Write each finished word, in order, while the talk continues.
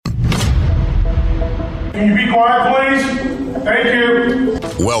Can you be quiet, please? Thank you.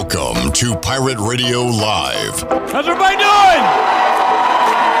 Welcome to Pirate Radio Live. How's everybody doing?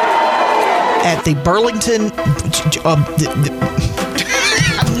 At the Burlington... I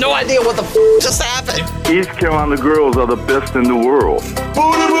have no idea what the just happened. East Carolina girls are the best in the world.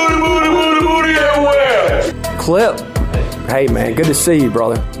 Booty, booty, booty, booty, booty everywhere. Clip. Hey, man, good to see you,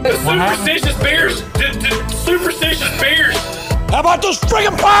 brother. Superstitious beers. Superstitious beers. How about those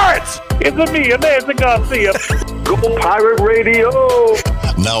friggin' pirates? It's me, Nancy Garcia. Go Pirate Radio.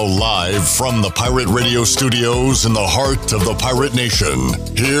 Now live from the Pirate Radio studios in the heart of the Pirate Nation,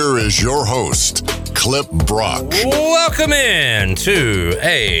 here is your host, Clip Brock. Welcome in to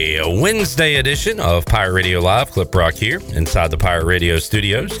a Wednesday edition of Pirate Radio Live. Clip Brock here inside the Pirate Radio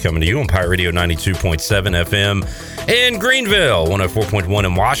studios, coming to you on Pirate Radio 92.7 FM in Greenville, 104.1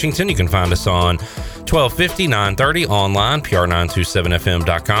 in Washington. You can find us on 1250, 930 online,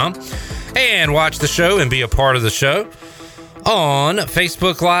 pr927fm.com, and watch the show and be a part of the show on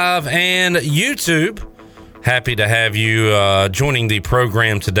Facebook Live and YouTube. Happy to have you joining the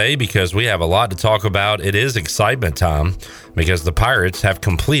program today because we have a lot to talk about. It is excitement time because the Pirates have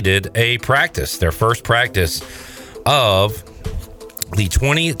completed a practice, their first practice of the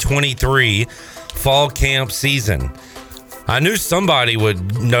 2023 fall camp season. I knew somebody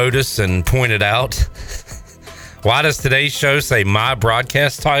would notice and point it out. Why does today's show say my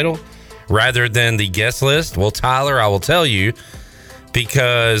broadcast title rather than the guest list? Well, Tyler, I will tell you,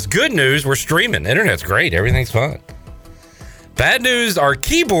 because good news, we're streaming. Internet's great. Everything's fine. Bad news, our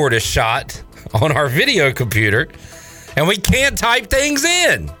keyboard is shot on our video computer, and we can't type things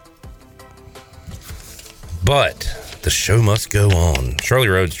in. But the show must go on. Shirley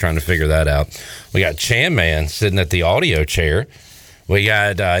Rhodes trying to figure that out. We got Chan Man sitting at the audio chair. We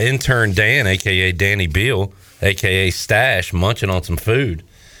got intern Dan, a.k.a. Danny Beal, a.k.a. Stash, munching on some food.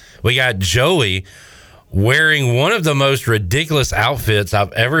 We got Joey wearing one of the most ridiculous outfits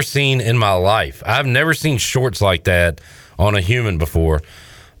I've ever seen in my life. I've never seen shorts like that on a human before,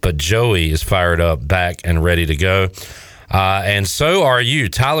 but Joey is fired up, back, and ready to go. And so are you.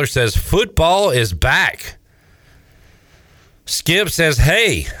 Tyler says football is back. Skip says,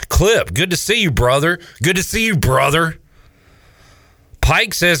 hey, Clip, good to see you, brother. Good to see you, brother.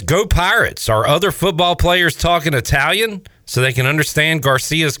 Pike says, go Pirates. Are other football players talking Italian so they can understand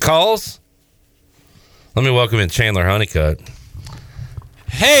Garcia's calls? Let me welcome in Chandler Honeycutt.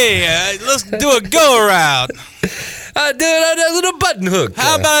 Hey, let's do a go around. I do a little button hook.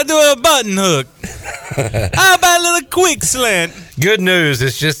 How about I do a button hook? How about a little quick slant? Good news,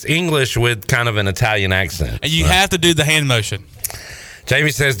 it's just English with kind of an Italian accent. And you have to do the hand motion.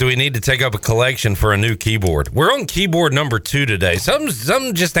 Jamie says, do we need to take up a collection for a new keyboard? We're on keyboard number 2 today.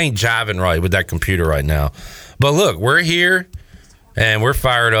 Something just ain't jiving right with that computer right now. But look, we're here. And we're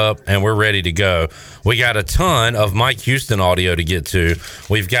fired up and we're ready to go. We got a ton of Mike Houston audio to get to.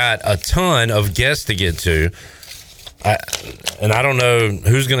 We've got a ton of guests to get to. And I don't know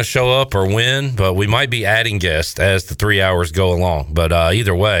who's going to show up or when, but we might be adding guests as the 3 hours go along. But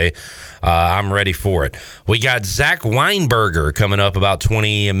either way, I'm ready for it. We got Zach Weinberger coming up about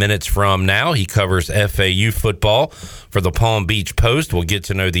 20 minutes from now. He covers FAU football for the Palm Beach Post. We'll get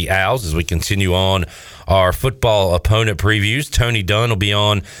to know the Owls as we continue on our football opponent previews. Tony Dunn will be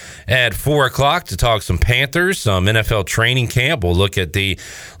on at 4 o'clock to talk some Panthers, some NFL training camp. We'll look at the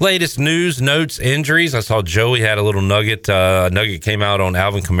latest news, notes, injuries. I saw Joey had a little nugget. Nugget came out on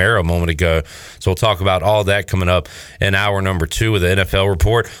Alvin Kamara a moment ago. So we'll talk about all that coming up in hour number 2 with the NFL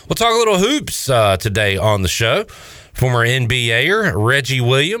report. We'll talk a little hoops today on the show. Former NBAer Reggie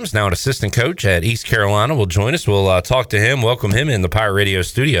Williams, now an assistant coach at East Carolina, will join us. We'll talk to him, welcome him in the Pirate Radio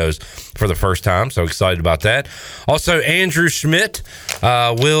studios for the first time. So excited about that. Also, Andrew Schmidt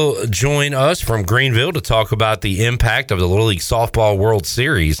will join us from Greenville to talk about the impact of the Little League Softball World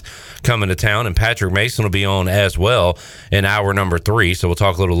Series coming to town. And Patrick Mason will be on as well in hour number 3. So we'll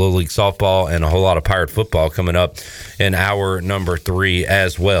talk a little Little League Softball and a whole lot of Pirate football coming up in hour number 3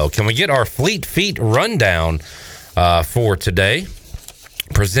 as well. Can we get our Fleet Feet rundown for today,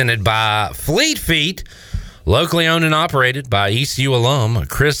 presented by Fleet Feet, locally owned and operated by ECU alum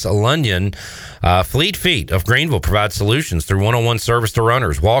Chris Lunyon. Fleet Feet of Greenville provides solutions through one-on-one service to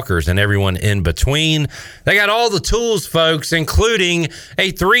runners, walkers, and everyone in between. They got all the tools, folks, including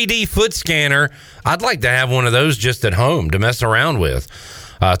a 3D foot scanner. I'd like to have one of those just at home to mess around with.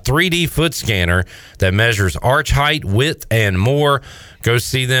 3D foot scanner that measures arch height, width, and more. Go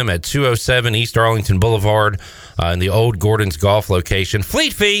see them at 207 East Arlington Boulevard in the old Gordon's Golf location.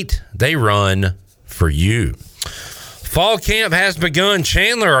 Fleet Feet, they run for you. Fall camp has begun.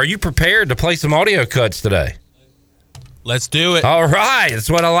 Chandler, are you prepared to play some audio cuts today? Let's do it. All right. That's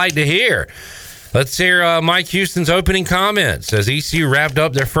what I like to hear. Let's hear Mike Houston's opening comments as ECU wrapped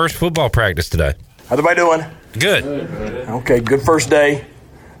up their first football practice today. How's everybody doing? Good. Okay, good first day.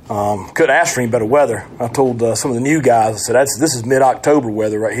 Couldn't ask for any better weather. I told some of the new guys, I said, this is mid-October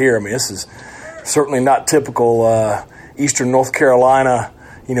weather right here. I mean, this is certainly not typical Eastern North Carolina,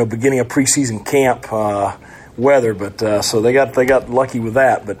 beginning of preseason camp weather. But so they got lucky with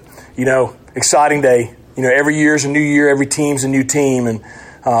that. But, exciting day. Every year's a new year, every team's a new team. And,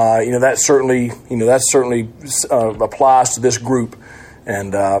 that certainly applies to this group.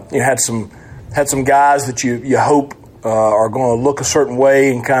 And, had some guys that you hope are going to look a certain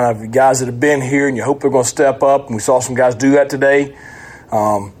way, and kind of guys that have been here, and you hope they're going to step up. And we saw some guys do that today.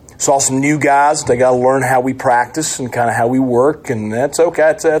 Saw some new guys. They got to learn how we practice and kind of how we work, and that's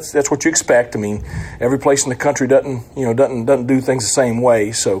okay. That's what you expect. I mean, every place in the country doesn't do things the same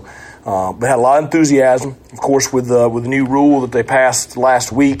way. So, they had a lot of enthusiasm. Of course, with the new rule that they passed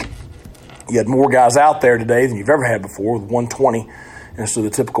last week, you had more guys out there today than you've ever had before, with 120 instead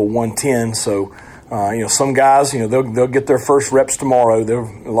of the typical 110. So. Some guys, they'll get their first reps tomorrow.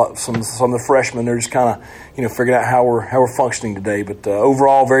 Some of the freshmen, they're just kind of, figuring out how we're functioning today. But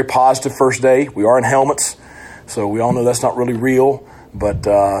overall, very positive first day. We are in helmets, so we all know that's not really real. But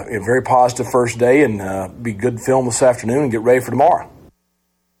a very positive first day, and be good film this afternoon and get ready for tomorrow.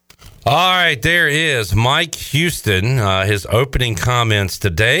 All right, there is Mike Houston, his opening comments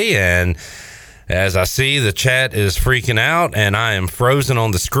today, and as I see, the chat is freaking out, and I am frozen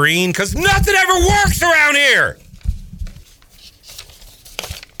on the screen because nothing ever works around here.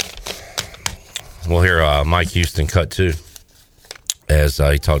 We'll hear Mike Houston cut two as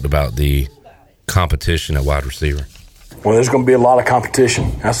he talked about the competition at wide receiver. Well, there's going to be a lot of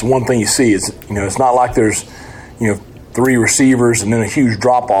competition. That's the one thing you see. It's not like there's three receivers and then a huge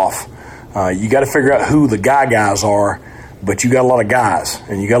drop off. You got to figure out who the guys are. But you got a lot of guys,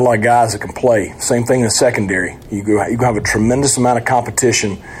 and you got a lot of guys that can play. Same thing in the secondary. You have a tremendous amount of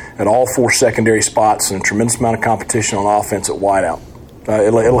competition at all four secondary spots, and a tremendous amount of competition on offense at wideout.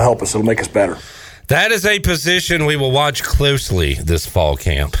 It'll help us. It'll make us better. That is a position we will watch closely this fall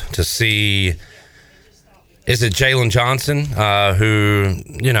camp to see. Is it Jalen Johnson who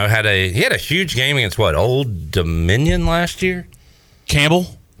had a huge game against Old Dominion last year? Campbell.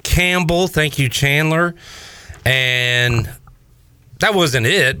 Thank you, Chandler. And that wasn't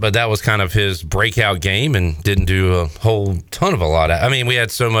it, but that was kind of his breakout game, and didn't do a whole ton of a lot. We had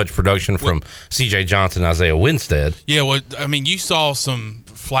so much production from C.J. Johnson, Isaiah Winstead. Yeah, you saw some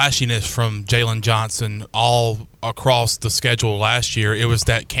flashiness from Jalen Johnson all across the schedule last year. It was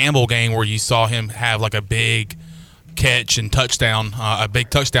that Campbell game where you saw him have like a big catch and touchdown, a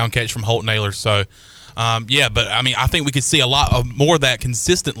big touchdown catch from Holt Naylor. So, I think we could see a lot more of that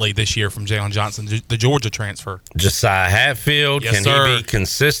consistently this year from Jalen Johnson, the Georgia transfer. Josiah Hatfield, yes, can sir. He be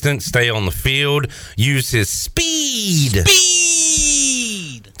consistent, stay on the field, use his speed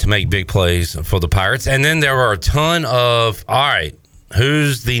to make big plays for the Pirates? And then there were a ton of, all right,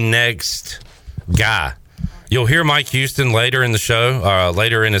 who's the next guy? You'll hear Mike Houston later in the show,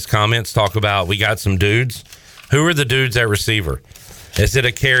 later in his comments, talk about we got some dudes. Who are the dudes at receiver? Is it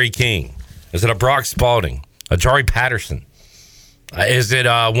a Kerry King? Is it a Brock Spalding? A Jari Patterson? Is it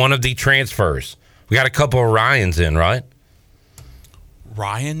one of the transfers? We got a couple of Ryans in, right?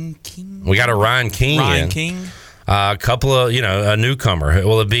 Ryan King? We got a Ryan King. A couple of, a newcomer.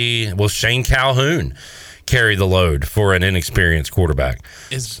 Will Shane Calhoun carry the load for an inexperienced quarterback?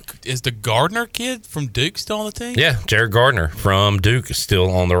 Is the Gardner kid from Duke still on the team? Yeah, Jared Gardner from Duke is still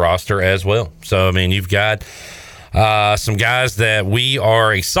on the roster as well. So, you've got some guys that we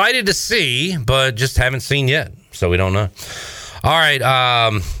are excited to see, but just haven't seen yet. So we don't know. All right.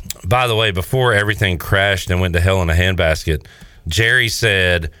 By the way, before everything crashed and went to hell in a handbasket, Jerry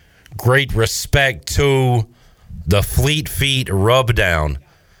said, great respect to the Fleet Feet rub down.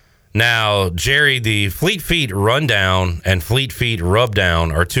 Now, Jerry, the Fleet Feet rundown and Fleet Feet rub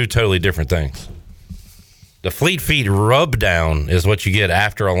down are two totally different things. The Fleet Feet rub down is what you get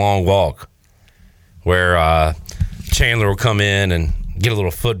after a long walk, where Chandler will come in and get a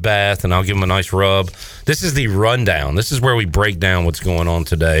little foot bath, and I'll give him a nice rub. This is the rundown. This is where we break down what's going on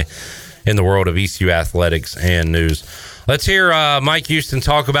today in the world of ECU athletics and news. Let's hear Mike Houston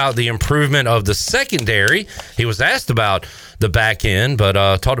talk about the improvement of the secondary. He was asked about the back end, but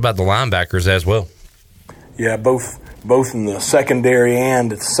talked about the linebackers as well. Yeah, both in the secondary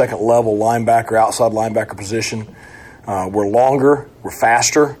and at the second level linebacker, outside linebacker position. We're longer, we're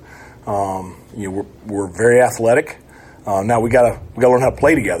faster. We're very athletic. Now we gotta learn how to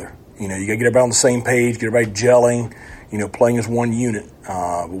play together. You gotta get everybody on the same page, get everybody gelling. Playing as one unit.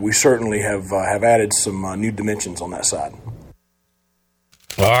 But we certainly have added some new dimensions on that side.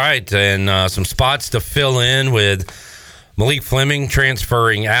 All right, and some spots to fill in with Malik Fleming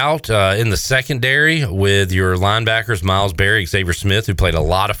transferring out in the secondary with your linebackers, Miles Berry, Xavier Smith, who played a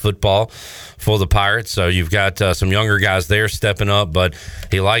lot of football for the Pirates. So you've got some younger guys there stepping up, but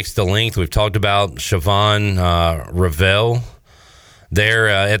he likes the length. We've talked about Siobhan Ravel there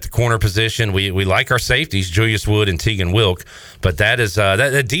at the corner position. We like our safeties, Julius Wood and Tegan Wilk, but that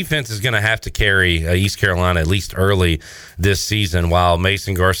defense is going to have to carry East Carolina at least early this season while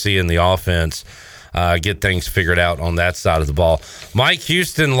Mason Garcia and the offense get things figured out on that side of the ball. Mike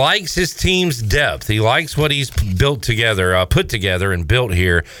Houston likes his team's depth. He likes what he's put together and built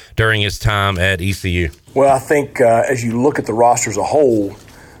here during his time at ECU. Well, I think as you look at the roster as a whole,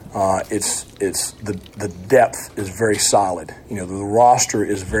 it's the depth is very solid. You know, the roster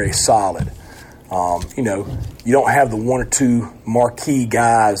is very solid. You know, you don't have the one or two marquee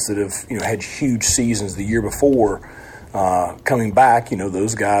guys that have had huge seasons the year before coming back. You know,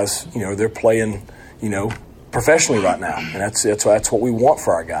 those guys, they're playing professionally right now, and that's what we want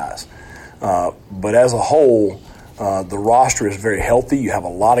for our guys. But as a whole, the roster is very healthy. You have a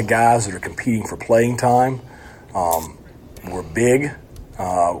lot of guys that are competing for playing time. We're big,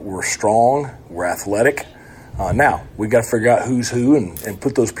 we're strong, we're athletic. Now we got to figure out who's who and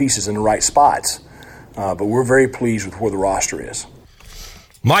put those pieces in the right spots. But we're very pleased with where the roster is.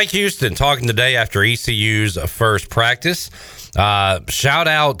 Mike Houston talking today after ECU's first practice. Shout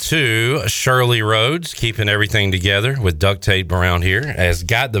out to Shirley Rhodes, keeping everything together with duct tape around here, has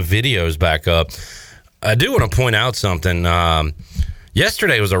got the videos back up. I do want to point out something.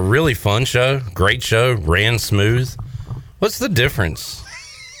 Yesterday was a really fun show, great show, ran smooth. What's the difference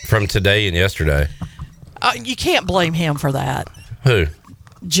from today and yesterday? You can't blame him for that. Who?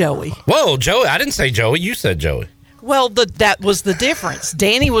 Joey. Whoa, Joey. I didn't say Joey. You said Joey. Well, that was the difference.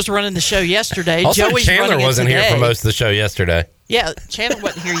 Danny was running the show yesterday. Also, Joey's Chandler running wasn't here for most of the show yesterday. Yeah, Chandler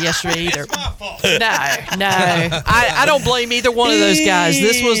wasn't here yesterday either. It's my fault. No. I don't blame either one of those guys.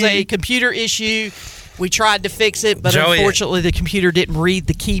 This was a computer issue. We tried to fix it, but Joey, unfortunately the computer didn't read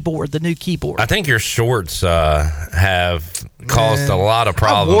the keyboard, the new keyboard. I think your shorts have caused a lot of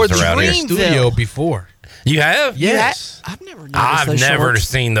problems around here. I wore the studio before. You have? Yes. I've never noticed I've never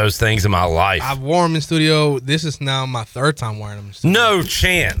seen those things in my life. I've worn them in studio. This is now my third time wearing them in studio. No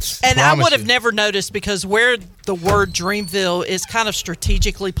chance. And I would have never noticed because where the word Dreamville is kind of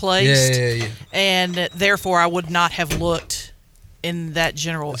strategically placed. Yeah. And therefore I would not have looked in that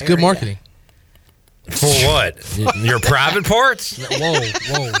general area. It's good marketing. For what? Your private parts?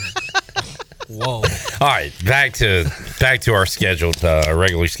 Whoa. All right, back to our scheduled,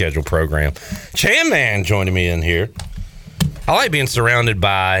 regularly scheduled program. Chan Man joining me in here. I like being surrounded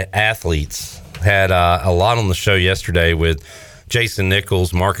by athletes. Had a lot on the show yesterday with Jason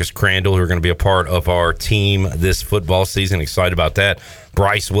Nichols, Marcus Crandall, who are going to be a part of our team this football season. Excited about that.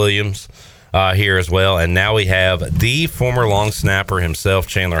 Bryce Williams here as well. And now we have the former long snapper himself,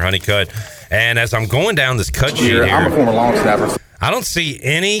 Chandler Honeycutt. And as I'm going down this cut sheet here, I'm a former long snapper. I don't see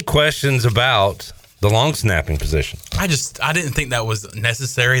any questions about the long snapping position. I didn't think that was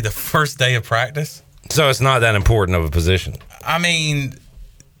necessary the first day of practice. So it's not that important of a position. I mean,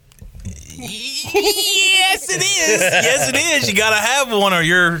 yes, it is. Yes, it is. You got to have one or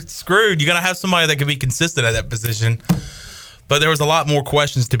you're screwed. You got to have somebody that can be consistent at that position. But there was a lot more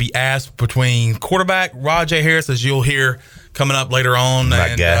questions to be asked between quarterback Rajay Harris, as you'll hear coming up later on,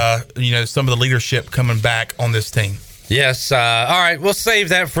 and some of the leadership coming back on this team. Yes. All right. We'll save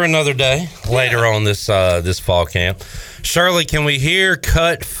that for another day later on this fall camp. Shirley, can we hear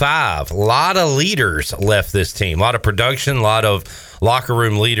cut 5? A lot of leaders left this team. A lot of production, a lot of locker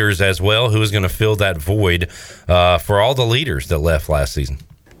room leaders as well. Who is going to fill that void for all the leaders that left last season?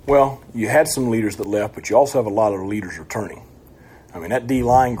 Well, you had some leaders that left, but you also have a lot of leaders returning. I mean, that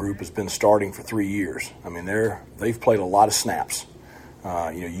D-line group has been starting for 3 years. I mean, they've played a lot of snaps.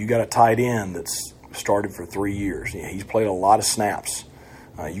 You got a tight end that's started for 3 years. He's played a lot of snaps.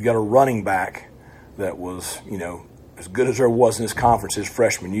 You got a running back that was, as good as there was in this conference his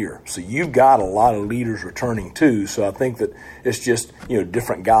freshman year. So you've got a lot of leaders returning too. So I think that it's just,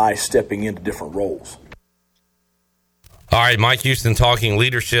 different guys stepping into different roles. All right, Mike Houston talking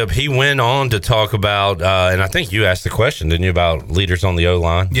leadership. He went on to talk about, and I think you asked the question, didn't you, about leaders on the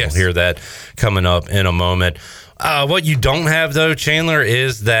O-line? Yes. We'll hear that coming up in a moment. What you don't have, though, Chandler,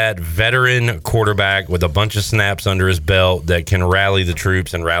 is that veteran quarterback with a bunch of snaps under his belt that can rally the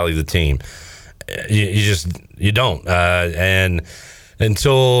troops and rally the team. You don't. And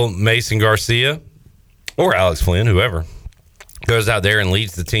until Mason Garcia or Alex Flynn, whoever, goes out there and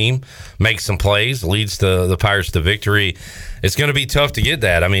leads the team, makes some plays, leads the Pirates to victory. It's going to be tough to get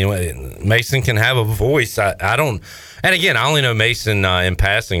that. I mean, Mason can have a voice. I don't. And again, I only know Mason in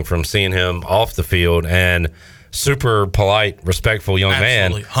passing from seeing him off the field, and super polite, respectful young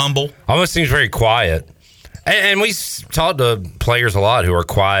man. Humble. Almost seems very quiet. And we talk to players a lot who are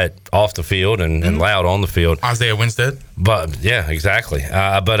quiet off the field and loud on the field. Isaiah Winstead. But yeah, exactly.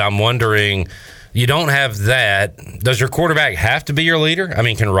 But I'm wondering, you don't have that. Does your quarterback have to be your leader? I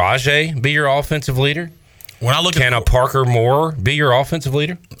mean, can Rajay be your offensive leader? When I look can a Parker Moore be your offensive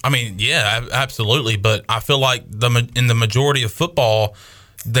leader? I mean, yeah, absolutely. But I feel like in the majority of football,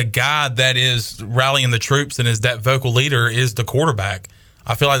 the guy that is rallying the troops and is that vocal leader is the quarterback.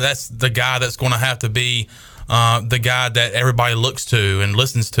 I feel like that's the guy that's going to have to be the guy that everybody looks to and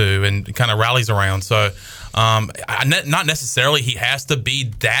listens to and kind of rallies around. So not necessarily he has to be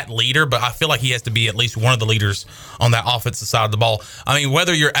that leader, but I feel like he has to be at least one of the leaders on that offensive side of the ball. I mean,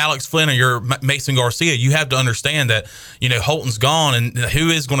 whether you're Alex Flynn or you're Mason Garcia, you have to understand that, Holton's gone, and who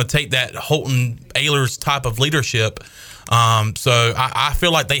is going to take that Holton Ehlers type of leadership? So I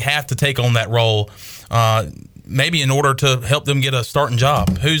feel like they have to take on that role, maybe in order to help them get a starting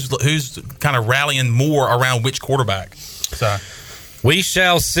job. Who's kind of rallying more around which quarterback? So we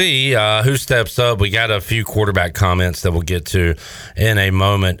shall see who steps up. We got a few quarterback comments that we'll get to in a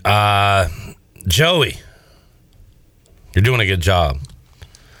moment. Joey, you're doing a good job.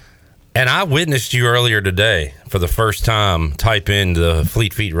 And I witnessed you earlier today for the first time type in the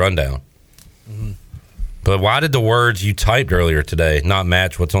Fleet Feet rundown. Mm-hmm. But why did the words you typed earlier today not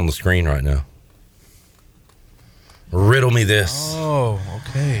match what's on the screen right now? Riddle me this. Oh,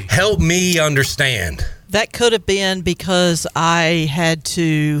 okay. Help me understand. That could have been because I had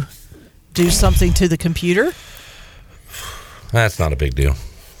to do something to the computer. That's not a big deal.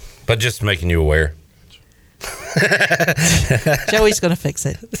 But just making you aware. Joey's going to fix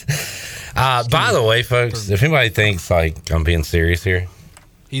it. By the way, folks, if anybody thinks like I'm being serious here.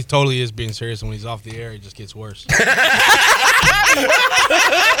 He totally is being serious. When he's off the air, it just gets worse.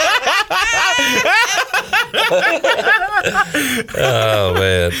 Oh,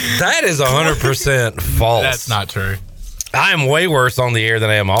 man. That is 100% false. That's not true. I am way worse on the air than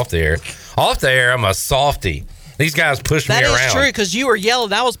I am off the air. Off the air, I'm a softie. These guys push me around. That is true, because you were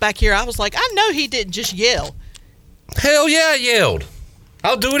yelling. I was back here. I was like, I know he didn't just yell. Hell yeah, I yelled.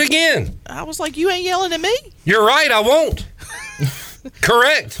 I'll do it again. I was like, you ain't yelling at me? You're right, I won't.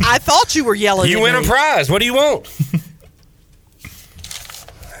 Correct. I thought you were yelling at me. You win a prize. What do you want?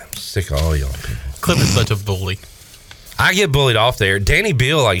 I'm sick of all y'all people. Clip is such a bully. I get bullied off there. Danny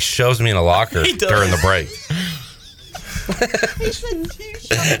Beal shoves me in a locker during the break.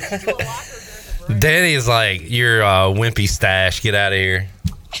 Danny is like, you're a wimpy stash. Get out of here.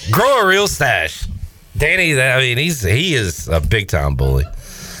 Grow a real stash. Danny, he is a big time bully.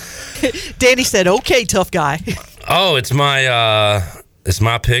 Danny said, "Okay, tough guy." Oh, it's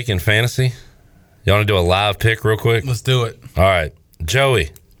my pick in fantasy. You want to do a live pick real quick? Let's do it. All right, Joey,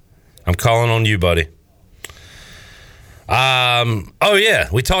 I'm calling on you, buddy. Oh yeah,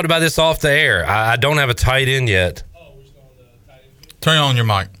 we talked about this off the air. I don't have a tight end yet. Oh, we're still on the tight end pick? Turn on your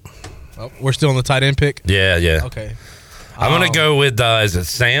mic. Oh, we're still on the tight end pick? Yeah. Okay. I'm gonna go with is it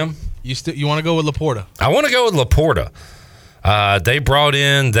Sam? You want to go with Laporta? I want to go with Laporta. They brought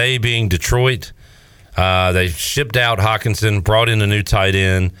in, they being Detroit, they shipped out Hawkinson, brought in a new tight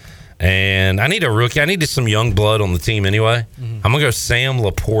end, and I need a rookie. I needed some young blood on the team anyway. Mm-hmm. I'm gonna go Sam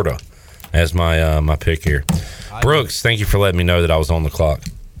Laporta as my pick here. Brooks, thank you for letting me know that I was on the clock.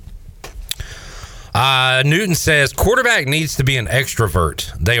 Newton says quarterback needs to be an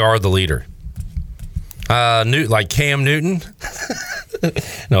extrovert. They are the leader. Like Cam Newton.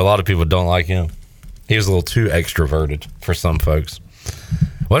 No, a lot of people don't like him. He was a little too extroverted for some folks.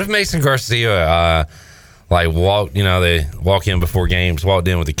 What if Mason Garcia, they walk in before games, walked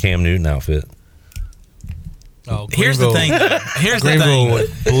in with a Cam Newton outfit? Oh, here's the thing.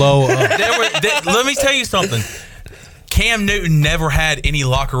 Would blow up. Let me tell you something. Cam Newton never had any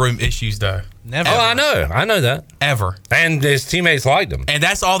locker room issues, though. Never. Oh, I know that. Ever. And his teammates liked him. And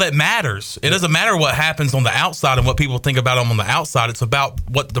that's all that matters. It doesn't matter what happens on the outside and what people think about him on the outside. It's about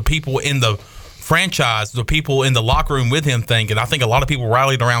what the people in the franchise, the people in the locker room with him think. And I think a lot of people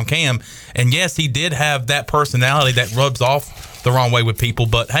rallied around Cam. And yes, he did have that personality that rubs off the wrong way with people.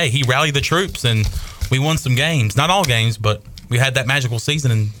 But hey, he rallied the troops and we won some games. Not all games, but we had that magical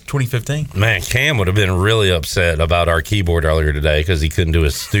season in 2015. Man, Cam would have been really upset about our keyboard earlier today because he couldn't do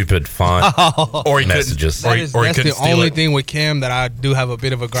his stupid font or he messages. That's the only thing with Cam that I do have a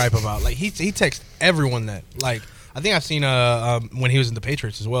bit of a gripe about. Like he texts everyone that. Like I think I've seen when he was in the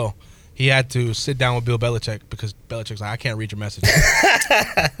Patriots as well. he had to sit down with Bill Belichick because Belichick's like, I can't read your message.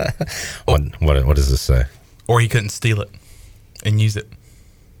 What does this say? Or he couldn't steal it and use it.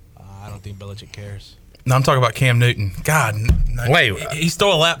 I don't think Belichick cares. No, I'm talking about Cam Newton. God, no, wait, he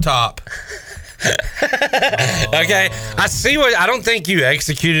stole a laptop. Okay, I see what. I don't think you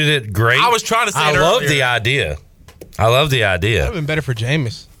executed it great. I was trying to say I love the idea. That would have been better for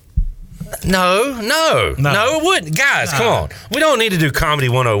Jameis. No, it wouldn't. Guys, come on. We don't need to do Comedy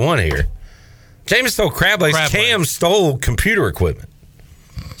 101 here. Jameis stole crab legs. Cam stole computer equipment.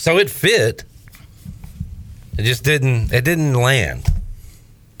 So it fit. It just didn't land.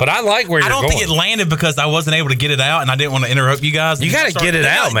 But I like where you're going. I don't think it landed because I wasn't able to get it out, and I didn't want to interrupt you guys. You got to get it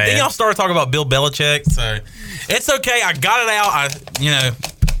out, man. Then y'all started talking about Bill Belichick, so it's okay. I got it out.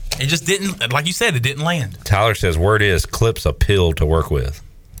 It just didn't, like you said, it didn't land. Tyler says, word is Clip's a pill to work with.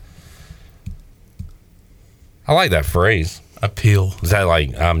 I like that phrase. A pill. Is that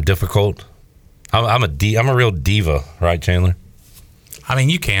like I'm difficult? I'm a real diva, right, Chandler? I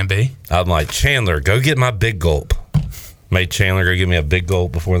mean, you can be. I'm like, Chandler, go get my big gulp. Made Chandler go give me a big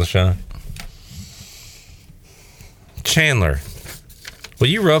gulp before the show. Chandler, will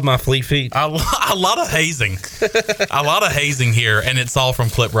you rub my fleet feet? A lot of hazing. A lot of hazing here, and it's all from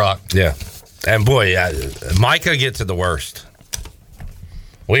Clip Rock. Yeah. And boy, Micah gets it the worst.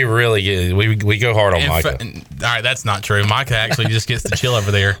 We really get we go hard on Micah. All right, that's not true. Micah actually just gets to chill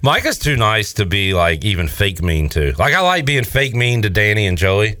over there. Micah's too nice to be like even fake mean to. Like I like being fake mean to Danny and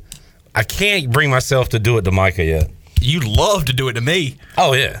Joey. I can't bring myself to do it to Micah yet. You love to do it to me.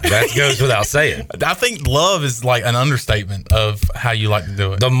 Oh, yeah. That goes without saying. I think love is like an understatement of how you like to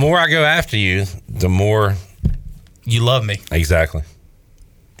do it. The more I go after you, the more... You love me. Exactly.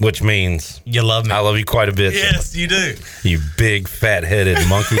 Which means... You love me. I love you quite a bit. Yes, you do. You big, fat-headed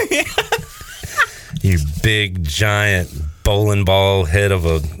monkey. You big, giant bowling ball head of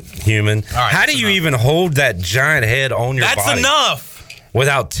a human. All right, how do you even hold that giant head on your body? That's enough.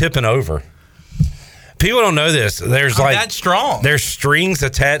 Without tipping over. People don't know this. There's I'm that strong. There's strings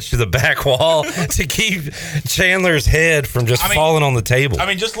attached to the back wall to keep Chandler's head from just falling on the table. I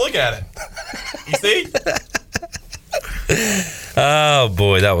mean, just look at it. You see? Oh,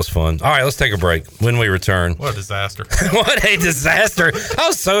 boy, that was fun. All right, let's take a break. When we return. What a disaster. What a disaster. I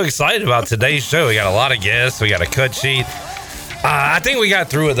was so excited about today's show. We got a lot of guests. We got a cut sheet. I think we got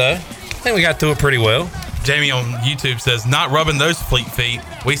through it, though. I think we got through it pretty well. Jamie on YouTube says, not rubbing those fleet feet.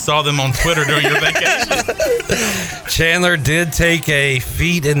 We saw them on Twitter during your vacation. Chandler did take a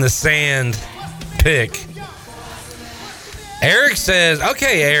feet in the sand pick. Eric says,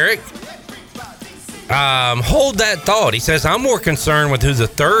 okay, Eric, hold that thought. He says, I'm more concerned with who the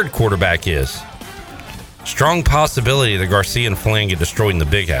third quarterback is. Strong possibility that Garcia and Flynn get destroyed in the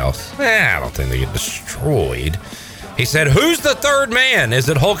big house. I don't think they get destroyed. He said, who's the third man? Is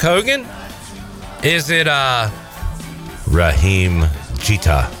it Hulk Hogan? Is it Raheem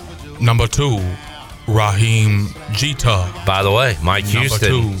Jeter? Number 2, Raheem Jeter. By the way, Mike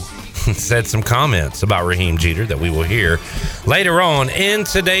Houston said some comments about Raheem Jeter that we will hear later on in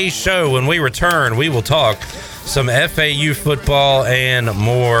today's show. When we return, we will talk some FAU football and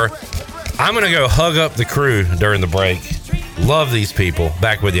more. I'm going to go hug up the crew during the break. Love these people.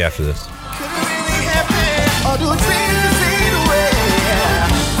 Back with you after this.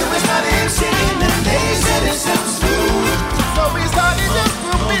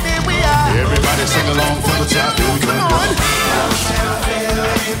 Everybody sing along for the top.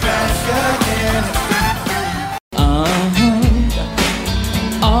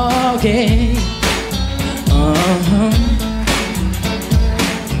 Okay.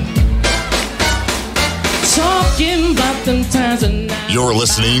 Talking about them times and You're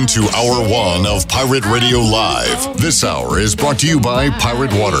listening to Hour 1 of Pirate Radio Live. This hour is brought to you by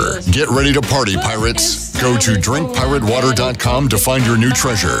Pirate Water. Get ready to party, pirates. Go to drinkpiratewater.com to find your new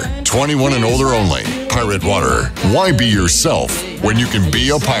treasure. 21 and older only. Pirate Water. Why be yourself when you can be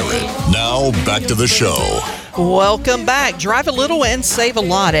a pirate? Now, back to the show. Welcome back. Drive a little and save a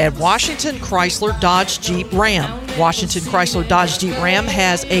lot at Washington Chrysler Dodge Jeep Ram. Washington Chrysler Dodge Jeep Ram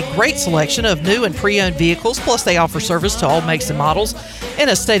has a great selection of new and pre-owned vehicles, plus they offer service to all makes and models in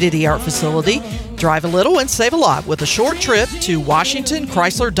a state-of-the-art facility. Drive a little and save a lot with a short trip to Washington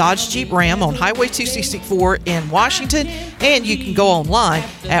Chrysler Dodge Jeep Ram on Highway 264 in Washington, and you can go online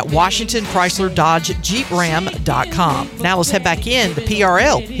at WashingtonChryslerDodgeJeepRam.com. Now let's head back in to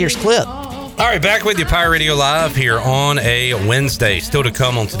PRL. Here's Clip. All right, back with you, Pirate Radio Live here on a Wednesday. Still to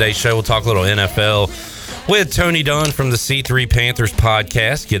come on today's show, we'll talk a little NFL with Tony Dunn from the C3 Panthers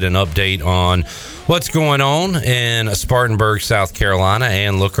podcast, get an update on what's going on in Spartanburg, South Carolina,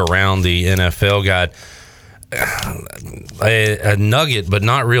 and look around the NFL. Got a nugget, but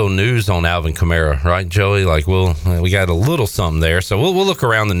not real news on Alvin Kamara, right, Joey? Like, we got a little something there, so we'll look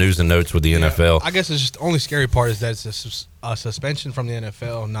around the news and notes with the NFL. I guess it's just the only scary part is that it's a suspension from the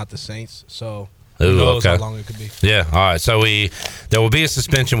NFL, not the Saints. So who knows how long it could be. Yeah, all right. So there will be a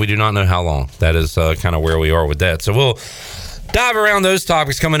suspension. We do not know how long. That is kind of where we are with that. So we'll dive around those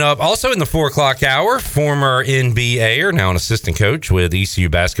topics coming up. Also in the 4 o'clock hour, former NBAer, now an assistant coach with ECU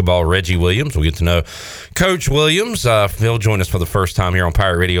basketball, Reggie Williams. We'll get to know Coach Williams. He'll join us for the first time here on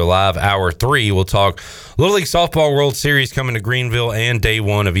Pirate Radio Live. Hour 3, we'll talk Little League Softball World Series coming to Greenville and day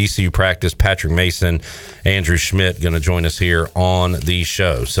 1 of ECU practice. Patrick Mason, Andrew Schmidt going to join us here on the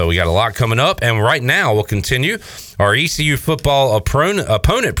show. So we got a lot coming up. And right now we'll continue our ECU football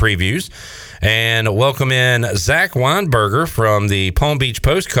opponent previews. And welcome in Zach Weinberger from the Palm Beach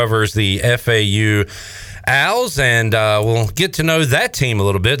Post, covers the FAU Owls, and we'll get to know that team a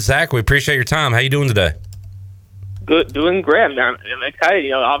little bit. Zach, we appreciate your time. How you doing today? Good, doing great. I'm excited.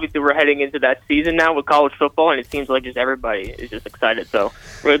 You know, obviously we're heading into that season now with college football, and it seems like just everybody is just excited. So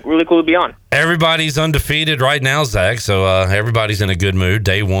really cool to be on. Everybody's undefeated right now, Zach. So everybody's in a good mood.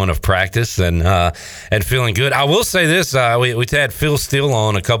 Day 1 of practice and feeling good. I will say this: we had Phil Steele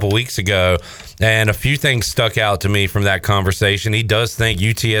on a couple weeks ago, and a few things stuck out to me from that conversation. He does think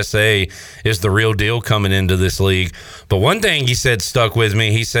UTSA is the real deal coming into this league. But one thing he said stuck with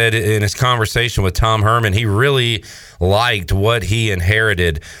me. He said in his conversation with Tom Herman, he really liked what he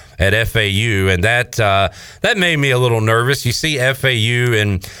inherited at FAU, and that made me a little nervous. You see FAU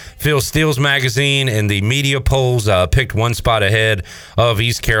and Phil Steele's magazine and the media polls picked 1 spot ahead of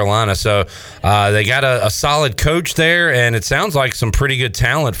East Carolina. So they got a solid coach there, and it sounds like some pretty good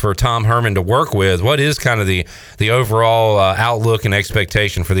talent for Tom Herman to work with. What is kind of the overall outlook and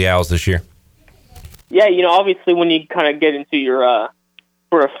expectation for the Owls this year? Yeah, you know, obviously when you kind of get into your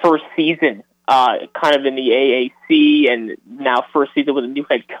sort of first season kind of in the AAC, and now first season with a new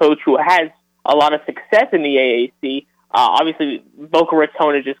head coach who has a lot of success in the AAC, obviously Boca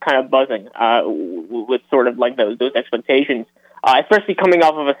Raton is just kind of buzzing with sort of like those expectations, especially coming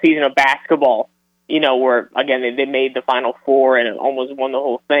off of a season of basketball, you know, where, again, they made the Final Four and almost won the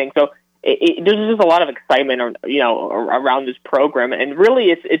whole thing. So there's just a lot of excitement, you know, around this program, and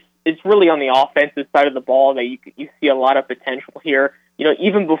really it's really on the offensive side of the ball that you see a lot of potential here. You know,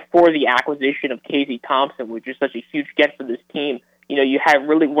 even before the acquisition of Casey Thompson, which is such a huge get for this team, you know, you had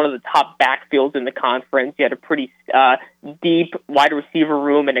really one of the top backfields in the conference. You had a pretty deep wide receiver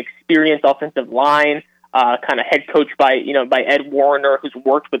room and experienced offensive line, kind of head coached by Ed Warner, who's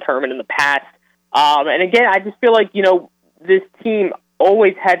worked with Herman in the past. And again, I just feel like, you know, this team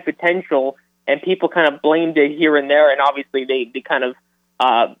always had potential, and people kind of blamed it here and there, and obviously they kind of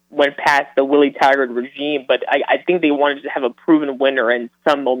went past the Willie Taggart regime, but I think they wanted to have a proven winner and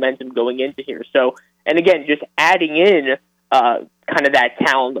some momentum going into here. So, and again, just adding in kind of that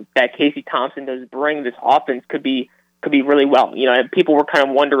talent that Casey Thompson does bring, this offense could be really well. You know, and people were kind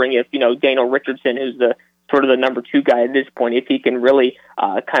of wondering if, you know, Daniel Richardson, who's the sort of the number 2 guy at this point, if he can really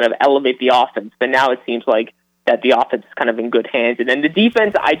kind of elevate the offense. But now it seems like that the offense is kind of in good hands. And then the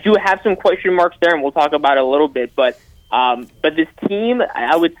defense, I do have some question marks there, and we'll talk about it a little bit, but this team,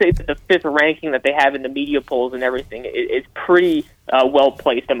 I would say that the 5th ranking that they have in the media polls and everything is pretty well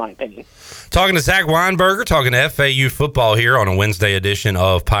placed, in my opinion. Talking to Zach Weinberger, talking to FAU football here on a Wednesday edition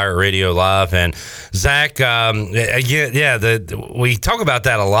of Pirate Radio Live. And Zach, we talk about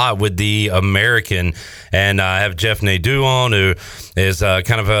that a lot with the American, and I have Jeff Nadeau on, who is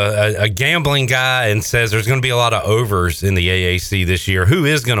kind of a gambling guy and says there's going to be a lot of overs in the AAC this year. Who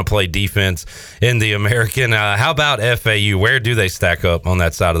is going to play defense in the American? How about FAU? Where do they stack up on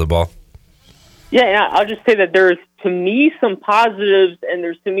that side of the ball? Yeah, I'll just say that there's, to me, some positives, and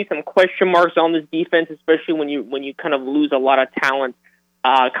there's, to me, some question marks on this defense, especially when you kind of lose a lot of talent,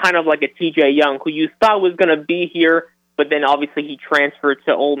 kind of like a TJ Young, who you thought was going to be here, but then obviously he transferred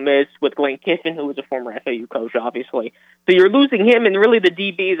to Ole Miss with Lane Kiffin, who was a former FAU coach, obviously. So you're losing him, and really the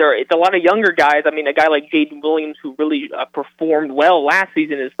DBs it's a lot of younger guys. I mean, a guy like Jaden Williams, who really performed well last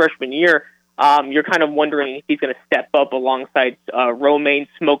season, his freshman year, you're kind of wondering if he's going to step up alongside Romaine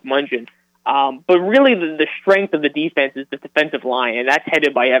Smoke Mungeon. But really, the strength of the defense is the defensive line, and that's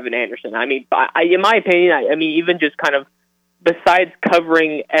headed by Evan Anderson. I mean, in my opinion, I mean, even just kind of besides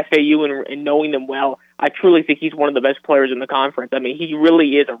covering FAU and knowing them well, I truly think he's one of the best players in the conference. I mean, he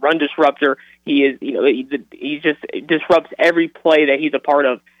really is a run disruptor. He is, you know, he just disrupts every play that he's a part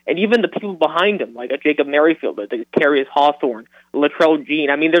of. And even the people behind him, like a Jacob Merrifield, the Carius Hawthorne, Latrell Jean.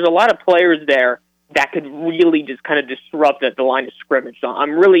 I mean, there's a lot of players there that could really just kind of disrupt the line of scrimmage. So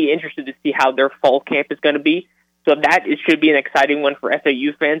I'm really interested to see how their fall camp is going to be. So should be an exciting one for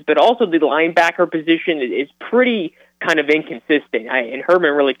FAU fans. But also the linebacker position is pretty kind of inconsistent. And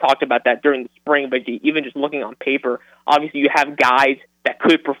Herman really talked about that during the spring, but even just looking on paper, obviously you have guys that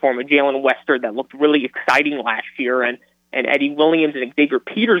could perform. A Jalen Wester that looked really exciting last year, and Eddie Williams and Xavier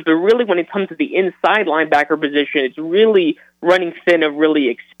Peters. But really when it comes to the inside linebacker position, it's really running thin of really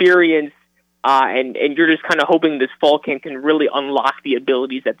experience, and you're just kind of hoping this fall camp can really unlock the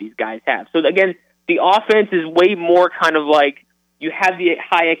abilities that these guys have. So again, the offense is way more kind of like you have the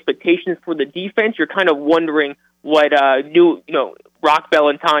high expectations for the defense. You're kind of wondering what Rock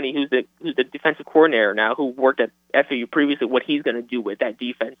Bellantani, who's the defensive coordinator now, who worked at FAU previously, what he's going to do with that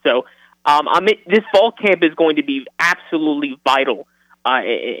defense. So this fall camp is going to be absolutely vital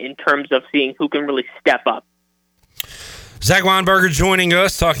in terms of seeing who can really step up. Zach Weinberger joining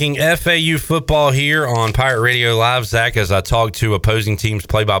us, talking FAU football here on Pirate Radio Live. Zach, as I talk to opposing teams'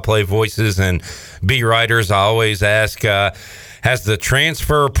 play-by-play voices and beat writers, I always ask, has the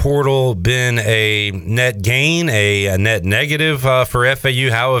transfer portal been a net gain, a net negative for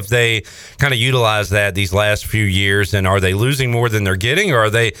FAU? How have they kind of utilized that these last few years, and are they losing more than they're getting, or are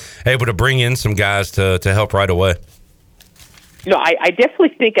they able to bring in some guys to help right away? I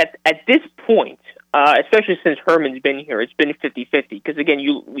definitely think at this point, especially since Herman's been here, it's been 50-50. Because, again,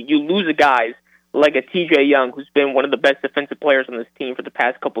 you lose a guys like a TJ Young, who's been one of the best defensive players on this team for the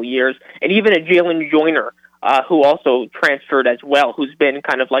past couple years, and even a Jalen Joyner, who also transferred as well, who's been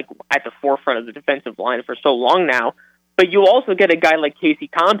kind of like at the forefront of the defensive line for so long now. But you also get a guy like Casey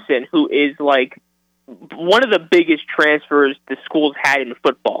Thompson, who is like one of the biggest transfers the school's had in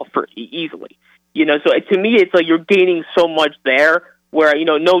football for easily. So to me, it's like you're gaining so much there where,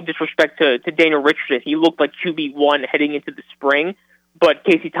 no disrespect to Dana Richardson, he looked like QB1 heading into the spring, but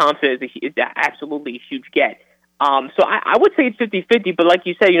Casey Thompson is absolutely a huge get. So I would say it's 50-50, but like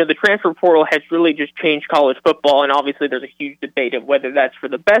you said, the transfer portal has really just changed college football, and obviously there's a huge debate of whether that's for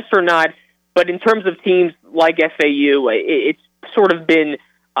the best or not. But in terms of teams like FAU, it's sort of been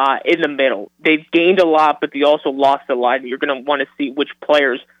in the middle. They've gained a lot, but they also lost a lot, and you're going to want to see which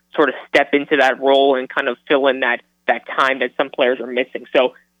players sort of step into that role and kind of fill in that time that some players are missing.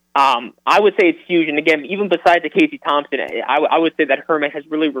 So I would say it's huge. And again, even besides the Casey Thompson, I would say that Herman has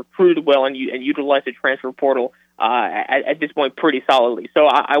really recruited well and utilized the transfer portal at this point pretty solidly. So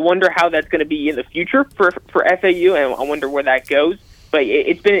I wonder how that's going to be in the future for FAU, and I wonder where that goes. But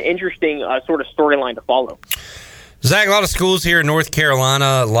it's been an interesting sort of storyline to follow. Zach, a lot of schools here in North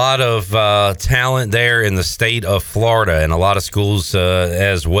Carolina, a lot of talent there in the state of Florida, and a lot of schools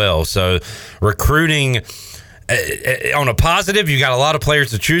as well. So recruiting, on a positive, you've got a lot of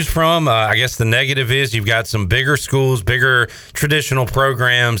players to choose from. I guess the negative is you've got some bigger schools, bigger traditional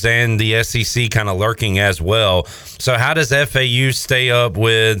programs, and the SEC kind of lurking as well. So how does FAU stay up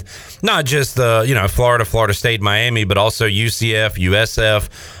with not just Florida, Florida State, Miami, but also UCF,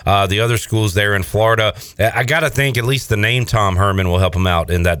 USF, the other schools there in Florida? I got to think at least the name Tom Herman will help them out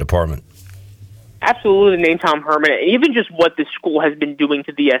in that department. Absolutely, the name Tom Herman, and even just what the school has been doing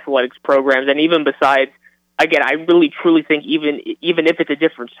to the athletics programs, and even besides. Again, I really truly think even if it's a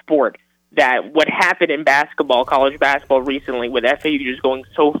different sport, that what happened in basketball, college basketball recently, with FAU just going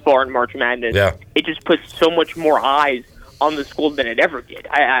so far in March Madness, it just puts so much more eyes on the school than it ever did.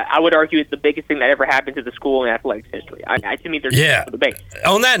 I would argue it's the biggest thing that ever happened to the school in athletics history. To me, there's no debate.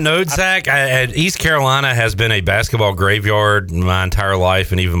 On that note, Zach, East Carolina has been a basketball graveyard my entire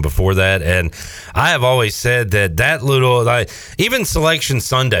life and even before that. And I have always said that little, even Selection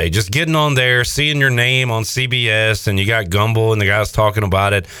Sunday, just getting on there, seeing your name on CBS, and you got Gumbel and the guys talking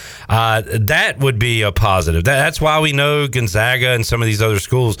about it, that would be a positive. That's why we know Gonzaga and some of these other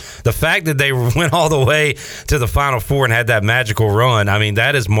schools. The fact that they went all the way to the Final Four and had that magical run, I mean,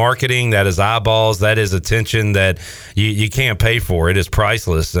 that is marketing, that is eyeballs, that is attention that you can't pay for. It is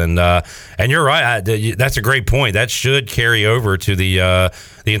priceless. And you're right. That's a great point. That should carry over to the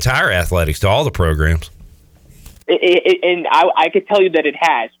entire athletics, to all the programs. And I could tell you that it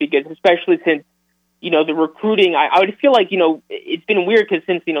has, because especially since, the recruiting, I would feel like, it's been weird because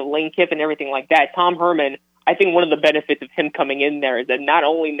since, Lane Kiffin and everything like that, Tom Herman, I think one of the benefits of him coming in there is that not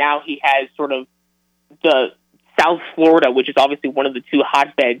only now he has sort of the South Florida, which is obviously one of the two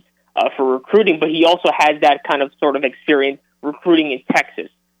hotbeds for recruiting, but he also has that kind of sort of experience recruiting in Texas.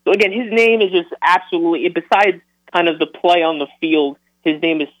 So again, his name is just absolutely, besides kind of the play on the field, his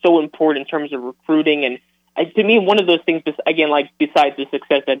name is so important in terms of recruiting. And to me, one of those things, again, like besides the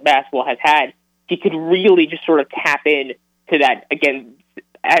success that basketball has had, he could really just sort of tap in to that. Again,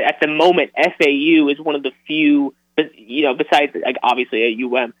 at the moment, FAU is one of the few, besides like obviously at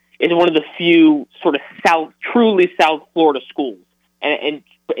UM, is one of the few sort of truly South Florida schools. And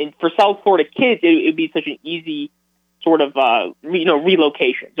for South Florida kids, it would be such an easy sort of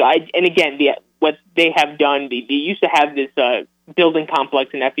relocation. So what they have done, they used to have this building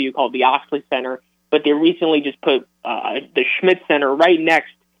complex in FAU called the Oxley Center, but they recently just put the Schmidt Center right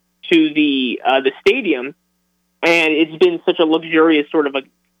next to the stadium, and it's been such a luxurious sort of a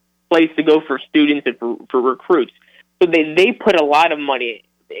place to go for students and for recruits. So they put a lot of money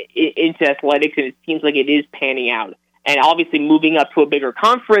into athletics, and it seems like it is panning out. And obviously moving up to a bigger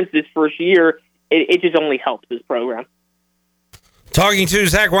conference this first year, it just only helps this program. Talking to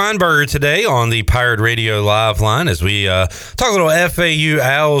Zach Weinberger today on the Pirate Radio Live line as we talk a little FAU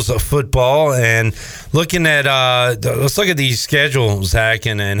Owls football and looking at let's look at the schedule, Zach,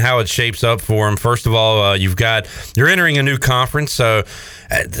 and how it shapes up for them. First of all, you're entering a new conference, so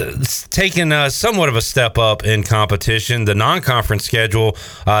it's taken somewhat of a step up in competition. The non-conference schedule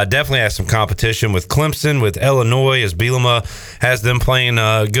definitely has some competition with Clemson, with Illinois, as Bielema has them playing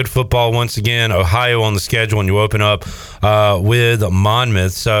good football once again. Ohio on the schedule, and you open up with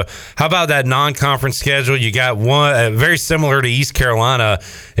Monmouth. So how about that non-conference schedule? You got one very similar to East Carolina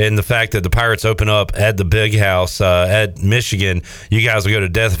in the fact that the Pirates open up at the Big House at Michigan. You guys will go to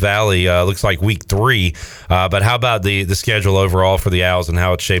Death Valley, looks like week 3. But how about the schedule overall for the Owls and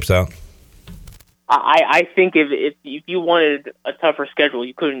how it shapes out? I think if you wanted a tougher schedule,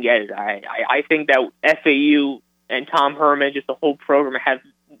 you couldn't get it. I think that FAU and Tom Herman, just the whole program, have,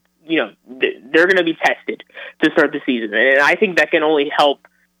 they're going to be tested to start the season. And I think that can only help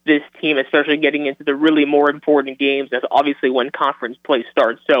this team, especially getting into the really more important games. That's obviously when conference play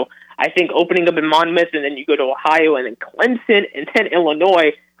starts. So I think opening up in Monmouth, and then you go to Ohio, and then Clemson, and then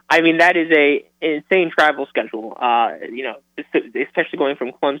Illinois, I mean, that is an insane travel schedule, especially going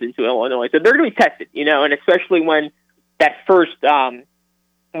from Clemson to Illinois. So they're going to be tested, and especially when that first,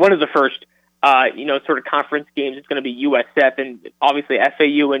 one of the first, sort of conference games is going to be USF, and obviously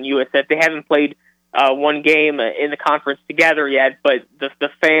FAU and USF, they haven't played one game in the conference together yet, but the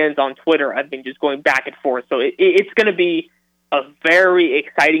fans on Twitter have been just going back and forth. So it's going to be a very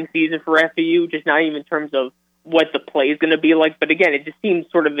exciting season for FAU, just not even in terms of what the play is going to be like. But again, it just seems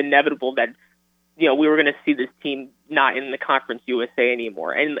sort of inevitable that, we were going to see this team not in the Conference USA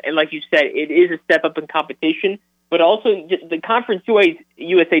anymore. And like you said, it is a step up in competition, but also the Conference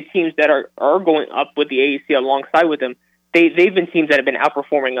USA teams that are going up with the AAC alongside with them, they've been teams that have been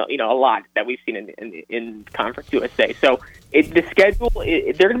outperforming, a lot that we've seen in Conference USA. So the schedule,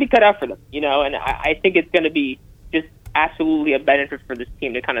 they're going to be cut out for them, and I think it's going to be just absolutely a benefit for this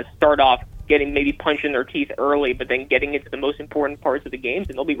team to kind of start off getting maybe punch in their teeth early, but then getting into the most important parts of the games,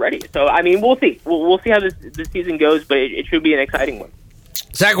 and they'll be ready. So, I mean, we'll see. We'll see how this season goes, but it should be an exciting one.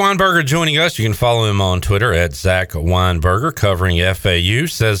 Zach Weinberger joining us. You can follow him on Twitter at Zach Weinberger, covering FAU.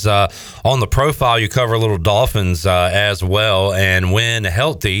 Says on the profile you cover little Dolphins as well, and when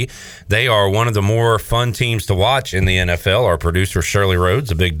healthy, they are one of the more fun teams to watch in the NFL. Our producer Shirley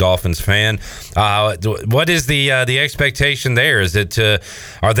Rhodes, a big Dolphins fan. What is the expectation there? Is it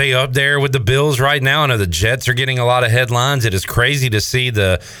are they up there with the Bills right now? I know the Jets are getting a lot of headlines. It is crazy to see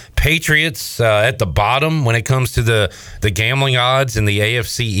the Patriots at the bottom when it comes to the gambling odds in the AFC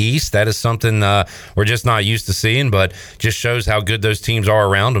East. That is something we're just not used to seeing, but just shows how good those teams are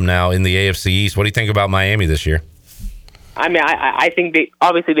around them now in the AFC East. What do you think about Miami this year? I mean, I think they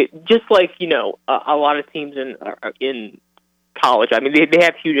obviously just like a lot of teams in college. I mean, they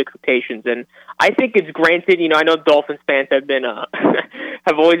have huge expectations, and I think it's granted. I know Dolphins fans have been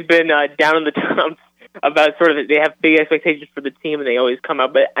have always been down in the dumps about sort of they have big expectations for the team, and they always come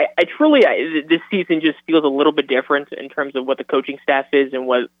out. But I truly this season just feels a little bit different in terms of what the coaching staff is and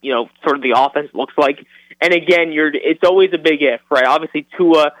what sort of the offense looks like. And again, it's always a big if, right? Obviously,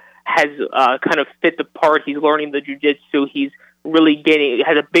 Tua has kind of fit the part. He's learning the jiu-jitsu. He's really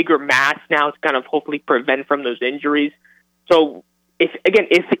has a bigger mass now to kind of hopefully prevent from those injuries. So if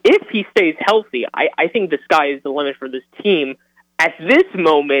he stays healthy, I think the sky is the limit for this team. At this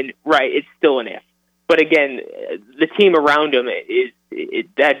moment, right, it's still an if. But again, the team around him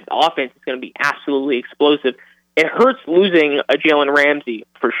that offense is going to be absolutely explosive. It hurts losing a Jalen Ramsey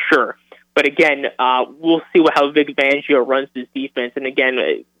for sure. But again, we'll see how Vic Fangio runs this defense. And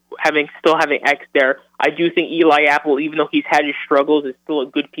again, still having X there, I do think Eli Apple, even though he's had his struggles, is still a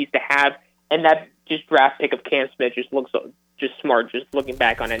good piece to have. And that just draft pick of Cam Smith just looks just smart, just looking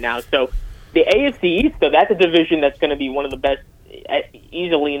back on it now. So the AFC East, though, that's a division that's going to be one of the best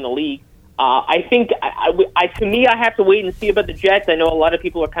easily in the league. I think, to me, I have to wait and see about the Jets. I know a lot of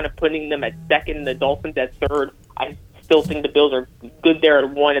people are kind of putting them at second, the Dolphins at third. I still think the Bills are good there at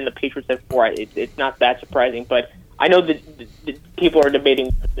 1 and the Patriots at 4. It's not that surprising, but I know that the people are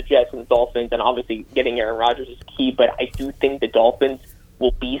debating the Jets and the Dolphins, and obviously getting Aaron Rodgers is key, but I do think the Dolphins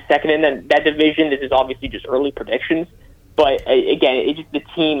will be second in that division. This is obviously just early predictions. But again, the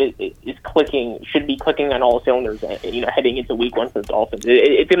team is clicking, should be clicking on all cylinders, heading into week 1 for the Dolphins.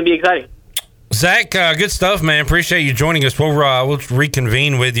 It's going to be exciting. Zach, good stuff, man. Appreciate you joining us. We'll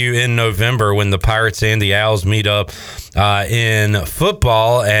reconvene with you in November when the Pirates and the Owls meet up in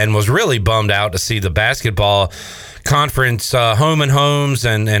football, and was really bummed out to see the basketball conference home and homes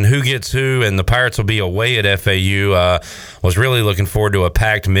and who gets who, and the Pirates will be away at FAU. Was really looking forward to a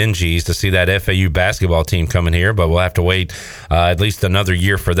packed Minges to see that FAU basketball team coming here, but we'll have to wait at least another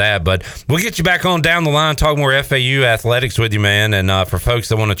year for that. But we'll get you back on down the line, talk more FAU athletics with you, man. And for folks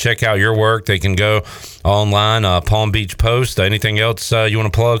that want to check out your work, they can go online, Palm Beach Post. Anything else you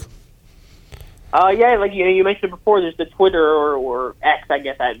want to plug? Yeah, like you mentioned before, there's the Twitter or X, I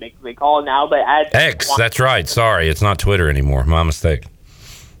guess they call it now, but X. That's right. Sorry, it's not Twitter anymore. My mistake.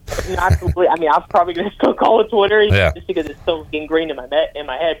 Absolutely. I mean, I'm probably going to still call it Twitter, yeah, just because it's still ingrained in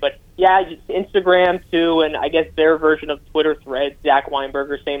my head. But yeah, just Instagram too, and I guess their version of Twitter Threads. Zach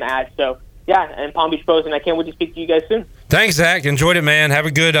Weinberger, same ad. So yeah, and Palm Beach Post, and I can't wait to speak to you guys soon. Thanks, Zach. Enjoyed it, man. Have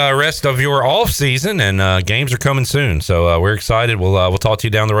a good rest of your off season, and games are coming soon, so we're excited. We'll talk to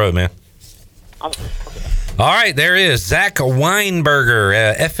you down the road, man. Okay. All right, there is Zach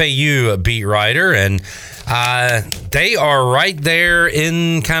Weinberger, FAU beat writer, and they are right there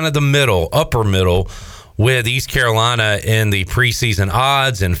in kind of the upper middle, with East Carolina in the preseason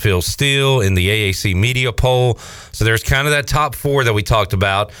odds and Phil Steele in the AAC media poll. So there's kind of that top 4 that we talked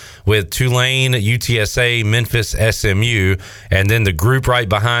about with Tulane, UTSA, Memphis, SMU, and then the group right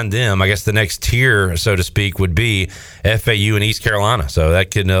behind them. I guess the next tier, so to speak, would be FAU and East Carolina. So that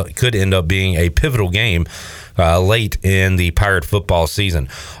could end up being a pivotal game late in the Pirate football season.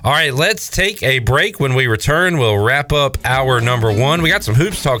 All right, let's take a break. When we return, we'll wrap up hour number 1. We got some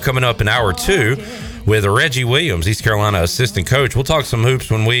hoops talk coming up in hour 2 with Reggie Williams, East Carolina assistant coach. We'll talk some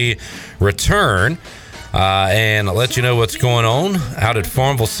hoops when we return. And I'll let you know what's going on out at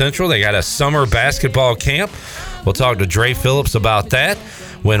Farmville Central. They got a summer basketball camp. We'll talk to Dre Phillips about that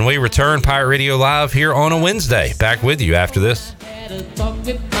when we return. Pirate Radio Live here on a Wednesday. Back with you after this.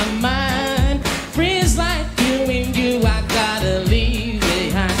 Friends like you and you, I gotta leave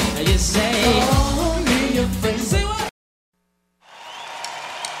behind. You say, oh, me your friends. Say what?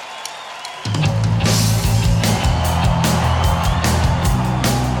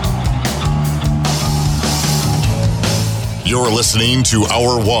 You're listening to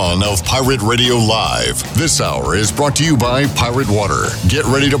Hour 1 of Pirate Radio Live. This hour is brought to you by Pirate Water. Get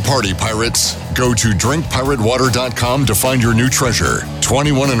ready to party, pirates. Go to drinkpiratewater.com to find your new treasure.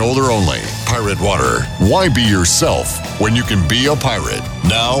 21 and older only. Pirate Water. Why be yourself when you can be a pirate?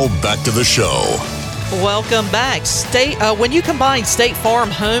 Now, back to the show. Welcome back. When you combine State Farm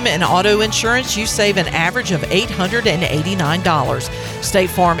home and auto insurance, you save an average of $889. State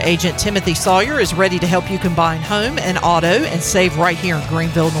Farm agent Timothy Sawyer is ready to help you combine home and auto and save right here in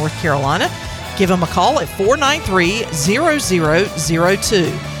Greenville, North Carolina. Give him a call at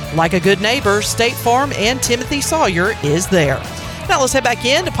 493-0002. Like a good neighbor, State Farm and Timothy Sawyer is there. Now let's head back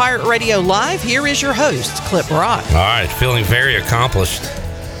in to Pirate Radio Live. Here is your host, Clip Brock. All right, feeling very accomplished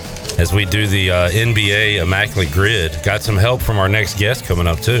as we do the NBA Immaculate Grid. Got some help from our next guest coming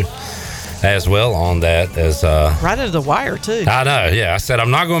up, too, as well on that. As right under the wire, too. I know, yeah. I said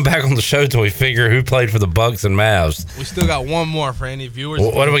I'm not going back on the show till we figure who played for the Bucks and Mavs. We still got one more for any viewers.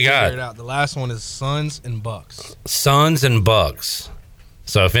 What do we got? The last one is Suns and Bucks. Suns and Bucks.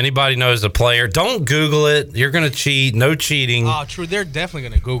 So if anybody knows a player, don't Google it. You're going to cheat. No cheating. Oh, true. They're definitely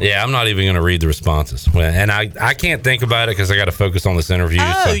going to Google it. Yeah, I'm not even going to read the responses. And I can't think about it because I got to focus on this interview.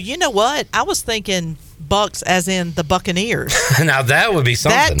 Oh, so. You know what? I was thinking Bucks as in the Buccaneers. Now that would be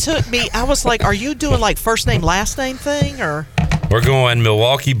something. That took me. I was like, are you doing like first name, last name thing? Or we're going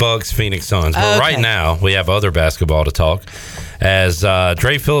Milwaukee Bucks, Phoenix Suns. But right now, we have other basketball to talk. As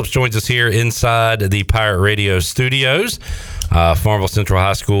Dre Phillips joins us here inside the Pirate Radio studios. Farmville Central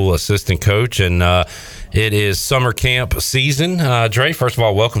High School assistant coach, and it is summer camp season. Dre, first of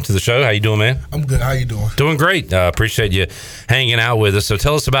all, welcome to the show. How you doing, man? I'm good. How you doing? Doing great. Appreciate you hanging out with us. So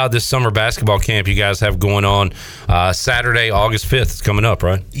tell us about this summer basketball camp you guys have going on Saturday, August 5th. It's coming up,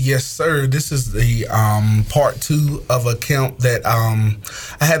 right? Yes, sir. This is the part 2 of a camp that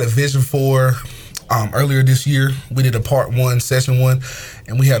I had a vision for earlier this year. We did a part 1, session 1,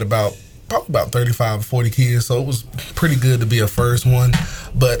 and we had probably about 35 or 40 kids, so it was pretty good to be a first one.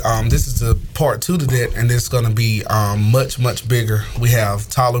 But this is a part 2 to that, and it's going to be much, much bigger. We have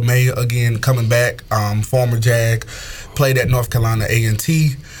Tyler May again coming back, former Jag, played at North Carolina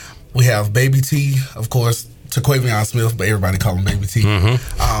A&T. We have Baby T, of course, Taquavion Smith, but everybody call him Baby T.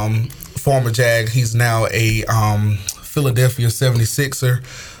 Mm-hmm. Former Jag, he's now a Philadelphia 76er.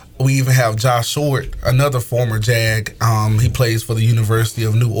 We even have Josh Short, another former Jag. He plays for the University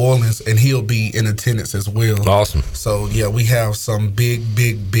of New Orleans, and he'll be in attendance as well. Awesome. So, yeah, we have some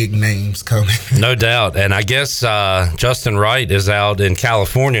big names coming. No doubt. And I guess Justin Wright is out in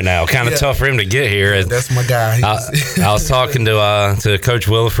California now. Kind of tough for him to get here. And that's my guy. I was talking to Coach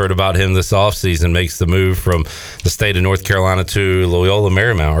Williford about him this offseason, makes the move from the state of North Carolina to Loyola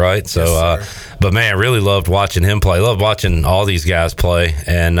Marymount, right? So, yes, but, man, really loved watching him play. Loved watching all these guys play.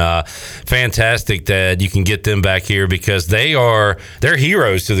 And fantastic that you can get them back here because they're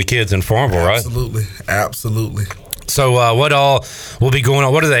heroes to the kids in Farmville, right? Absolutely. So what all will be going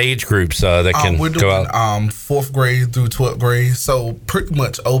on? What are the age groups that can we're doing, go out? 4th grade through 12th grade. So pretty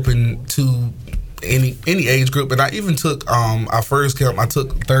much open to any age group. And I even took our first camp, I took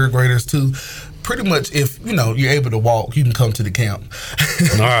 3rd graders too. Pretty much, if you're able to walk, you can come to the camp.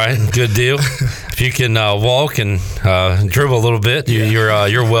 All right, good deal. If you can walk and dribble a little bit,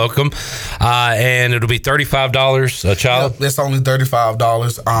 you're welcome. And it'll be $35 a child. Yep, that's only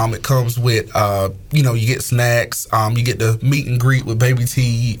 $35. It comes with you get snacks. You get the meet and greet with Baby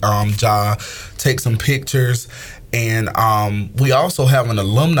T, Ja, take some pictures. And we also have an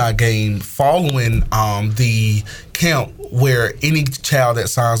alumni game following the camp where any child that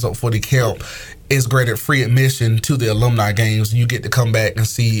signs up for the camp is granted free admission to the alumni games. You get to come back and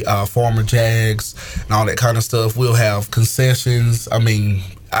see former Jags and all that kind of stuff. We'll have concessions. I mean,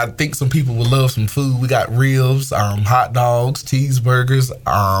 I think some people would love some food. We got ribs, hot dogs, cheeseburgers,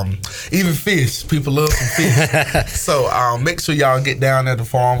 even fish. People love some fish. So make sure y'all get down at the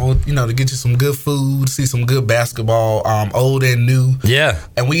Farmville, to get you some good food, see some good basketball, old and new. Yeah.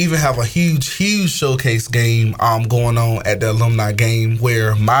 And we even have a huge showcase game going on at the alumni game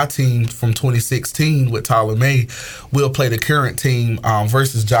where my team from 2016 with Tyler May will play the current team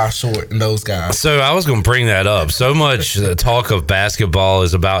versus Josh Short and those guys. So I was going to bring that up. So much talk of basketball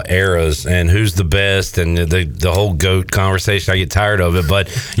is about eras and who's the best and the whole GOAT conversation. I get tired of it, but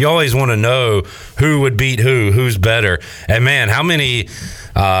you always want to know who would beat who's better. And man, how many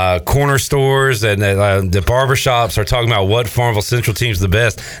corner stores and the barbershops are talking about what Farmville Central team's the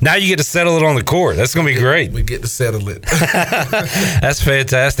best. Now you get to settle it on the court. That's going to be great. We get to settle it. That's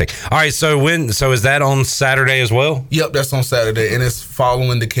fantastic. All right, so is that on Saturday as well? Yep, that's on Saturday, and it's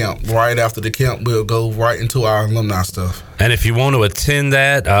following the camp. Right after the camp, we'll go right into our alumni stuff. And if you want to attend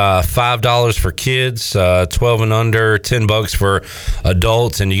that, $5 for kids, 12 and under, $10 for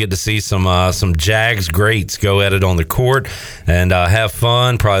adults, and you get to see some Jags greats go at it on the court and have fun.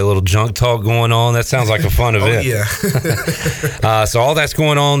 Probably a little junk talk going on. That sounds like a fun event. Oh, yeah. So all that's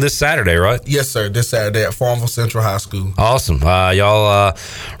going on this Saturday, right? Yes, sir. This Saturday at Farmville Central High School. Awesome. Y'all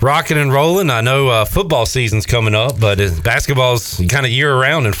rocking and rolling. I know football season's coming up, but basketball's kind of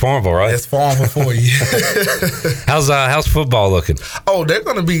year-round in Farmville, right? It's Farmville for you. How's football looking? Oh, they're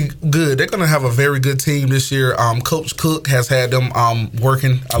going to be good. They're going to have a very good team this year. Coach Cook has had them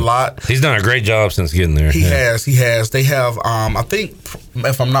working a lot. He's done a great job since getting there. He has. They have, I think,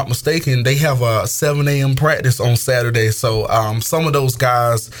 if I'm not mistaken, they have a 7 a.m. practice on Saturday. So some of those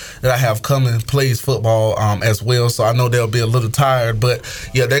guys that I have coming plays football as well. So I know they'll be a little tired, but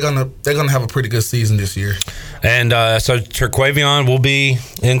yeah, they're gonna have a pretty good season this year. And so Terquavion will be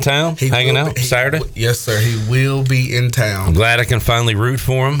in town hanging out Saturday? Yes, sir. He will be in town. I'm glad I can finally root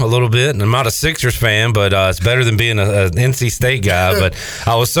for him a little bit. And I'm not a Sixers fan, but it's better than being an NC State guy. But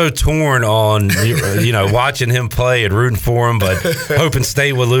I was so torn on watching him play and rooting for him, but hoping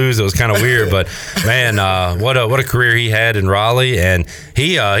State would lose. It was kind of weird. But man, what a career he had in Raleigh, and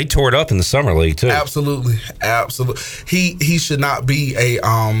he tore it up in the summer league too. Absolutely. He should not be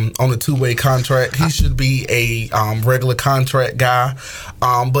on a two-way contract. He should be a regular contract guy.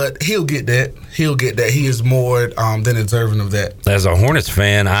 But he'll get that. He is more than deserving of that. As a Hornets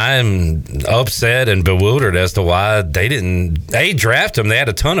fan, I'm upset and bewildered as to why they didn't draft him. They had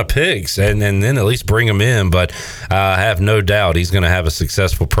a ton of picks and then at least bring him in. But I have no doubt he's going to have a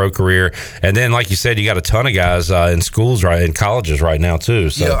successful pro career. And then, like you said, you got a ton of guys in schools, right, in colleges right now too.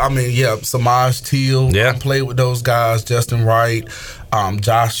 So. Samaj Teal. Played with those guys. Justin Wright.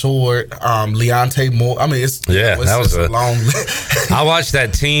 Josh Short, Leonte Moore. I mean, that was a long list. I watched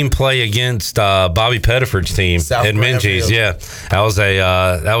that team play against Bobby Pettiford's team at Minges. Yeah,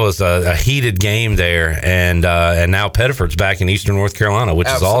 that was a heated game there, and now Pettiford's back in Eastern North Carolina, which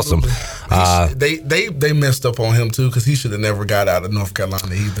is awesome. They messed up on him too because he should have never got out of North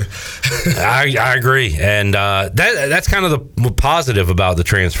Carolina either. I agree, and that's kind of the positive about the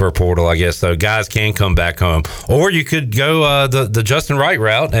transfer portal, I guess. Though guys can come back home, or you could go the Justin Wright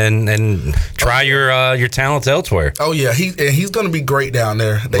route and try your talents elsewhere. Oh yeah, he's going to be great down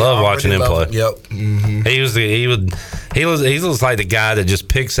there. Love watching him play. Yep. Mm-hmm. He looks like the guy that just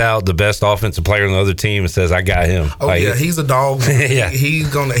picks out the best offensive player on the other team and says, "I got him." Oh yeah, he's a dog. Yeah, he's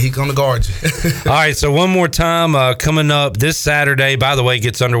gonna guard you. All right, so one more time coming up this Saturday. By the way,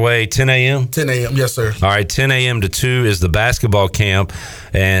 gets underway 10 a.m. 10 a.m. Yes, sir. All right, 10 a.m. to 2 is the basketball camp,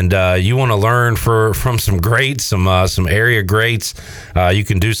 and you want to learn from some greats, some area greats. You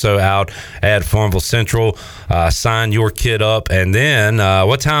can do so out at Farmville Central. Sign your kid up, and then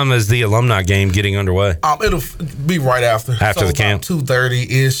what time is the alumni game getting underway? It'll be right after the camp,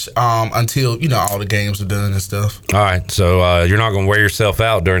 2:30 ish, until all the games are done and stuff. All right, so you're not going to wear yourself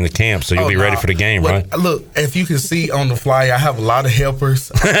out during the camp, so you'll be ready for the game, right? Look, if you can see on the flyer, I have a lot of helpers.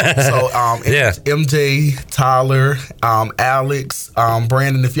 So it's MJ, Tyler, Alex,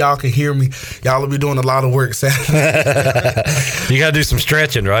 Brandon. If y'all can hear me, y'all will be doing a lot of work Saturday. You got to do some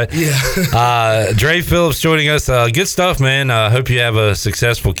stretching, right? Yeah. Dre Phillips joining us. Good stuff, man. Hope you have a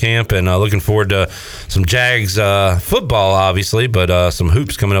successful camp, and looking forward to some Jags football, obviously, but some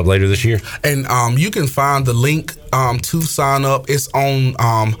hoops coming up later this year. And you can find the link to sign up. It's on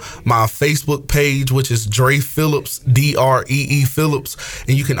my Facebook page, which is Dre Phillips, Dree Phillips,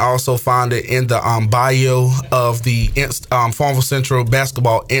 and you can also find it in the bio of the Farmville Central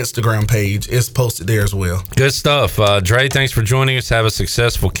basketball Instagram page. It's posted there as well. Good stuff. Dre, thanks for joining us. Have a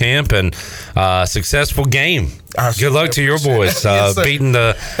successful camp and successful game. Good luck to your boys beating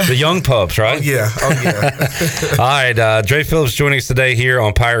the young pups, right? Oh yeah. All right, Dre Phillips joining us today here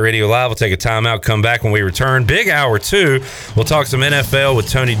on Pirate Radio Live. We'll take a timeout, come back when we return. Big hour 2. We'll talk some NFL with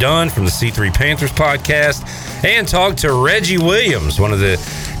Tony Dunn from the C3 Panthers podcast and talk to Reggie Williams, one of the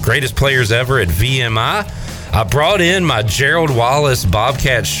greatest players ever at VMI. I brought in my Gerald Wallace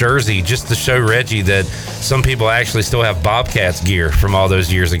Bobcats jersey just to show Reggie that some people actually still have Bobcats gear from all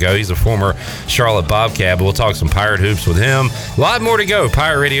those years ago. He's a former Charlotte Bobcat, but we'll talk some Pirate hoops with him. A lot more to go.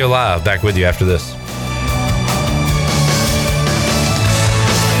 Pirate Radio Live. Back with you after this.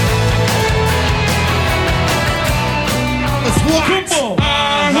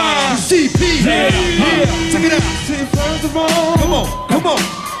 Come on. CP. Yeah. Check it out. First of all, come on.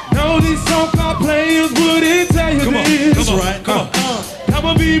 No, these so-called players wouldn't tell you this. Come on. Come on.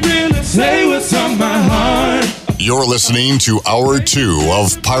 I'ma be real and say what's on my heart. You're listening to Hour 2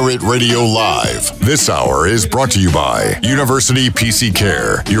 of Pirate Radio Live. This hour is brought to you by University PC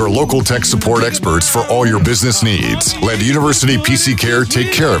Care, your local tech support experts for all your business needs. Let University PC Care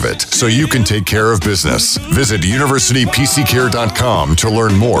take care of it so you can take care of business. Visit universitypccare.com to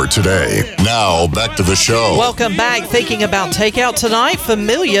learn more today. Now, back to the show. Welcome back. Thinking about takeout tonight?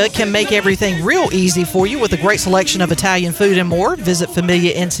 Familia can make everything real easy for you with a great selection of Italian food and more. Visit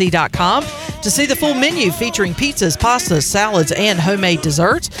familianc.com to see the full menu featuring pizzas, pastas, salads, and homemade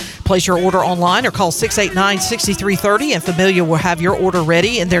desserts. Place your order online or call 689-6330 and Familia will have your order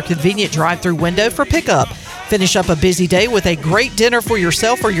ready in their convenient drive-thru window for pickup. Finish up a busy day with a great dinner for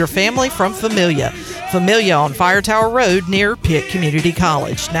yourself or your family from Familia. Familia on Fire Tower Road near Pitt Community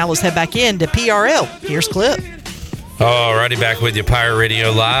College. Now let's head back into PRL. Here's Clip. Alrighty, back with you, Pirate Radio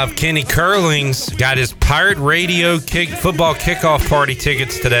Live. Kenny Curling's got his Pirate Radio football kickoff party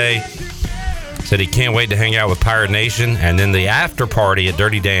tickets today. Said he can't wait to hang out with Pirate Nation, and then the after party at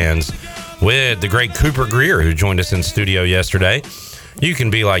Dirty Dan's with the great Cooper Greer, who joined us in studio yesterday. You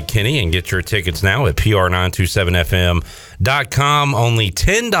can be like Kenny and get your tickets now at pr927fm.com. Only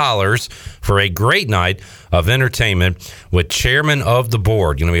 $10 for a great night of entertainment with Chairman of the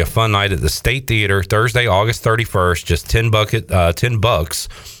Board. Going to be a fun night at the State Theater Thursday, August 31st. Just $10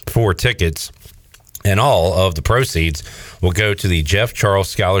 for tickets. And all of the proceeds will go to the Jeff Charles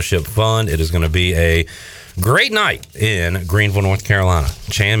Scholarship Fund. It is going to be a great night in Greenville, North Carolina.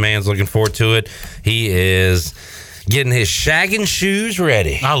 Chan Man's looking forward to it. He is getting his shagging shoes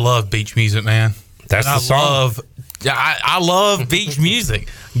ready. I love beach music, man. That's the song. I love beach music.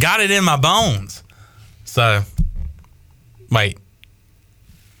 Got it in my bones. So, wait.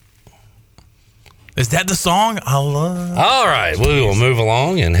 Is that the song? I love. All right, we will move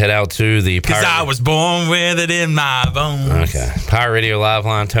along and head out to the Because I was born with it in my bones. Okay. Pirate Radio Live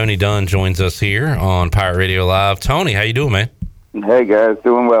line. Tony Dunn joins us here on Pirate Radio Live. Tony, how you doing, man? Hey, guys.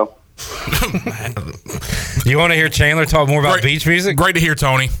 Doing well. You want to hear Chandler talk more about beach music? Great to hear,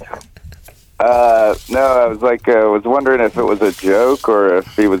 Tony. No, I was wondering if it was a joke or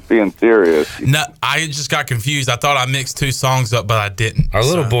if he was being serious. No, I just got confused. I thought I mixed two songs up, but I didn't. Our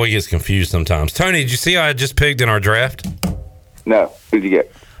little boy gets confused sometimes. Tony, did you see how I just picked in our draft? No. Who'd you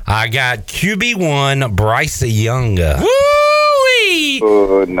get? I got QB1 Bryce Young. Woo-wee!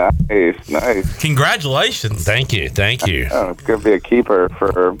 Oh, nice. Congratulations. Thank you. Oh, it's going to be a keeper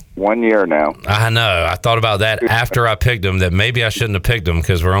for 1 year now. I know. I thought about that after I picked him, that maybe I shouldn't have picked him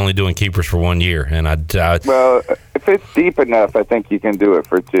because we're only doing keepers for 1 year. And Well, if it's deep enough, I think you can do it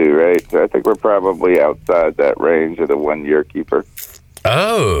for 2, right? So I think we're probably outside that range of the 1 year keeper.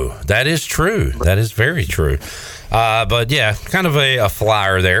 Oh, that is true. That is very true. But yeah, kind of a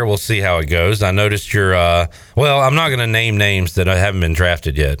flyer there. We'll see how it goes. I noticed your, well, I'm not going to name names that haven't been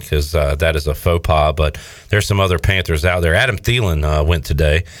drafted yet because that is a faux pas, but there's some other Panthers out there. Adam Thielen went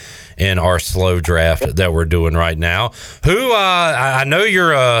today in our slow draft that we're doing right now. Who, I know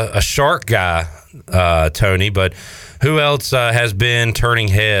you're a Shark guy, Tony, but who else has been turning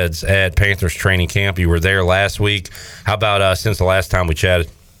heads at Panthers training camp? You were there last week. How about since the last time we chatted?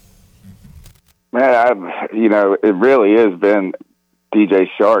 Man, it really has been DJ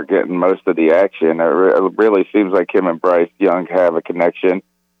Shark getting most of the action. It really seems like him and Bryce Young have a connection.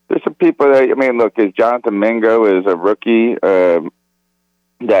 There's some people that, look, Jonathan Mingo is a rookie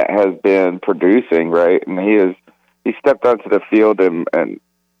that has been producing, right? And he stepped onto the field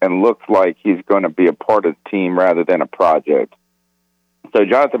and looks like he's going to be a part of the team rather than a project. So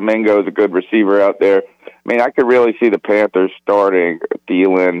Jonathan Mingo is a good receiver out there. I could really see the Panthers starting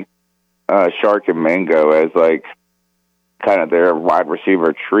Thielen, Shark, and Mingo as like kind of their wide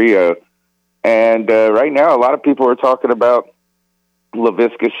receiver trio. And right now, a lot of people are talking about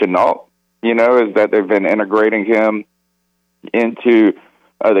Laviska Shenault, is that they've been integrating him into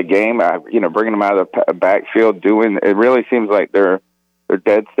the game, bringing him out of the backfield. It really seems like they're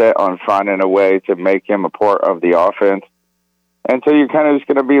dead set on finding a way to make him a part of the offense. And so you're kind of just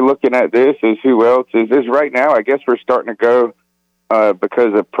going to be looking at this as who else is this right now. I guess we're starting to go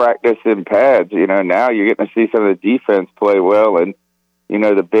because of practice in pads. Now you're getting to see some of the defense play well. And,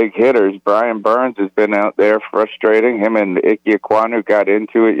 the big hitters, Brian Burns has been out there frustrating. Him and Ike Ekwonu got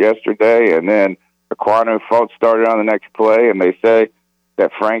into it yesterday. And then Ekwonu fault started on the next play. And they say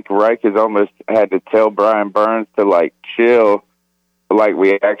that Frank Reich has almost had to tell Brian Burns to, chill.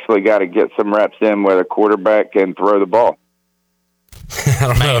 We actually got to get some reps in where the quarterback can throw the ball. I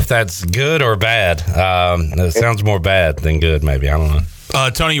don't know if that's good or bad. It sounds more bad than good, maybe. I don't know.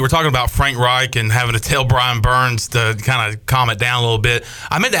 Tony, you were talking about Frank Reich and having to tell Brian Burns to kind of calm it down a little bit.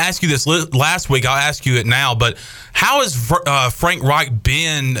 I meant to ask you this last week. I'll ask you it now. But how has Frank Reich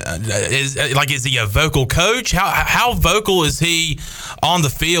been? Is he a vocal coach? How vocal is he on the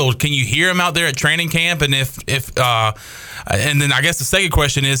field? Can you hear him out there at training camp? And and then I guess the second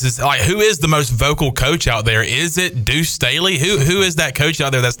question is who is the most vocal coach out there? Is it Deuce Staley? Who is that coach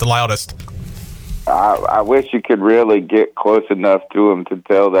out there that's the loudest? I wish you could really get close enough to him to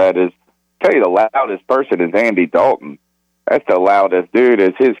tell that. Tell you the loudest person is Andy Dalton. That's the loudest dude.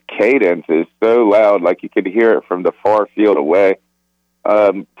 His cadence is so loud, like you could hear it from the far field away.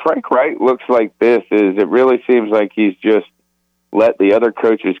 Frank Wright looks like this. It really seems like he's just let the other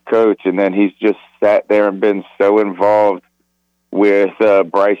coaches coach, and then he's just sat there and been so involved with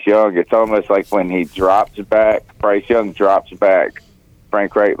Bryce Young. It's almost like when he drops back, Bryce Young drops back,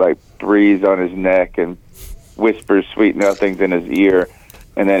 Frank Wright breathes on his neck and whispers sweet nothings in his ear,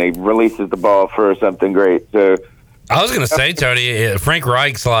 and then he releases the ball for something great. So I was going to say, Tony, Frank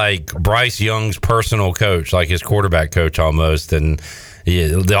Reich's like Bryce Young's personal coach, like his quarterback coach almost, and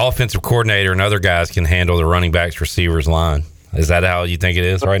the offensive coordinator and other guys can handle the running backs, receivers line. Is that how you think it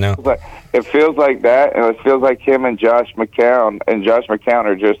is right now? It feels like that, and it feels like him and Josh McCown. And Josh McCown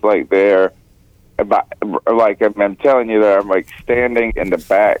are just there. I'm telling you that I'm standing in the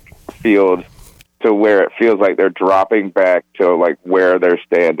backfield to where it feels like they're dropping back to where they're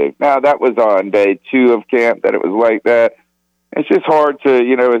standing. Now that was on day 2 of camp that it was like that. It's just hard to,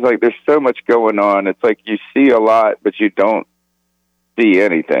 it's there's so much going on. It's you see a lot, but you don't see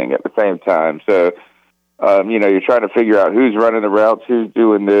anything at the same time. So, you're trying to figure out who's running the routes, who's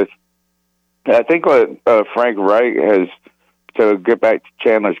doing this. And I think what Frank Wright has, to get back to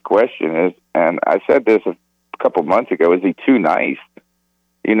Chandler's question, is, and I said this a couple months ago, is he too nice?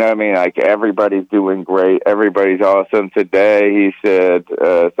 Everybody's doing great. Everybody's awesome. Today he said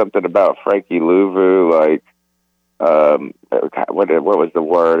something about Frankie Louvu, what was the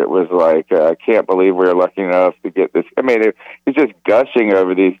word? It was I can't believe we were lucky enough to get this. He's just gushing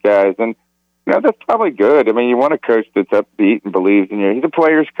over these guys, and that's probably good. You want a coach that's upbeat and believes in you. He's a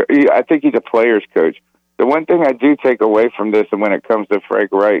player's. I think he's a player's coach. The one thing I do take away from this, and when it comes to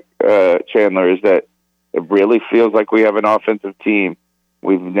Frank Wright, Chandler, is that it really feels like we have an offensive team.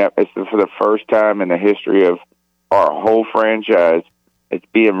 It's for the first time in the history of our whole franchise, it's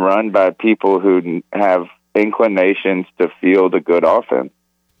being run by people who have inclinations to field a good offense.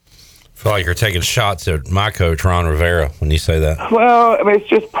 I feel like you're taking shots at my coach, Ron Rivera, when you say that. Well, I mean, it's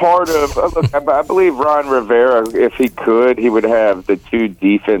just part of. Look, I believe Ron Rivera, if he could, he would have the two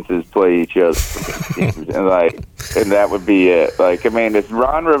defenses play each other, and that would be it. Like, I mean, if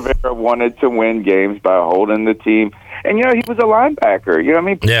Ron Rivera wanted to win games by holding the team, and he was a linebacker. You know what I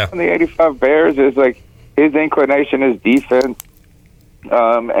mean? Yeah. On the '85 Bears is like his inclination is defense,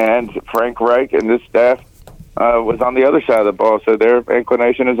 and Frank Reich and this staff was on the other side of the ball, so their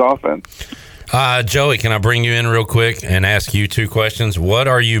inclination is offense. Joey, can I bring you in real quick and ask you two questions? What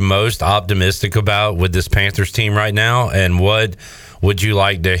are you most optimistic about with this Panthers team right now, and what would you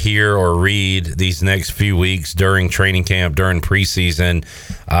like to hear or read these next few weeks during training camp, during preseason,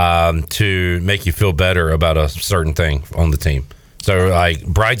 to make you feel better about a certain thing on the team? So, like,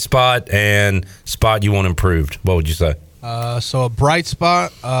 bright spot and spot you want improved. What would you say? So a bright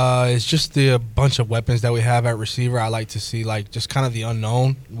spot is just the bunch of weapons that we have at receiver. I like to see, like, just kind of the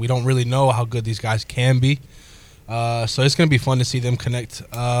unknown. We don't really know how good these guys can be. So it's going to be fun to see them connect.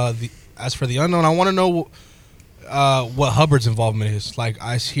 As for the unknown, I want to know what Hubbard's involvement is. Like,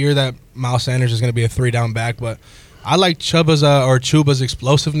 I hear that Miles Sanders is going to be a 3-down back, but I like Chuba's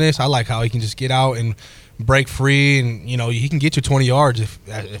explosiveness. I like how he can just get out and break free, and he can get you 20 yards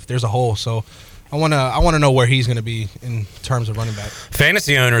if there's a hole. So I want to know where he's going to be in terms of running back.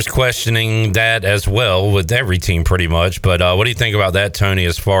 Fantasy owners questioning that as well with every team pretty much. But what do you think about that, Tony,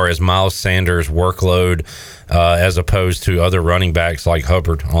 as far as Miles Sanders' workload as opposed to other running backs like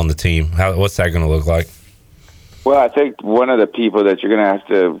Hubbard on the team? What's that going to look like? Well, I think one of the people that you're going to have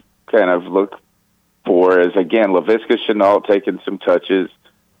to kind of look for is, again, Laviska Shenault taking some touches,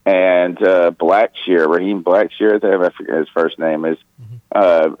 and Raheem Blackshear, I forget his first name is.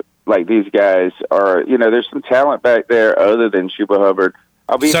 Like, these guys are, there's some talent back there other than Chuba Hubbard.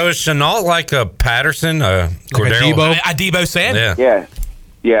 So is Shenault like a Patterson, Cordero? A Debo Samuel?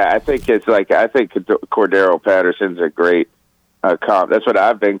 Yeah. I think Cordero Patterson's a great comp. That's what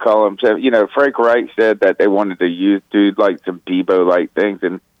I've been calling him. Frank Reich said that they wanted to do like some Debo-like things,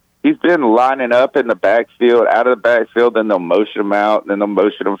 and he's been lining up in the backfield, out of the backfield, then they'll motion him out, and then they'll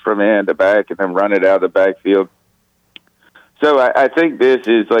motion him from end to back, and then run it out of the backfield. So I think this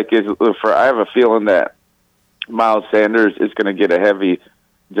is I have a feeling that Miles Sanders is going to get a heavy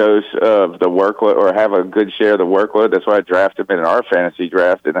dose of the workload, or have a good share of the workload. That's why I drafted him in our fantasy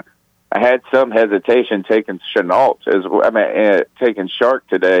draft, and I had some hesitation taking taking Shark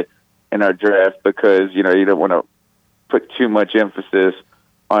today in our draft because you don't want to put too much emphasis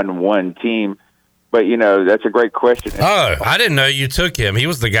on one team. But, that's a great question. Oh, I didn't know you took him. He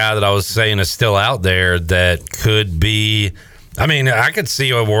was the guy that I was saying is still out there that could be. I mean, I could see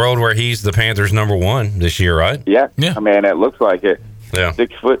a world where he's the Panthers' number one this year, right? Yeah. I mean, it looks like it. Yeah.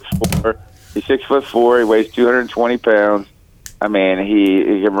 6'4". He's 6'4". He weighs 220 pounds. I mean,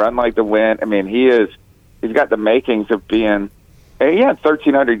 he can run like the wind. I mean, he's got the makings of being. He had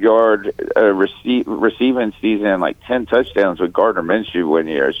 1,300-yard receiving season and like 10 touchdowns with Gardner Minshew one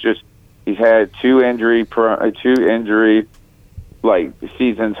year. It's just. He's had two injury like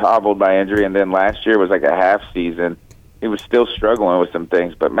seasons hobbled by injury, and then last year was like a half season. He was still struggling with some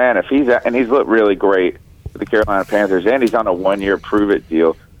things, but man, if he's looked really great for the Carolina Panthers, and he's on a 1-year prove-it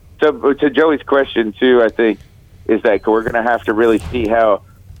deal. So to Joey's question too, I think is that we're going to have to really see how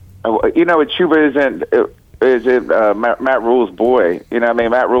Chuba isn't Matt Rule's boy.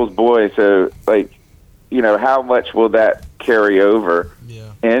 Matt Rule's boy. So how much will that carry over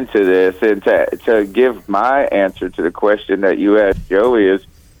into this? And to give my answer to the question that you asked Joey is,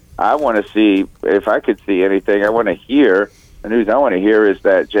 I want to see if I could see anything. I want to hear the news. I want to hear is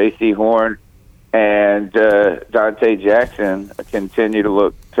that J.C. Horn and Dante Jackson continue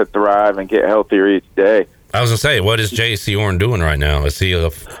to thrive and get healthier each day. I was gonna say, what is J.C. Horn doing right now? Is he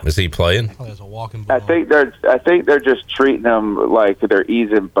playing? I think they're just treating them like they're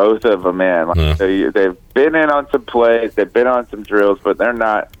easing both of them in. They've been in on some plays, they've been on some drills, but they're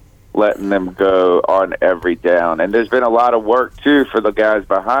not letting them go on every down. And there's been a lot of work too for the guys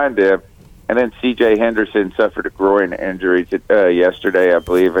behind him. And then C.J. Henderson suffered a groin injury yesterday, I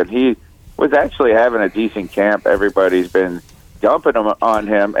believe, and he was actually having a decent camp. Everybody's been dumping them on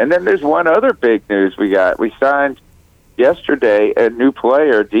him. And then there's one other big news we got. We signed yesterday a new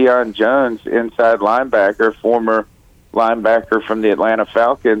player, Deion Jones, inside linebacker, former linebacker from the Atlanta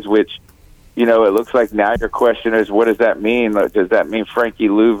Falcons, which, it looks like now your question is, what does that mean? Does that mean Frankie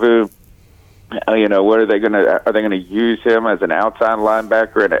Louvu? What are they going to use him as an outside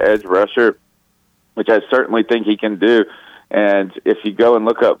linebacker and an edge rusher, which I certainly think he can do. And if you go and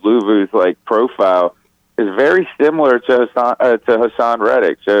look up Louvu's profile, is very similar to Hassan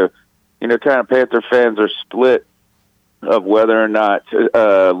Reddick. So, kind of Panther fans are split of whether or not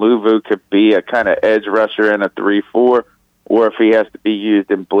Luvu could be a kind of edge rusher in a 3-4, or if he has to be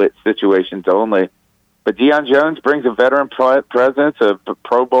used in blitz situations only. But Deion Jones brings a veteran presence, a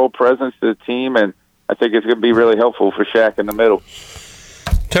Pro Bowl presence to the team, and I think it's going to be really helpful for Shaq in the middle.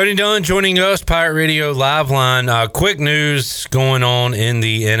 Tony Dunn joining us, Pirate Radio Live Line. Quick news going on in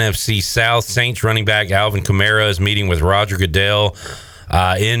the NFC South. Saints running back Alvin Kamara is meeting with Roger Goodell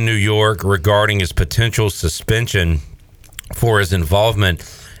in New York regarding his potential suspension for his involvement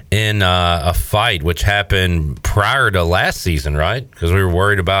in a fight which happened prior to last season, right? Because we were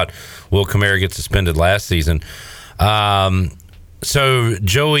worried about will Kamara get suspended last season. So,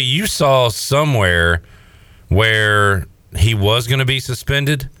 Joey, you saw somewhere where he was going to be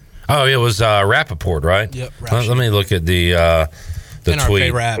suspended. Oh, it was Rappaport, right? Yep. Let me look at the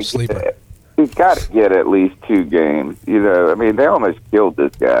tweet. Rap sleeper. He's got to get at least 2 games. You know, I mean, they almost killed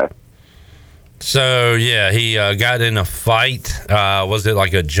this guy. So, yeah, he got in a fight. Was it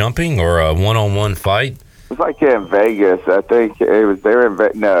like a jumping or a one-on-one fight? It was like in Vegas. I think it was there in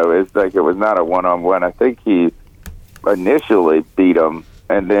Vegas. No, it's like it was not a one-on-one. I think he initially beat him,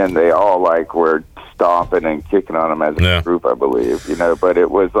 and then they all like were stomping and kicking on him as a group, I believe. You know, but it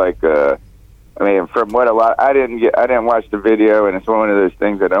was like I mean, from what I didn't watch the video, and it's one of those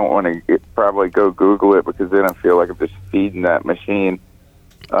things I don't want to probably go Google it because then I feel like I'm just feeding that machine.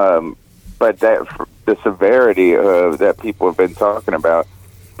 But the severity of that people have been talking about.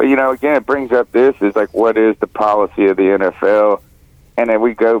 But, you know, again, it brings up this is like, what is the policy of the NFL? And then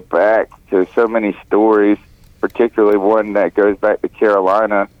we go back to so many stories, particularly one that goes back to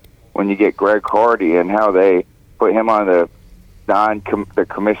Carolina when you get Greg Hardy and how they put him on the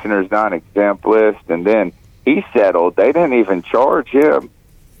commissioner's non-exempt list. And then he settled. They didn't even charge him.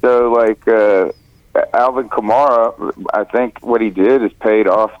 So, like, Alvin Kamara, I think what he did is paid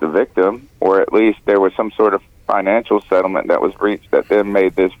off the victim, or at least there was some sort of financial settlement that was reached that then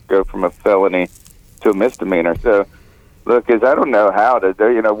made this go from a felony to a misdemeanor. So, look, I don't know how to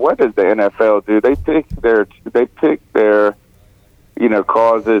do. You know, what does the NFL do? They pick their you know,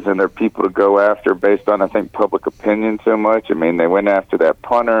 causes and their people to go after based on, I think, public opinion so much. I mean, they went after that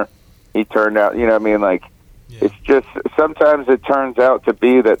punter. He turned out, you know, I mean, like. It's just sometimes it turns out to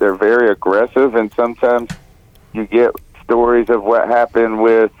be that they're very aggressive, and sometimes you get stories of what happened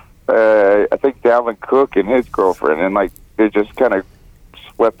with, I think, Dalvin Cook and his girlfriend, and like they're just kind of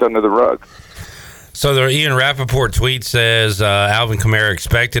swept under the rug. So the Ian Rappaport tweet says Alvin Kamara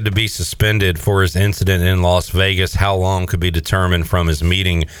expected to be suspended for his incident in Las Vegas. How long could be determined from his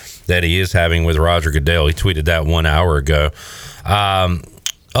meeting that he is having with Roger Goodell. He tweeted that 1 hour ago.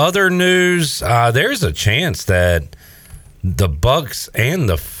 Other news, there's a chance that the Bucks and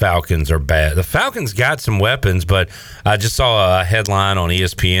the Falcons are bad. The Falcons got some weapons, but I just saw a headline on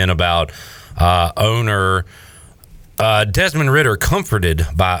ESPN about owner Desmond Ridder comforted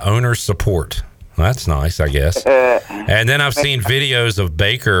by owner support. Well, that's nice, I guess. And then I've seen videos of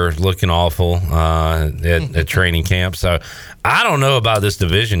Baker looking awful at training camp. So I don't know about this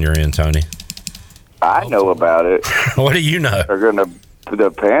division you're in, Tony. I know about it. What do you know?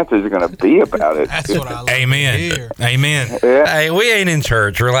 The Panthers are going to be about it. That's what I like. Amen. Amen. Yeah. Hey, we ain't in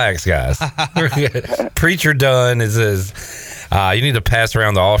church. Relax, guys. Preacher done is you need to pass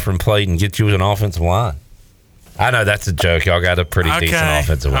around the offering plate and get you an offensive line. I know that's a joke. Y'all got a pretty decent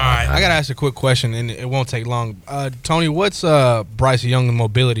offensive line. Right. I got to ask a quick question, and it won't take long. Tony, what's Bryce Young's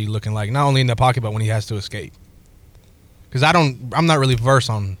mobility looking like? Not only in the pocket, but when he has to escape. Because I'm not really versed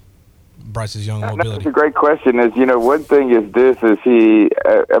on Bryce's Young mobility. That's a great question. One thing is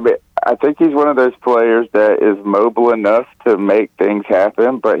I think he's one of those players that is mobile enough to make things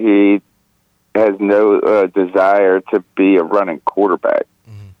happen, but he has no desire to be a running quarterback.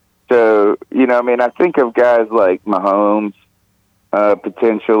 Mm-hmm. So, I think of guys like Mahomes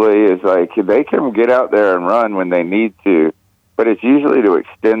potentially is like they can get out there and run when they need to, but it's usually to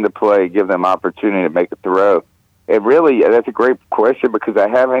extend the play, give them opportunity to make a throw. That's a great question because I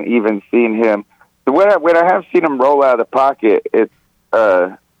haven't even seen him. When I have seen him roll out of the pocket, it's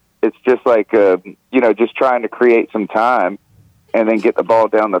just like just trying to create some time and then get the ball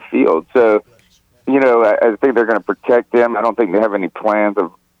down the field. So, I think they're going to protect him. I don't think they have any plans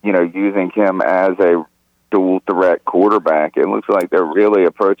of using him as a dual threat quarterback. It looks like they're really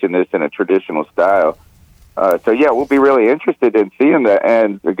approaching this in a traditional style. We'll be really interested in seeing that.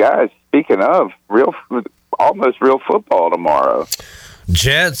 And the guys, speaking of almost real football tomorrow.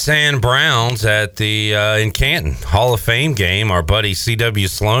 Jets and Browns at the in Canton Hall of Fame game. Our buddy C.W.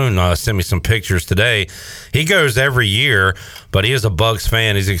 Sloan sent me some pictures today. He goes every year, but he is a Bucs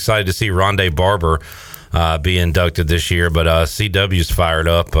fan. He's excited to see Rondé Barber be inducted this year. But CW's fired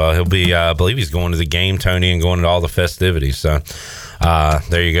up. He'll be, I believe he's going to the game, Tony, and going to all the festivities. So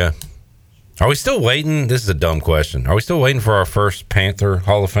there you go. Are we still waiting? This is a dumb question. Are we still waiting for our first Panther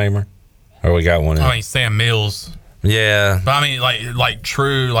Hall of Famer? Or we got one in? I mean, Sam Mills. Yeah. But I mean, like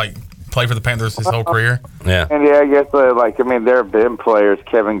true, like play for the Panthers his whole career. Yeah. And I guess there have been players,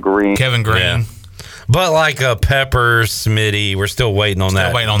 Kevin Green. Yeah. But like Peppers, Smitty, we're still waiting on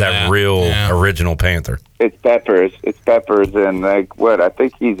that real original Panther. It's Peppers, and I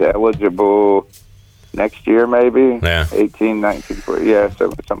think he's eligible next year, maybe. Yeah. 18, 19, 20,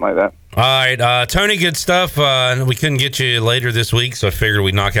 something like that. All right, Tony, good stuff. We couldn't get you later this week, so I figured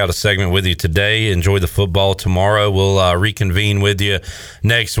we'd knock out a segment with you today. Enjoy the football tomorrow. We'll reconvene with you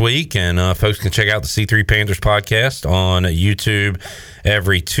next week, and folks can check out the C3 Panthers podcast on YouTube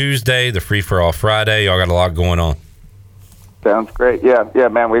every Tuesday, the Free For All Friday. Y'all got a lot going on. Sounds great. Yeah,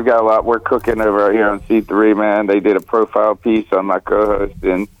 man, we've got a lot. We're cooking over here on C3, man. They did a profile piece on my co-host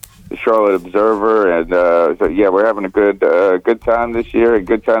in the Charlotte Observer, and we're having a good time this year and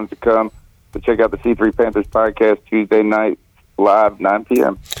good times to come. So check out the C3 Panthers podcast Tuesday night live 9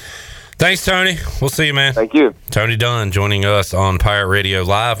 p.m. Thanks, Tony. We'll see you, man. Thank you. Tony Dunn joining us on Pirate Radio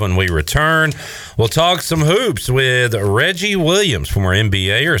Live. When we return, we'll talk some hoops with Reggie Williams, former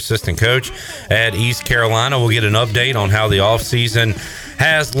NBA or assistant coach at East Carolina. We'll get an update on how the offseason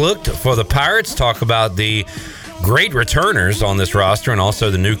has looked for the Pirates, talk about the great returners on this roster and also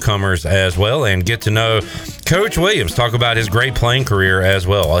the newcomers as well, and get to know Coach Williams, talk about his great playing career as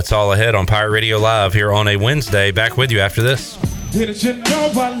well. It's all ahead on Pirate Radio Live here on a Wednesday. Back with you after this. Didn't you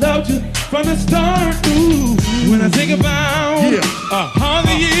know I loved you from the start? Ooh, when I think about all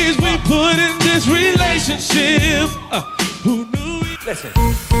the years we put in this relationship, who knew? Listen,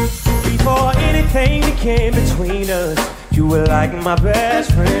 before anything became between us, you were like my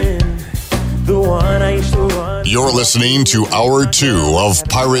best friend. The one I used to run. You're listening to Hour 2 of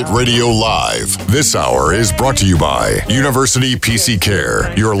Pirate Radio Live. This hour is brought to you by University PC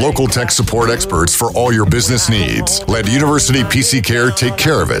Care, your local tech support experts for all your business needs. Let University PC Care take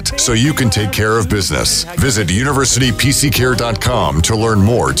care of it so you can take care of business. Visit universitypccare.com to learn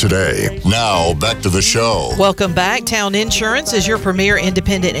more today. Now, back to the show. Welcome back. Town Insurance is your premier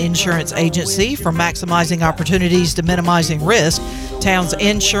independent insurance agency. From maximizing opportunities to minimizing risk, Town's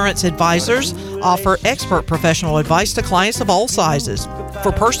insurance advisors offer expert professional advice to clients of all sizes.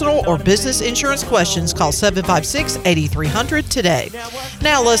 For personal or business insurance questions, call 756-8300 today.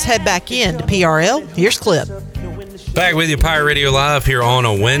 Now let's head back in to PRL. Here's Clip. Back with you, Pirate Radio Live here on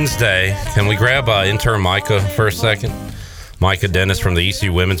a Wednesday. Can we grab intern Micah for a second? Micah Dennis from the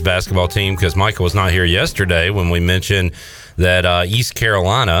ECU women's basketball team, because Micah was not here yesterday when we mentioned that East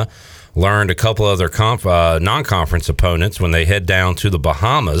Carolina learned a couple other non-conference opponents when they head down to the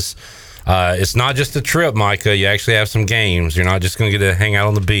Bahamas. It's not just a trip, Micah. You actually have some games. You're not just going to get to hang out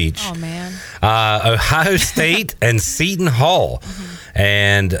on the beach. Oh, man. Ohio State and Seton Hall. Mm-hmm.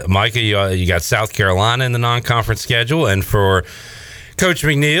 And, Micah, you got South Carolina in the non-conference schedule. And for Coach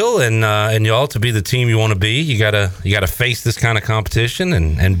McNeil and y'all to be the team you want to be, you gotta face this kind of competition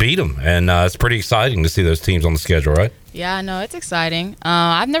and beat them. And it's pretty exciting to see those teams on the schedule, right? Yeah, no, it's exciting.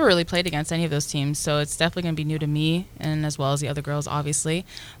 I've never really played against any of those teams, so it's definitely going to be new to me and as well as the other girls, obviously.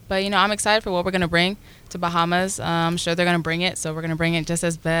 But, I'm excited for what we're going to bring to Bahamas. I'm sure they're going to bring it, so we're going to bring it just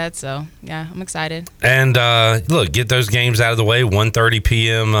as bad. So, yeah, I'm excited. And, look, get those games out of the way, 1:30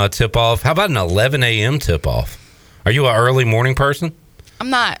 p.m. tip-off. How about an 11 a.m. tip-off? Are you an early morning person? I'm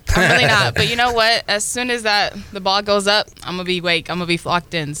not. I'm really not. But you know what? As soon as the ball goes up, I'm going to be awake. I'm going to be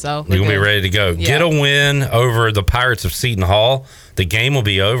locked in. So you're going to be ready to go. Yeah. Get a win over the Pirates of Seton Hall. The game will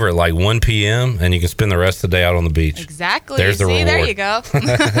be over at like 1 p.m., and you can spend the rest of the day out on the beach. Exactly. There's the reward. There you go.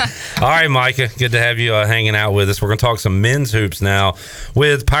 All right, Micah. Good to have you hanging out with us. We're going to talk some men's hoops now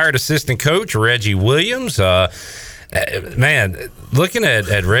with Pirate assistant coach Reggie Williams. Man, looking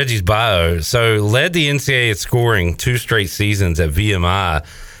at Reggie's bio, so led the NCAA at scoring 2 straight seasons at VMI.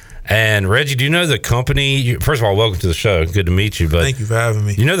 And Reggie, do you know the company? First of all, welcome to the show. Good to meet you. But thank you for having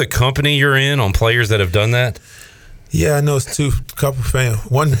me. You know the company you're in on players that have done that? Yeah, I know it's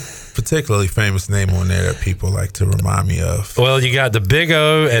one particularly famous name on there that people like to remind me of. Well, you got the Big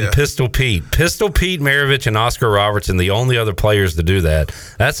O and Pistol Pete. Pistol Pete Maravich and Oscar Robertson, the only other players to do that.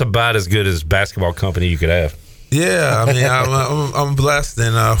 That's about as good as basketball company you could have. Yeah, I mean, I'm blessed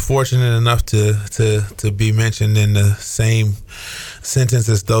and fortunate enough to be mentioned in the same sentence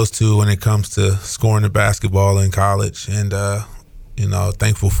as those two when it comes to scoring the basketball in college. And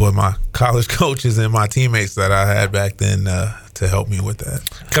thankful for my college coaches and my teammates that I had back then to help me with that.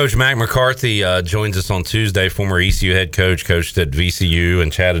 Coach Mac McCarthy joins us on Tuesday, former ECU head coach, coached at VCU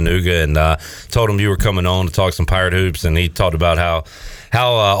and Chattanooga, and told him you were coming on to talk some Pirate hoops, and he talked about how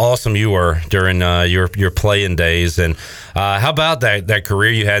awesome you were during your playing days. And how about that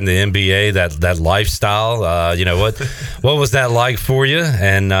career you had in the NBA, that lifestyle? What was that like for you?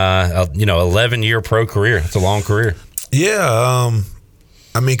 And 11-year pro career. It's a long career. Yeah,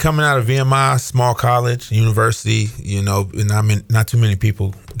 coming out of VMI, small college, university, and not too many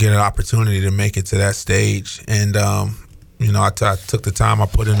people get an opportunity to make it to that stage. And I took the time, I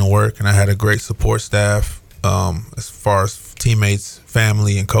put in the work, and I had a great support staff as far as teammates,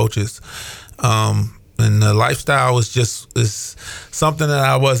 family, and coaches. And the lifestyle is something that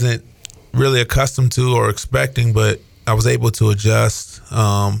I wasn't really accustomed to or expecting, but I was able to adjust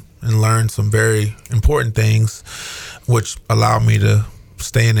and learn some very important things, which allowed me to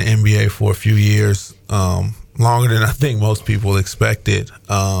stay in the NBA for a few years, longer than I think most people expected,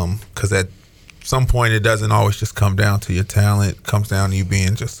 because at some point it doesn't always just come down to your talent. It comes down to you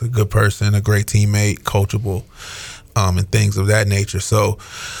being just a good person, a great teammate, coachable, and things of that nature. So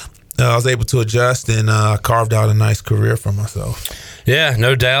I was able to adjust and carved out a nice career for myself. Yeah,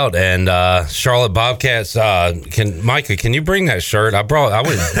 no doubt. And Charlotte Bobcats, Micah, can you bring that shirt? I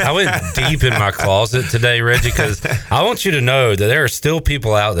went deep in my closet today, Reggie, because I want you to know that there are still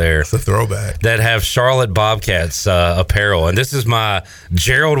people out there. It's a throwback. That have Charlotte Bobcats apparel. And this is my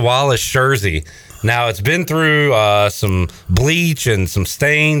Gerald Wallace jersey. Now, it's been through some bleach and some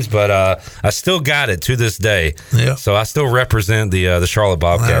stains, but I still got it to this day. Yeah. So I still represent the Charlotte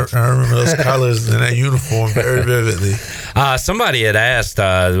Bobcats. I remember those colors in that uniform very vividly. Somebody had asked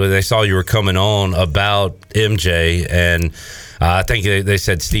when they saw you were coming on about MJ, and I think they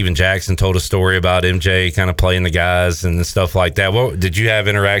said Steven Jackson told a story about MJ kind of playing the guys and stuff like that. Did you have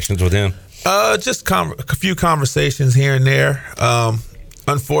interactions with him? Just a few conversations here and there.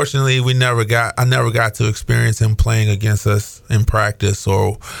 Unfortunately, I never got to experience him playing against us in practice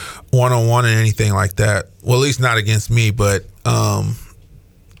or one-on-one or anything like that. Well, at least not against me, but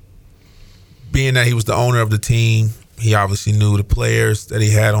being that he was the owner of the team, he obviously knew the players that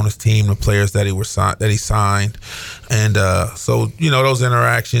he had on his team, the players that he signed. And so, those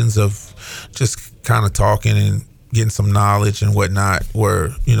interactions of just kind of talking and getting some knowledge and whatnot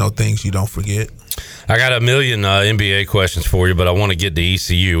were, things you don't forget. I got a million NBA questions for you, but I want to get to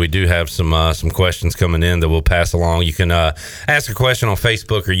ECU. We do have some questions coming in that we'll pass along. You can ask a question on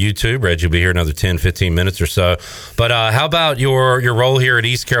Facebook or YouTube. Reggie will be here another 10, 15 minutes or so. But how about your role here at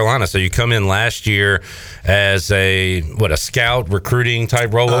East Carolina? So you come in last year as a scout recruiting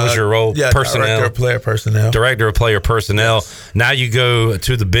type role? What was your role? Yeah, personnel. Director of player personnel. Director of player personnel. Yes. Now you go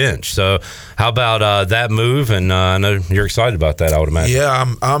to the bench. So how about that move? And I know you're excited about that, I would imagine.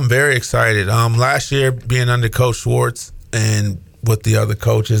 Yeah, I'm very excited. Last year, being under Coach Schwartz and with the other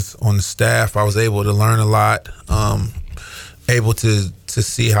coaches on the staff, I was able to learn a lot, able to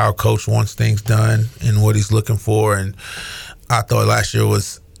see how Coach wants things done and what he's looking for. And I thought last year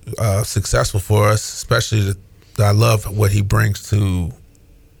was successful for us, especially I love what he brings to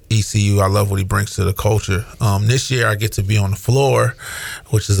ECU. I love what he brings to the culture. This year I get to be on the floor,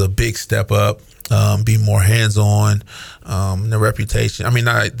 which is a big step up, be more hands-on. The reputation,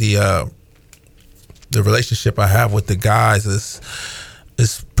 the relationship I have with the guys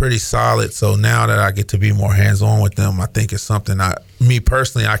is pretty solid. So now that I get to be more hands-on with them, I think it's something me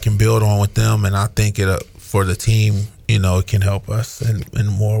personally, I can build on with them, and I think for the team, it can help us in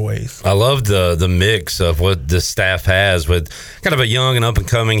more ways. I love the mix of what the staff has with kind of a young and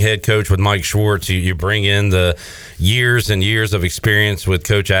up-and-coming head coach with Mike Schwartz. You bring in the years and years of experience with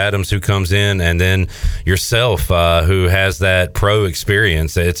Coach Adams, who comes in, and then yourself, who has that pro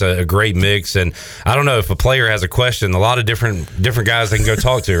experience. It's a great mix, and I don't know if a player has a question, a lot of different guys they can go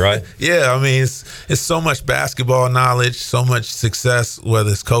talk to, right? Yeah, it's so much basketball knowledge, so much success, whether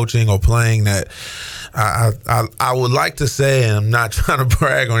it's coaching or playing, that I would like to say, and I'm not trying to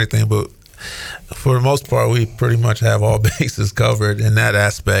brag or anything, but for the most part, we pretty much have all bases covered in that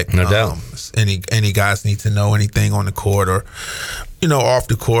aspect. No doubt. Any guys need to know anything on the court or, off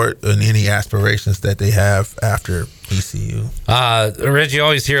the court, and any aspirations that they have after ECU. Reggie, you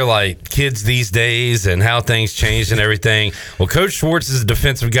always hear like kids these days and how things change and everything. Well, Coach Schwartz is a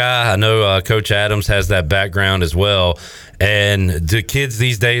defensive guy. I know Coach Adams has that background as well. And the kids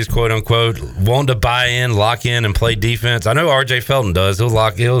these days, quote unquote, want to buy in, lock in, and play defense. I know RJ Felton does. He'll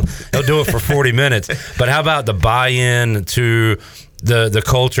do it for 40 minutes. But how about the buy-in to the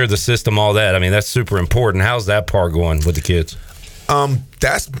culture, the system, all that? That's super important. How's that part going with the kids?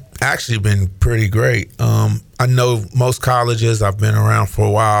 That's actually been pretty great. I know most colleges, I've been around for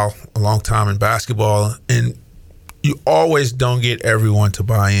a while, a long time in basketball, and you always don't get everyone to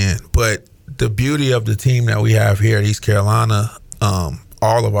buy in. But the beauty of the team that we have here at East Carolina,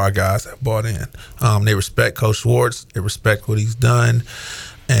 all of our guys have bought in. They respect Coach Schwartz. They respect what he's done.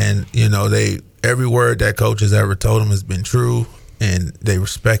 And, every word that coach has ever told them has been true. And they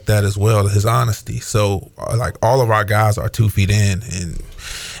respect that as well, his honesty. So, all of our guys are 2 feet in. And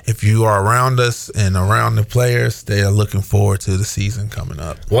if you are around us and around the players, they are looking forward to the season coming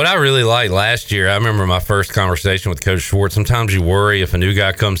up. What I really liked last year, I remember my first conversation with Coach Schwartz. Sometimes you worry if a new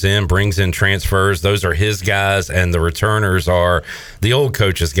guy comes in, brings in transfers, those are his guys, and the returners are the old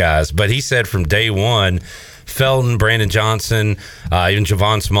coach's guys. But he said from day one, Felton, Brandon Johnson, even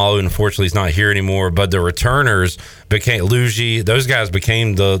Javon Small, who unfortunately is not here anymore, but the returners became Luigi. Those guys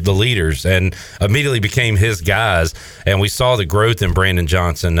became the leaders and immediately became his guys. And we saw the growth in Brandon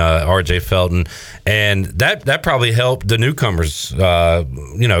Johnson, RJ Felton, and that probably helped the newcomers,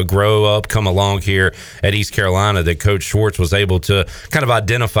 grow up, come along here at East Carolina. That Coach Schwartz was able to kind of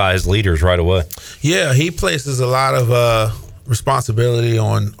identify his leaders right away. Yeah, he places a lot of responsibility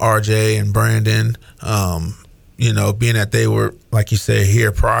on RJ and Brandon. Being that they were, like you said,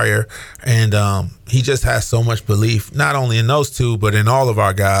 here prior. And he just has so much belief, not only in those two, but in all of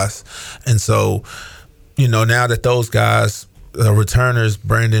our guys. And so, now that those guys, returners,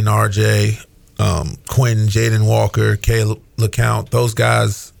 Brandon, RJ, Quentin, Jaden Walker, Caleb LeCount, those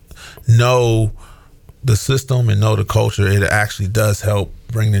guys know the system and know the culture. It actually does help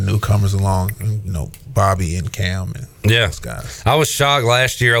bring the newcomers along, Bobby and Cam and those guys. I was shocked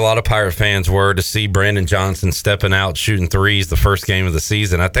last year. A lot of Pirate fans were to see Brandon Johnson stepping out, shooting threes the first game of the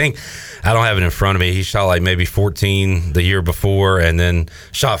season. I don't have it in front of me. He shot like maybe 14 the year before and then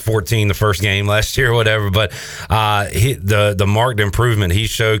shot 14 the first game last year or whatever. But the marked improvement he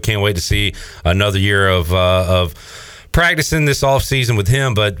showed, can't wait to see another year of practicing this offseason with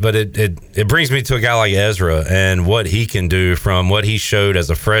him, but it brings me to a guy like Ezra and what he can do from what he showed as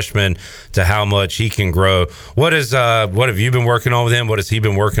a freshman to how much he can grow. What have you been working on with him? What has he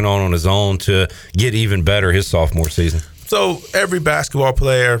been working on his own to get even better his sophomore season? So every basketball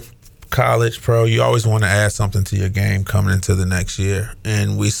player, college, pro, you always want to add something to your game coming into the next year.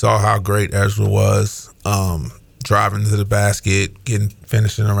 And we saw how great Ezra was, driving to the basket,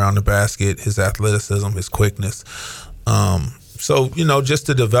 finishing around the basket, his athleticism, his quickness. Just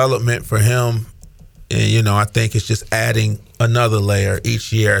the development for him, and, I think it's just adding another layer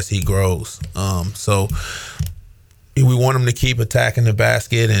each year as he grows. We want him to keep attacking the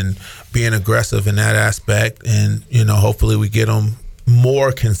basket and being aggressive in that aspect. And, hopefully we get him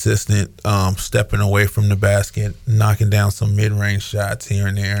more consistent, stepping away from the basket, knocking down some mid-range shots here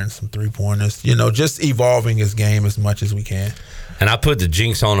and there and some three-pointers, just evolving his game as much as we can. And I put the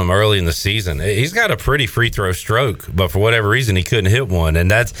jinx on him early in the season. He's got a pretty free throw stroke, but for whatever reason, he couldn't hit one. And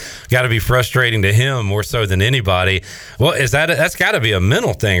that's got to be frustrating to him more so than anybody. Well, that's got to be a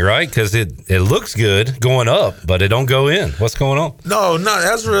mental thing, right? Because it looks good going up, but it don't go in. What's going on? No,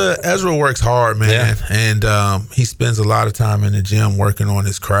 Ezra works hard, man. Yeah. And he spends a lot of time in the gym working on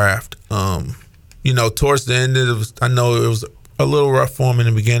his craft. Towards the end, I know it was a little rough for him in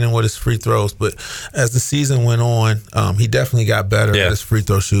the beginning with his free throws, but as the season went on, he definitely got better at his free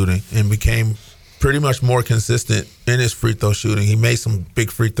throw shooting and became pretty much more consistent in his free throw shooting. He made some big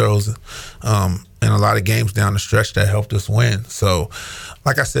free throws in a lot of games down the stretch that helped us win. So,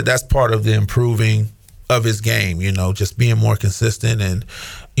 like I said, that's part of the improving of his game, just being more consistent. And,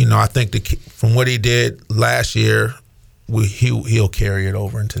 I think from what he did last year, he'll carry it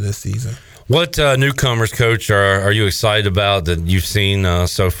over into this season. What newcomers, Coach, are you excited about that you've seen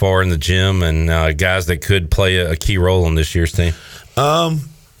so far in the gym and guys that could play a key role on this year's team?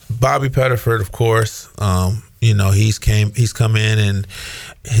 Bobby Pettiford, of course. He's come in, and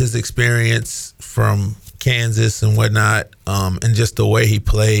his experience from Kansas and whatnot, and just the way he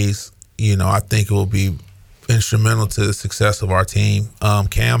plays, I think it will be instrumental to the success of our team.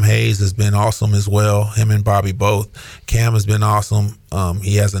 Cam Hayes has been awesome as well. Him and Bobby both. Cam has been awesome.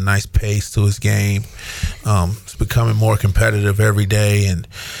 He has a nice pace to his game. He's becoming more competitive every day, and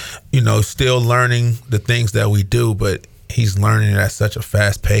still learning the things that we do. But he's learning it at such a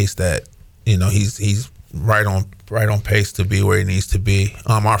fast pace that he's right on pace to be where he needs to be.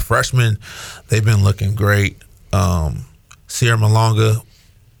 Our freshmen, they've been looking great. Sierra Malonga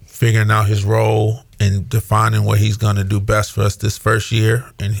figuring out his role and defining what he's going to do best for us this first year,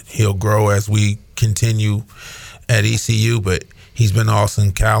 and he'll grow as we continue at ECU, but he's been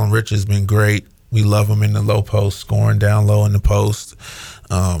awesome. Callan Rich has been great. We love him in the low post, scoring down low in the post.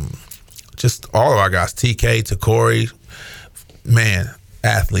 Just all of our guys, TK, to Corey, man,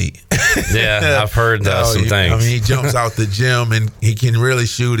 athlete. Yeah, I've heard some things. I mean, he jumps out the gym and he can really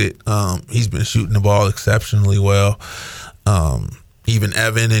shoot it. He's been shooting the ball exceptionally well. Even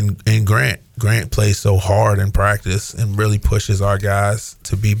Evan and Grant. Grant plays so hard in practice and really pushes our guys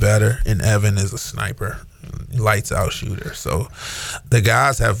to be better. And Evan is a sniper, lights out shooter. So the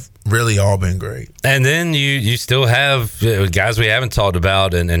guys have really all been great. And then you still have guys we haven't talked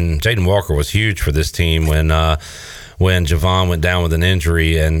about, and Jaden Walker was huge for this team when Javon went down with an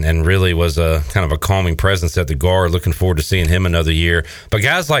injury and really was a kind of a calming presence at the guard. Looking forward to seeing him another year. But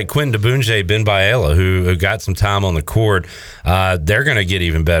guys like Quentin DeBunje, Ben Biela, who got some time on the court, they're going to get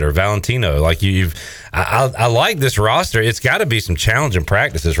even better. Valentino, like I like this roster. It's got to be some challenging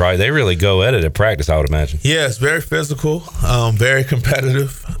practices, right? They really go at it at practice, I would imagine. Yeah, it's very physical, very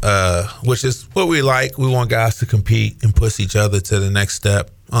competitive, which is what we like. We want guys to compete and push each other to the next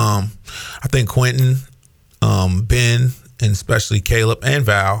step. I think Quentin, Ben, and especially Caleb and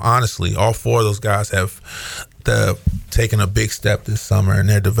Val, honestly, all four of those guys have taken a big step this summer in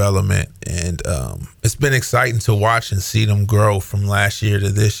their development. And it's been exciting to watch and see them grow from last year to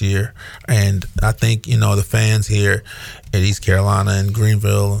this year. And I think, the fans here at East Carolina and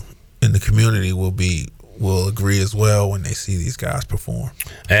Greenville in the community will agree as well when they see these guys perform.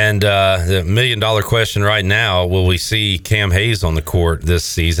 And the $1 million question right now, will we see Cam Hayes on the court this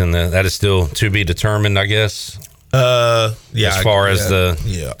season? That is still to be determined, I guess. Yeah. As far as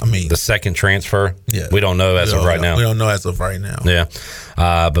the second transfer, we don't know as of right now. We don't know as of right now. Yeah,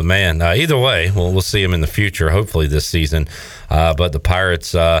 but man, either way, we'll see him in the future. Hopefully this season. But the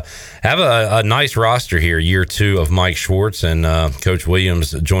Pirates have a nice roster here. Year 2 of Mike Schwartz and Coach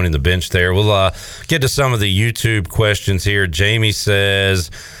Williams joining the bench there. We'll get to some of the YouTube questions here. Jamie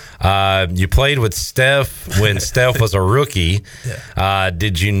says, you played with Steph when Steph was a rookie.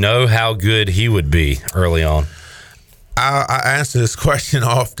 Did you know how good he would be early on? I answer this question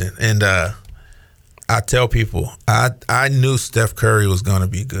often, and I tell people I knew Steph Curry was going to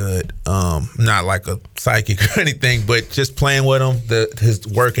be good. Not like a psychic or anything, but just playing with him, his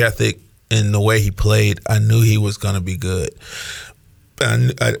work ethic and the way he played, I knew he was going to be good. I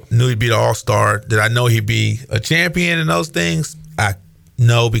knew he'd be the all-star. Did I know he'd be a champion in those things? I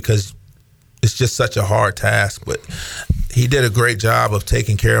know, because it's just such a hard task. But he did a great job of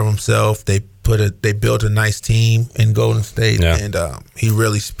taking care of himself. They built a nice team in Golden State, and he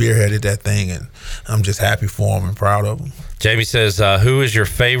really spearheaded that thing, and I'm just happy for him and proud of him. Jamie says, who is your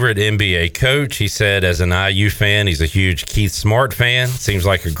favorite NBA coach? He said, as an IU fan, he's a huge Keith Smart fan. Seems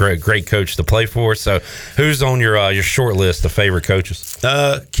like a great coach to play for. So who's on your short list of favorite coaches?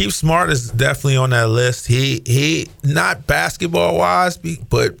 Keith Smart is definitely on that list. He not basketball-wise,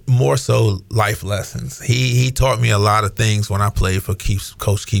 but more so life lessons. He taught me a lot of things when I played for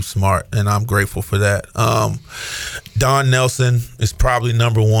Coach Keith Smart, and I'm grateful for that. Don Nelson is probably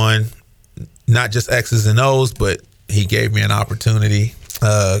number one, not just X's and O's, but he gave me an opportunity.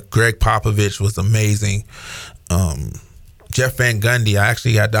 Greg Popovich was amazing. Jeff Van Gundy, I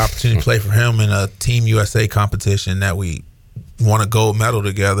actually had the opportunity to play for him in a Team USA competition that we won a gold medal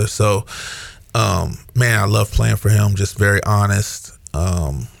together. So, man, I love playing for him. Just very honest.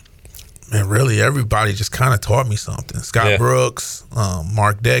 And really, everybody just kind of taught me something. Scott Brooks,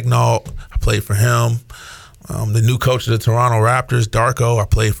 Mark Daignault, I played for him. The new coach of the Toronto Raptors, Darko, I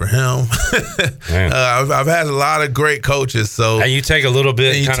played for him. I've had a lot of great coaches. So and you take a little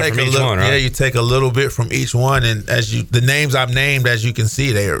bit from each one, right? Yeah, you take a little bit from each one, and the names I've named, as you can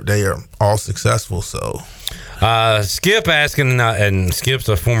see, they are all successful. So. Skip asking, and Skip's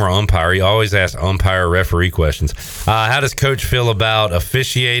a former umpire. He always asks umpire referee questions. How does Coach feel about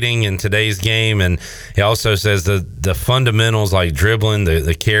officiating in today's game? And he also says the fundamentals like dribbling,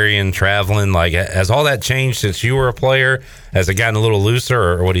 the carrying, traveling, like has all that changed since you were a player? Has it gotten a little looser,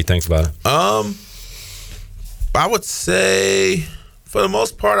 or what do you think about it? I would say for the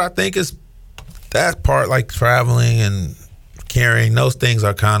most part, I think it's that part, like traveling and carrying. Those things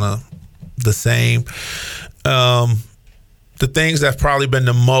are kind of the same. The things that's probably been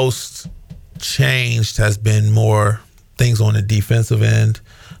the most changed has been more things on the defensive end.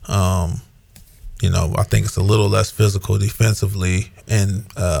 I think it's a little less physical defensively, and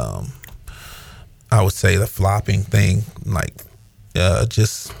I would say the flopping thing, like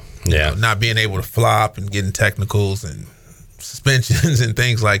not being able to flop and getting technicals and suspensions and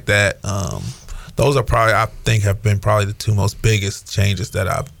things like that. Those are probably, I think, have been probably the two most biggest changes that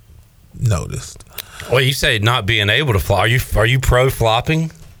I've noticed. Well, you say not being able to flop. Are you pro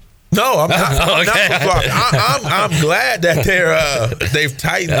flopping? No, I'm not. I'm not pro flopping. I'm glad that they've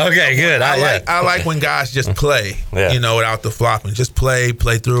tightened. Okay, good. I like when guys just play, without the flopping. Just play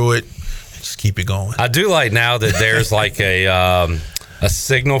through it, just keep it going. I do like now that there's like a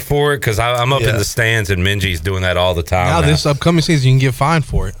signal for it, because I'm up in the stands and Minji's doing that all the time. Now this upcoming season, you can get fined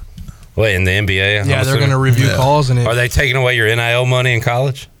for it. Wait, in the NBA? Yeah, they're going to review calls. And are they taking away your NIL money in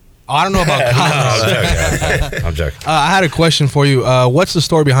college? I don't know about college. I'm joking. I had a question for you. What's the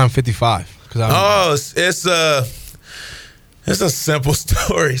story behind 55? It's a simple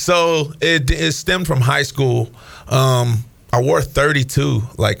story. So it stemmed from high school. I wore 32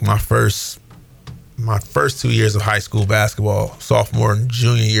 like my first 2 years of high school basketball, sophomore and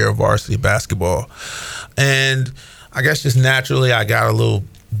junior year of varsity basketball. And I guess just naturally I got a little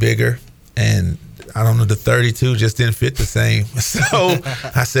bigger, and I don't know, the 32 just didn't fit the same. So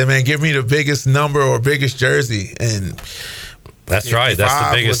I said, man, give me the biggest number or biggest jersey. And that's right. That's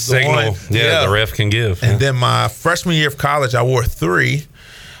the biggest signal the ref can give. And then my freshman year of college, I wore 3.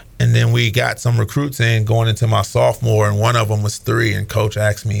 And then we got some recruits in going into my sophomore, and one of them was 3. And coach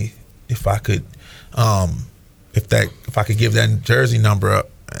asked me if I could, if I could give that jersey number up,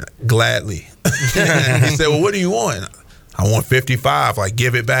 gladly. He said, well, what do you want? I want 55. Like,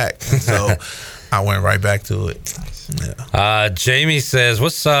 give it back. And so I went right back to it. Yeah. Jamie says,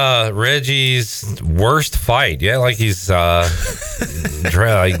 what's Reggie's worst fight? Yeah, like he's like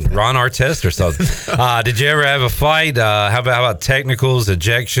Ron Artest or something. Did you ever have a fight? How about technicals,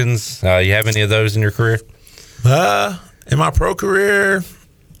 ejections? You have any of those in your career? In my pro career,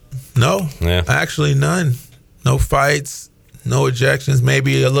 no. Yeah. Actually, none. No fights, no ejections,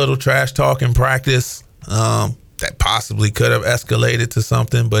 maybe a little trash talk in practice. That possibly could have escalated to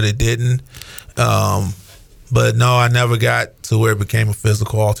something, but it didn't. But no, I never got to where it became a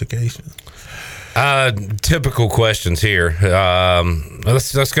physical altercation. Typical questions here.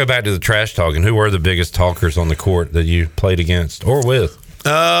 Let's go back to the trash talking. Who were the biggest talkers on the court that you played against or with?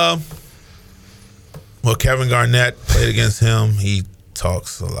 Well, Kevin Garnett, played against him. He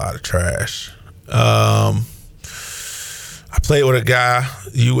talks a lot of trash. I played with a guy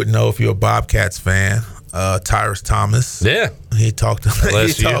you would know if you're a Bobcats fan, Tyrus Thomas. Yeah, he talked a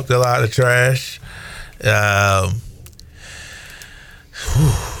lot of trash. That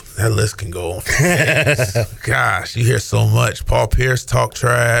list can go on. Gosh, you hear so much. Paul Pierce talk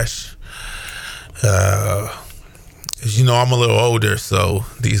trash. As you know, I'm a little older, so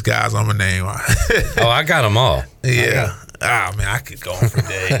these guys I'm gonna name. I got them all. Yeah. Man, I could go on for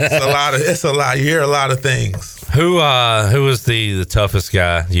days. It's a lot. You hear a lot of things. Who was the toughest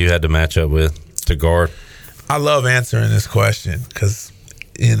guy you had to match up with to guard? I love answering this question because,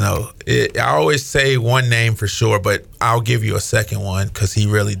 I always say one name for sure, but I'll give you a second one because he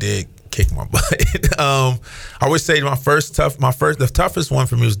really did kick my butt. I always say the toughest one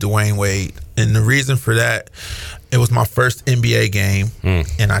for me was Dwayne Wade, and the reason for that, it was my first NBA game,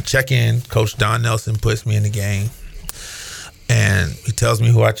 and I check in. Coach Don Nelson puts me in the game, and he tells me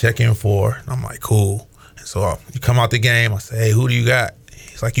who I check in for, and I'm like, cool. And so you come out the game, I say, hey, who do you got?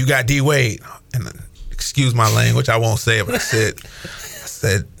 He's like, you got D Wade, and excuse my language, I won't say it, but I said,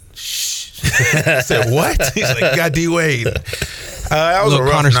 shh. I said, what? He's like, you got D Wade. That was a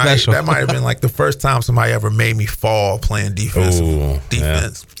rough night. Special. That might have been like the first time somebody ever made me fall playing defense. Yeah.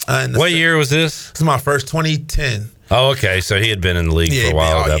 What year was this? This is my first 2010. Oh, okay. So he had been in the league for a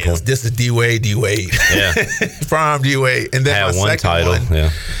while at that point. This is D Wade. Yeah. Prime D Wade. And then had my one second title. one, yeah.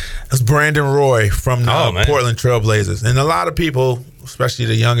 That's Brandon Roy from the Portland Trailblazers. And a lot of people, especially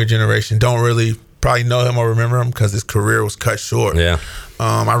the younger generation, don't really probably know him or remember him because his career was cut short. Yeah.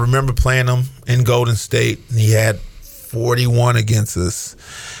 I remember playing him in Golden State, and he had 41 against us.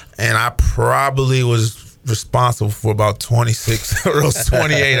 And I probably was responsible for about 26 or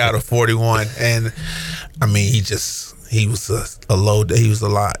 28 out of 41. And I mean, he was a load. He was a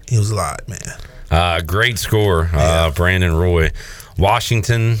lot, man. Great score, Brandon Roy.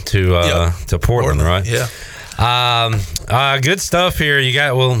 Washington to Portland, right? Yeah. Good stuff here. You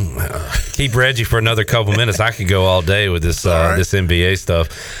got. Well, keep Reggie for another couple minutes. I could go all day with this this NBA stuff.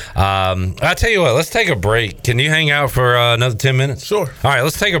 I tell you what. Let's take a break. Can you hang out for another 10 minutes? Sure. All right.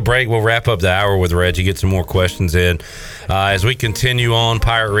 Let's take a break. We'll wrap up the hour with Reggie. Get some more questions in as we continue on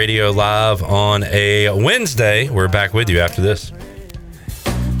Pirate Radio Live on a Wednesday. We're back with you after this.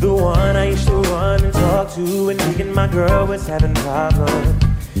 The one I used to run and talk to when thinking my girl was having problems.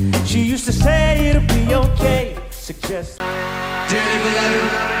 She used to say it'll be okay. Suggest. Dearly beloved,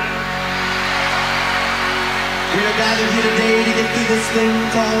 we are gathered here today to get through this thing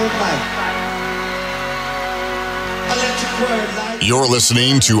called life. Electric You're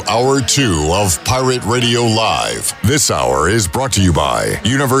listening to Hour 2 of Pirate Radio Live. This hour is brought to you by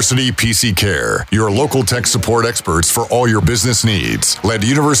University PC Care, your local tech support experts for all your business needs. Let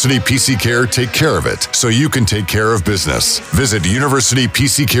University PC Care take care of it so you can take care of business. Visit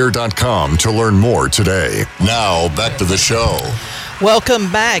universitypccare.com to learn more today. Now, back to the show.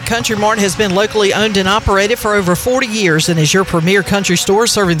 Welcome back. Country Mart has been locally owned and operated for over 40 years and is your premier country store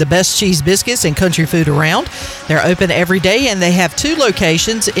serving the best cheese biscuits and country food around. They're open every day and they have 2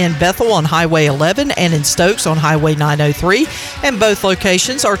 locations in Bethel on Highway 11 and in Stokes on Highway 903. And both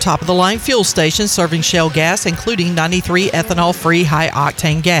locations are top-of-the-line fuel stations serving Shell gas, including 93 ethanol-free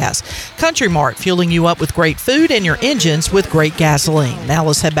high-octane gas. Country Mart, fueling you up with great food and your engines with great gasoline. Now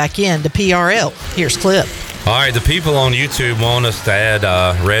let's head back in to PRL. Here's Clip. All right, the people on YouTube want us to add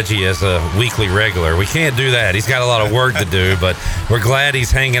Reggie as a weekly regular. We can't do that. He's got a lot of work to do, but we're glad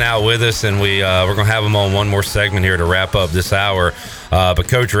he's hanging out with us, and we're going to have him on one more segment here to wrap up this hour. But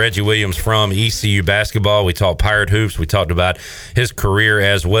Coach Reggie Williams from ECU basketball, we talked Pirate Hoops. We talked about his career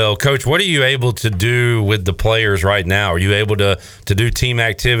as well. Coach, what are you able to do with the players right now? Are you able to do team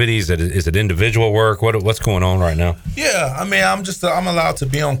activities? Is it individual work? What's going on right now? Yeah, I mean, I'm allowed to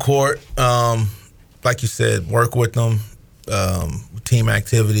be on court. Like you said, work with them, team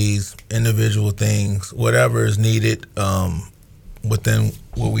activities, individual things, whatever is needed within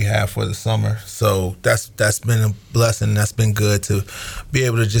what we have for the summer. So that's been a blessing. That's been good to be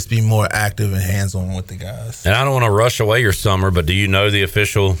able to just be more active and hands-on with the guys. And I don't want to rush away your summer, but do you know the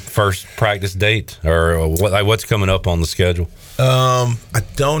official first practice date or what's coming up on the schedule? I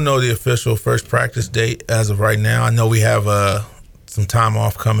don't know the official first practice date as of right now. I know we have some time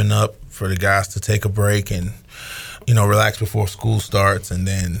off coming up for the guys to take a break and, relax before school starts, and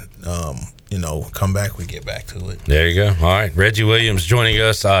then, come back, we get back to it. There you go. All right. Reggie Williams joining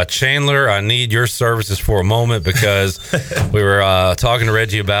us. Chandler, I need your services for a moment because we were talking to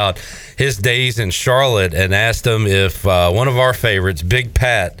Reggie about his days in Charlotte and asked him if one of our favorites, Big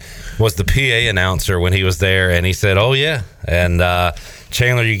Pat, was the PA announcer when he was there, and he said, oh, yeah. And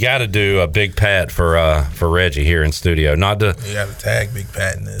Chandler, you got to do a Big Pat for Reggie here in studio. You got to tag Big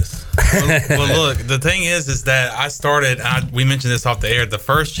Pat in this. Well, look, the thing is that I started, we mentioned this off the air, the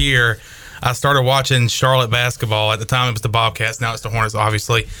first year I started watching Charlotte basketball. At the time it was the Bobcats, now it's the Hornets,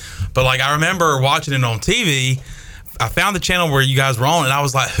 obviously. But, I remember watching it on TV. I found the channel where you guys were on, and I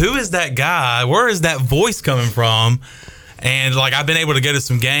was like, who is that guy? Where is that voice coming from? And, I've been able to go to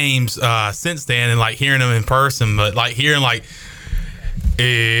some games since then and, hearing them in person. But, hearing,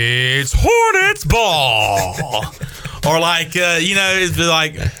 it's Hornets ball. Or it's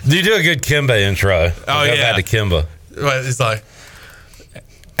like, you do a good Kimba intro. Oh, yeah. Back to Kimba. It's like,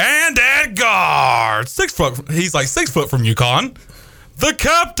 and at guard, 6 foot. He's 6 foot from UConn. The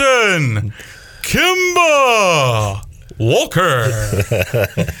captain, Kimba Walker.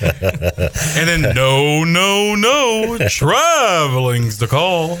 And then no, traveling's the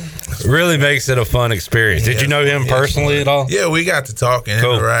call. Really makes it a fun experience. Did you know him personally at all? Yeah, we got to talk and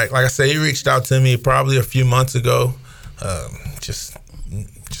interact. Like I said, he reached out to me probably a few months ago. Just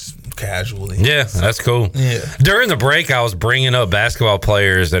casually. Yeah, that's cool. Yeah. During the break, I was bringing up basketball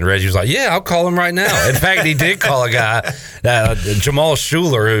players, and Reggie was like, yeah, I'll call him right now. In fact, he did call a guy, Jamal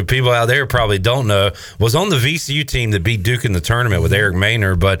Schuler, who people out there probably don't know, was on the VCU team that beat Duke in the tournament with Eric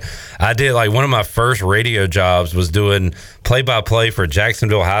Maynard. But I did, one of my first radio jobs was doing play-by-play for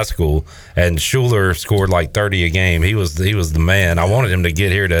Jacksonville High School, and Schuler scored 30 a game. He was the man. I wanted him to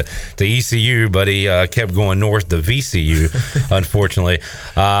get here to ECU, but he kept going north to VCU, unfortunately.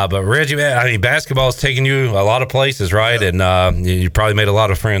 But Reggie, man, basketball's taking you a lot of places, right? Yeah. And you probably made a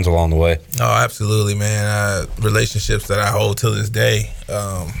lot of friends along the way. Oh, absolutely, man. Relationships that I hold till this day.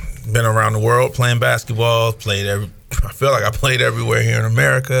 Been around the world playing basketball. I feel like I played everywhere here in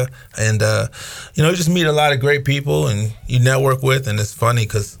America. And, you just meet a lot of great people and you network with. And it's funny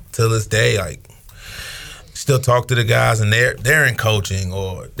because till this day, still talk to the guys and they're in coaching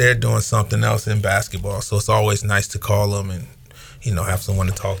or they're doing something else in basketball. So it's always nice to call them and, have someone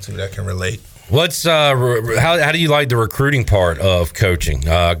to talk to that can relate. What's how do you like the recruiting part of coaching?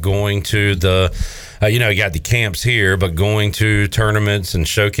 Going to the you got the camps here, but going to tournaments and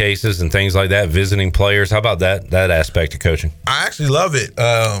showcases and things like that, visiting players. How about that aspect of coaching? I actually love it.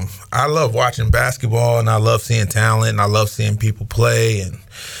 I love watching basketball, and I love seeing talent, and I love seeing people play. And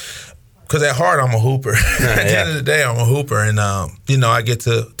because at heart, I'm a hooper. At the end of the day, I'm a hooper, and I get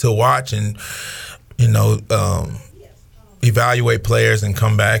to watch and evaluate players and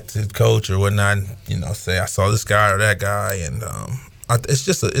come back to coach or whatnot. Say I saw this guy or that guy, and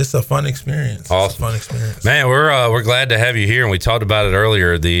it's a fun experience. Awesome. It's a fun experience. Man, we're glad to have you here, and we talked about it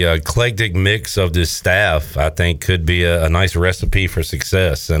earlier. The eclectic mix of this staff, I think, could be a nice recipe for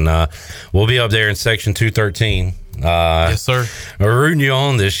success. And we'll be up there in Section 213. Yes, sir. We're rooting you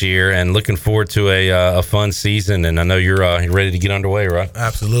on this year, and looking forward to a fun season. And I know you're ready to get underway, right?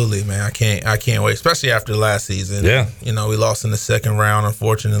 Absolutely, man. I can't wait, especially after the last season. Yeah. You know, we lost in the second round,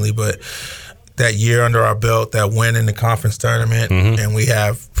 unfortunately, but that year under our belt, that win in the conference tournament, and we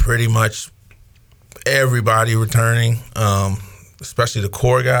have pretty much everybody returning, especially the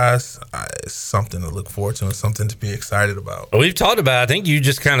core guys. It's something to look forward to and something to be excited about. We've talked about, I think you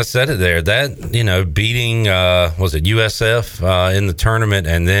just kind of said it there, that, beating, was it USF in the tournament,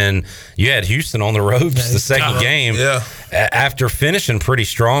 and then you had Houston on the ropes the second game. Yeah. After finishing pretty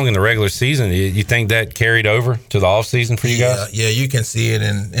strong in the regular season, you think that carried over to the offseason for you guys? Yeah, you can see it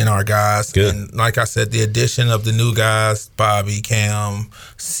in our guys. Good. And like I said, the addition of the new guys, Bobby, Cam,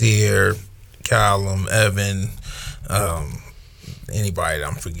 Sear, Callum, Evan, anybody that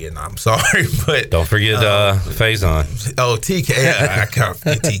I'm forgetting, I'm sorry, but don't forget Faison. Oh, TK, I can't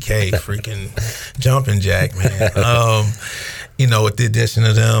forget TK, freaking jumping jack, man. With the addition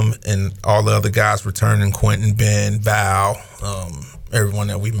of them and all the other guys returning, Quentin, Ben, Val, everyone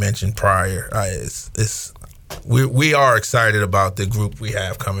that we mentioned prior, we are excited about the group we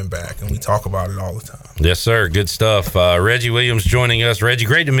have coming back, and we talk about it all the time. Yes, sir. Good stuff. Reggie Williams joining us. Reggie,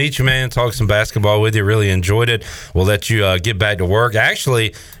 great to meet you, man. Talk some basketball with you. Really enjoyed it. We'll let you get back to work.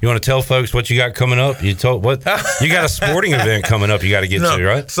 Actually, you want to tell folks what you got coming up? You got a sporting event coming up you got to get to,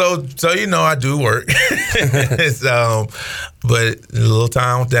 right? So I do work. But a little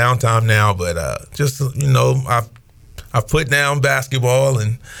downtime now. But I've put down basketball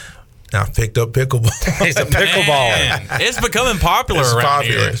and I've picked up pickleball. He's a pickleball. It's becoming popular around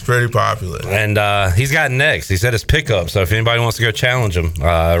here. It's pretty popular. And he's got next. He said it's pickup. So if anybody wants to go challenge him,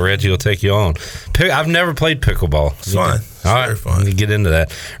 Reggie will take you on. I've never played pickleball. It's fun. It's very fun. You get into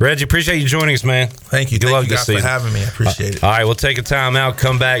that. Reggie, appreciate you joining us, man. Thank you. Thank you guys for having me. I appreciate it. All right, we'll take a time out,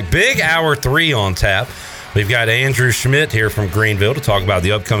 come back. Big hour 3 on tap. We've got Andrew Schmidt here from Greenville to talk about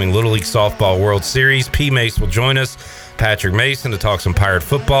the upcoming Little League Softball World Series. P. Mace will join us. Patrick Mason to talk some Pirate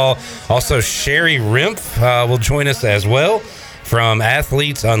football. Also, Sherry Rimpf will join us as well from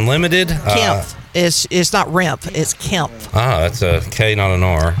Athletes Unlimited. Kemp. It's not Rimp, it's Kemp. That's a K, not an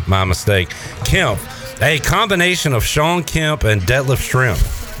R. My mistake. Kemp, a combination of Sean Kemp and Detlef Schrempf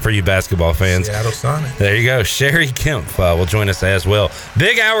for you basketball fans. Seattle Sonic. There you go. Sherry Kemp will join us as well.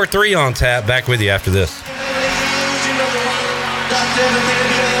 Big hour 3 on tap. Back with you after this.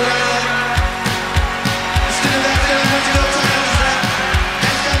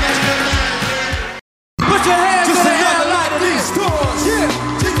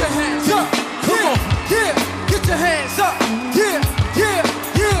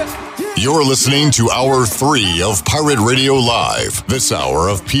 You're listening to Hour 3 of Pirate Radio Live. This hour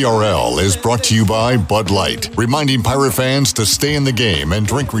of PRL is brought to you by Bud Light, reminding Pirate fans to stay in the game and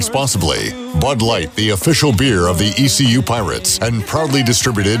drink responsibly. Bud Light, the official beer of the ECU Pirates, and proudly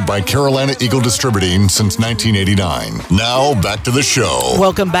distributed by Carolina Eagle Distributing since 1989. Now, back to the show.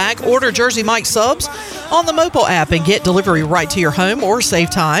 Welcome back. Order Jersey Mike subs on the mobile app and get delivery right to your home, or save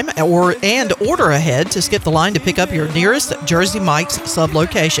time and order ahead to skip the line to pick up your nearest Jersey Mike's sub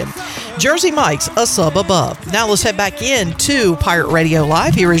location. Jersey Mike's, a sub above. Now let's head back into Pirate Radio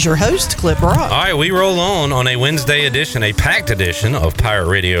Live. Here is your host, Clip Brock. All right, we roll on a Wednesday edition, a packed edition of Pirate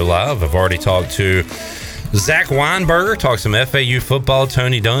Radio Live. I've already talked to Zach Weinberger, talk some FAU football,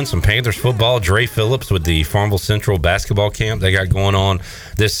 Tony Dunn, some Panthers football, Dre Phillips with the Farmville Central basketball camp they got going on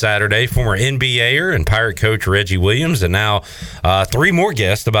this Saturday, former NBAer and Pirate coach Reggie Williams, and now 3 more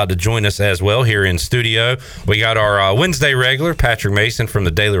guests about to join us as well here in studio. We got our Wednesday regular, Patrick Mason from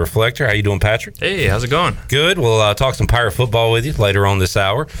the Daily Reflector. How you doing, Patrick? Hey, how's it going? Good. We'll talk some Pirate football with you later on this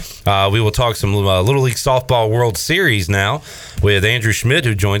hour. We will talk some Little League Softball World Series now with Andrew Schmidt,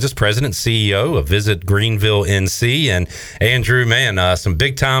 who joins us, President and CEO of Visit Greenville NC. And Andrew, man, some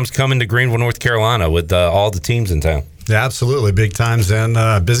big times coming to Greenville, North Carolina with all the teams in town. Yeah, absolutely. Big times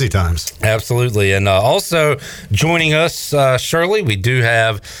and busy times. Absolutely. And also joining us, Shirley, we do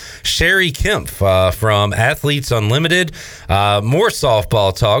have Sherry Kemp from Athletes Unlimited. More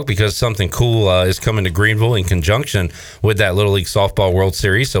softball talk because something cool is coming to Greenville in conjunction with that Little League Softball World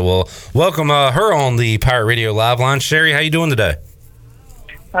Series. So we'll welcome her on the Pirate Radio Live line. Sherry, how you doing today?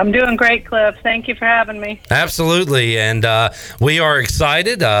 I'm doing great, Cliff. Thank you for having me. Absolutely, and we are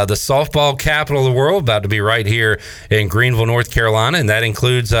excited. The softball capital of the world about to be right here in Greenville, North Carolina, and that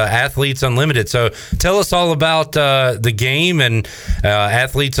includes Athletes Unlimited. So tell us all about the game and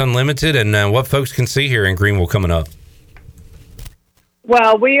Athletes Unlimited and what folks can see here in Greenville coming up.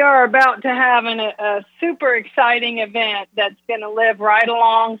 Well, we are about to have a super exciting event that's going to live right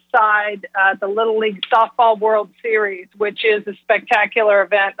alongside the Little League Softball World Series, which is a spectacular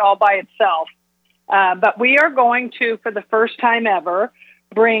event all by itself. But we are going to, for the first time ever,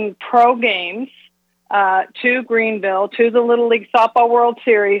 bring pro games to Greenville, to the Little League Softball World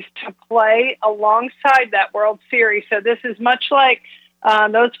Series, to play alongside that World Series. So this is much like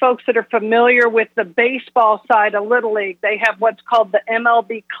those folks that are familiar with the baseball side of Little League. They have what's called the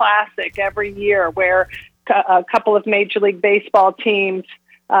MLB Classic every year, where a couple of Major League Baseball teams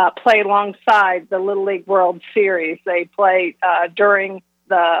play alongside the Little League World Series. They play during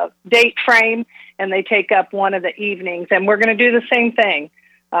the date frame, and they take up one of the evenings. And we're going to do the same thing.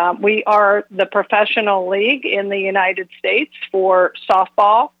 We are the professional league in the United States for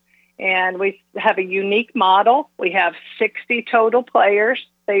softball, and we have a unique model. We have 60 total players.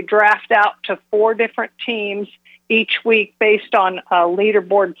 They draft out to 4 different teams each week based on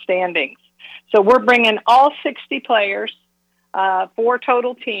leaderboard standings. So we're bringing all 60 players, 4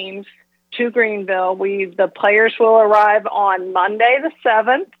 total teams, to Greenville. The players will arrive on Monday the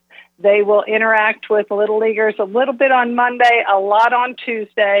 7th. They will interact with Little Leaguers a little bit on Monday, a lot on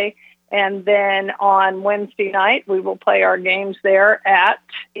Tuesday, and then on Wednesday night, we will play our games there at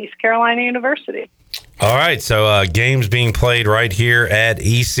East Carolina University. All right, so games being played right here at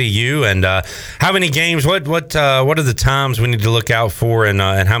ECU, and how many games? What are the times we need to look out for, and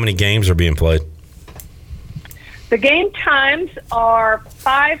how many games are being played? The game times are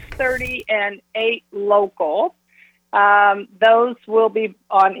 5:30 and 8 local. Those will be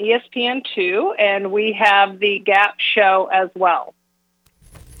on ESPN2, and we have the Gap show as well.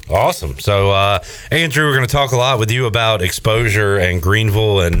 Awesome. So, Andrew, we're going to talk a lot with you about exposure and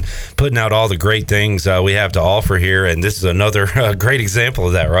Greenville and putting out all the great things we have to offer here. And this is another great example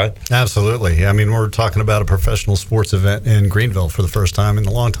of that, right? Absolutely. I mean, we're talking about a professional sports event in Greenville for the first time in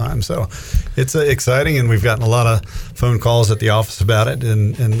a long time. So it's exciting, and we've gotten a lot of phone calls at the office about it.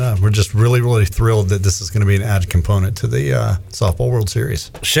 And we're just really, really thrilled that this is going to be an added component to the Softball World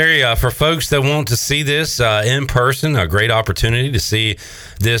Series. Sherry, for folks that want to see this in person, a great opportunity to see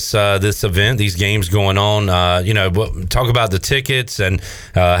this event, these games going on. Talk about the tickets and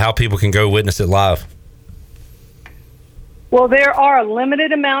how people can go witness it live. Well, there are a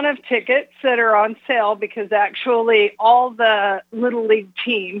limited amount of tickets that are on sale because actually all the Little League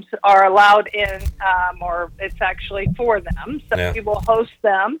teams are allowed in, or it's actually for them. So we will host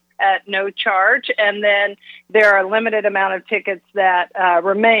them at no charge. And then there are a limited amount of tickets that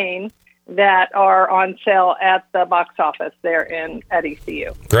remain that are on sale at the box office there at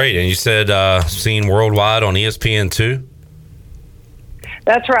ECU. Great. And you said seen worldwide on ESPN2?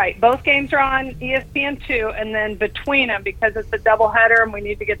 That's right. Both games are on ESPN2, and then between them, because it's a doubleheader and we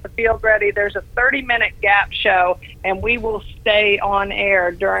need to get the field ready, there's a 30-minute gap show, and we will stay on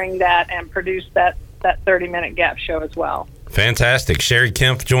air during that and produce that 30-minute gap show as well. Fantastic. Sherry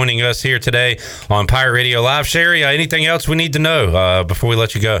Kemp joining us here today on Pirate Radio Live. Sherry, anything else we need to know before we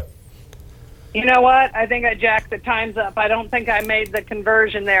let you go? You know what? I think I jacked the times up. I don't think I made the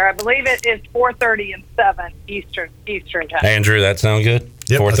conversion there. I believe it is 4:30 and 7 Eastern time. Andrew, that sound good?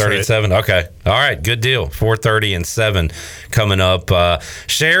 Yep, 4:30 and 7. Okay. All right. Good deal. 4:30 and 7 coming up.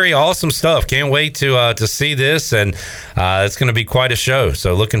 Sherry, awesome stuff. Can't wait to see this, and it's going to be quite a show.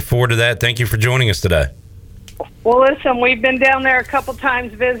 So looking forward to that. Thank you for joining us today. Well, listen, we've been down there a couple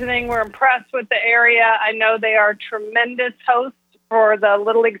times visiting. We're impressed with the area. I know they are tremendous hosts for the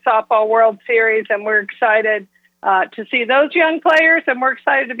Little League Softball World Series, and we're excited to see those young players, and we're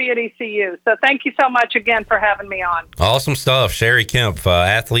excited to be at ECU. So thank you so much again for having me on. Awesome stuff. Sherry Kemp,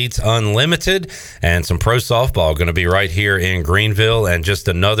 Athletes Unlimited, and some pro softball going to be right here in Greenville, and just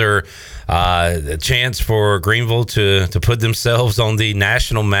another chance for Greenville to put themselves on the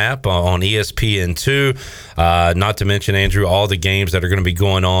national map on ESPN2. Not to mention, Andrew, all the games that are going to be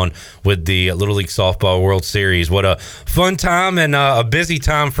going on with the Little League Softball World Series. What a fun time and a busy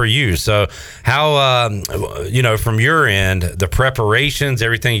time for you. So how, from your end, the preparations,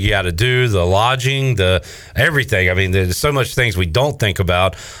 everything you got to do, the lodging, the everything. I mean, there's so much things we don't think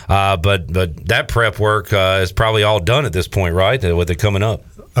about, but that prep work is probably all done at this point, right, with it coming up?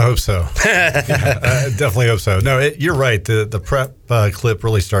 I hope so. I definitely hope so. No, you're right. The prep clip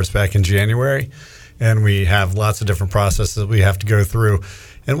really starts back in January, and we have lots of different processes we have to go through.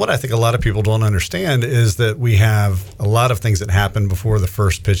 And what I think a lot of people don't understand is that we have a lot of things that happen before the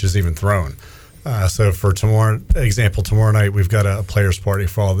first pitch is even thrown. So for tomorrow night, we've got a players party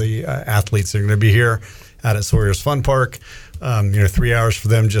for all the athletes that are going to be here out at Sawyer's Fun Park. 3 hours for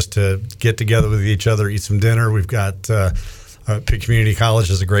them just to get together with each other, eat some dinner. We've got Pitt Community College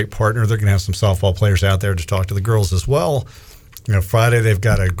is a great partner. They're going to have some softball players out there to talk to the girls as well. Friday they've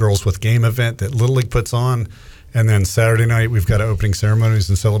got a Girls with Game event that Little League puts on, and then Saturday night we've got opening ceremonies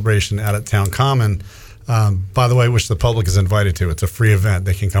and celebration out at Town Common. By the way, which the public is invited to. It's a free event.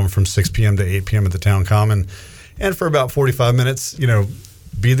 They can come from 6 p.m. to 8 p.m. at the Town Common, and for about 45 minutes,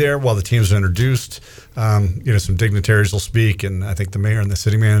 be there while the teams are introduced. Some dignitaries will speak, and I think the mayor and the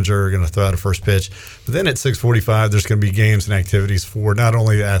city manager are going to throw out a first pitch. But then at 6:45, there's going to be games and activities for not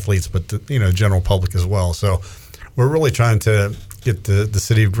only the athletes but the general public as well. So we're really trying to get the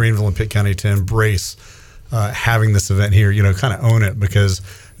city of Greenville and Pitt County to embrace having this event here. Kind of own it, because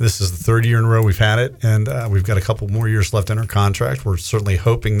this is the third year in a row we've had it, and we've got a couple more years left in our contract. We're certainly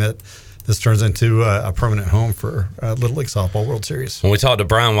hoping that this turns into a permanent home for Little League Softball World Series. When we talked to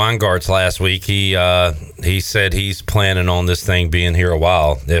Brian Weingartz last week, he said he's planning on this thing being here a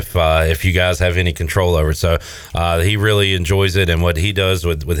while if you guys have any control over it. So he really enjoys it and what he does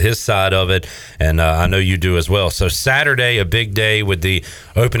with his side of it, and I know you do as well. So Saturday, a big day with the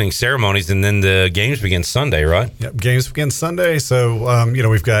opening ceremonies, and then the games begin Sunday, right? Yep, games begin Sunday. So,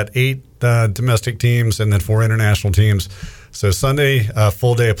 we've got 8 domestic teams and then 4 international teams. So Sunday,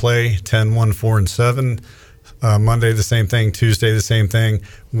 full day of play, 10, 1, 4, and 7. Monday, the same thing. Tuesday, the same thing.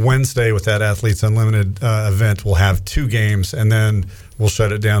 Wednesday, with that Athletes Unlimited event, we'll have 2 games, and then we'll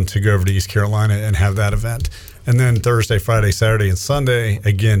shut it down to go over to East Carolina and have that event. And then Thursday, Friday, Saturday, and Sunday,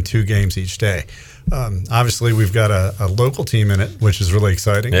 again, 2 games each day. Obviously, we've got a local team in it, which is really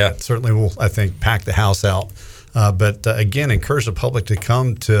exciting. Yeah. It certainly will, I think, pack the house out. But again, encourage the public to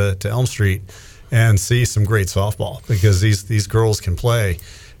come to Elm Street and see some great softball, because these girls can play.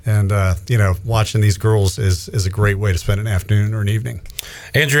 And, watching these girls is a great way to spend an afternoon or an evening.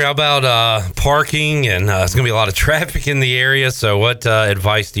 Andrew, how about parking? And it's going to be a lot of traffic in the area. So what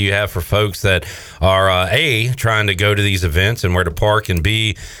advice do you have for folks that are, A, trying to go to these events and where to park, and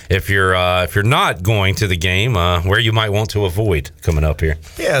B, if you're not going to the game, where you might want to avoid coming up here?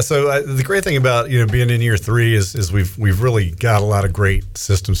 Yeah, so the great thing about being in year 3 is we've really got a lot of great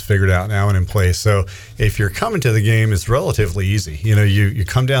systems figured out now and in place. So if you're coming to the game, it's relatively easy. You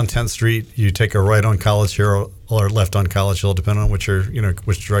come down 10th Street, you take a right on College Hill or left on College Hill, depending on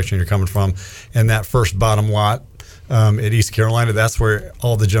which direction you're coming from. And that first bottom lot at East Carolina, that's where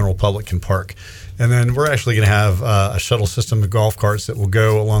all the general public can park. And then we're actually going to have a shuttle system of golf carts that will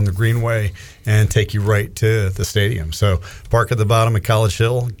go along the greenway and take you right to the stadium. So park at the bottom of College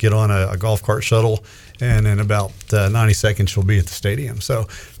Hill, get on a golf cart shuttle, and in about 90 seconds you'll be at the stadium. So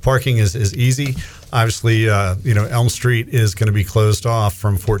parking is easy. Obviously, Elm Street is going to be closed off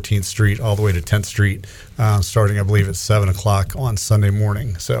from 14th Street all the way to 10th Street, starting, I believe, at 7 o'clock on Sunday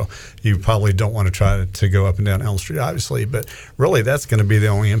morning. So you probably don't want to try to go up and down Elm Street, obviously, but really that's going to be the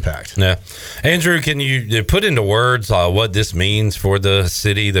only impact. Yeah. Andrew, can you put into words what this means for the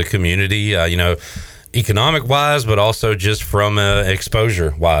city, the community, economic wise, but also just from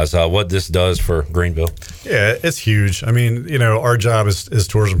exposure wise, what this does for Greenville? Yeah, it's huge. I mean, our job as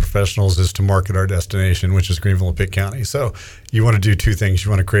tourism professionals is to market our destination, which is Greenville and Pitt County. So you want to do 2 things. You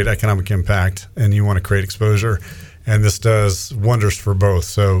want to create economic impact, and you want to create exposure. And this does wonders for both.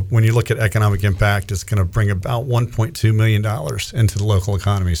 So when you look at economic impact, it's going to bring about $1.2 million into the local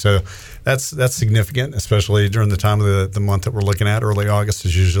economy. So that's significant, especially during the time of the month that we're looking at. Early August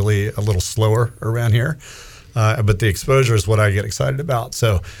is usually a little slower around here. But the exposure is what I get excited about.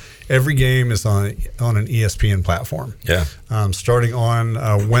 So every game is on an ESPN platform. Yeah. Starting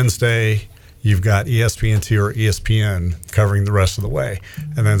on Wednesday, you've got ESPN2 or ESPN covering the rest of the way.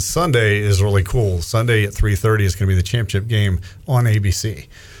 And then Sunday is really cool. Sunday at 3:30 is going to be the championship game on ABC.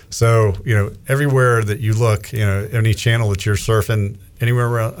 So, everywhere that you look, any channel that you're surfing,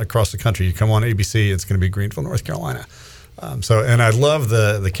 anywhere across the country, you come on ABC, it's going to be Greenville, North Carolina. And I love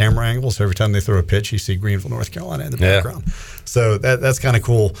the camera angles. Every time they throw a pitch, you see Greenville, North Carolina in the background. So that's kind of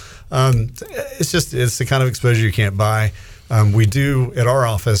cool. It's the kind of exposure you can't buy. We do at our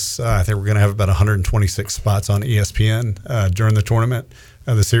office, I think we're going to have about 126 spots on ESPN during the tournament,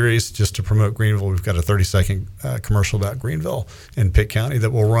 the series, just to promote Greenville. We've got a 30-second commercial about Greenville and Pitt County that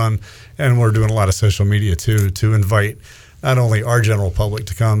we'll run, and we're doing a lot of social media too to invite not only our general public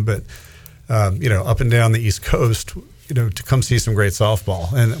to come, but up and down the East Coast, to come see some great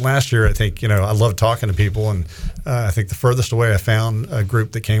softball. And last year, I think, I loved talking to people, and I think the furthest away I found a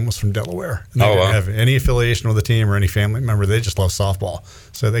group that came was from Delaware. And they didn't have any affiliation with the team or any family member. They just love softball.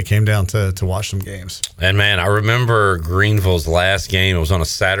 So they came down to watch some games. And, man, I remember Greenville's last game. It was on a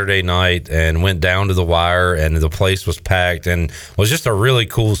Saturday night and went down to the wire, and the place was packed, and was just a really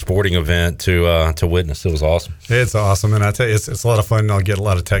cool sporting event to witness. It was awesome. It's awesome. And I tell you, it's a lot of fun. I'll get a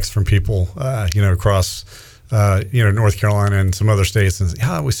lot of texts from people, across North Carolina and some other states,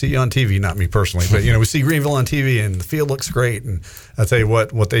 and we see you on TV. Not me personally, but we see Greenville on TV, and the field looks great. And I tell you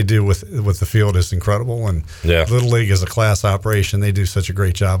what they do with the field is incredible. And Little League is a class operation. They do such a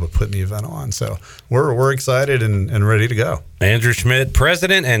great job of putting the event on. So we're excited and ready to go. Andrew Schmidt,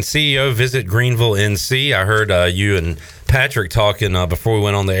 President and CEO, Visit Greenville NC. I heard you and Patrick talking before we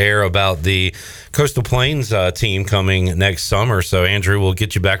went on the air about the Coastal Plains team coming next summer. So, Andrew, we'll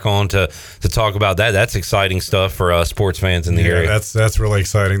get you back on to talk about that. That's exciting stuff for sports fans in the area. That's really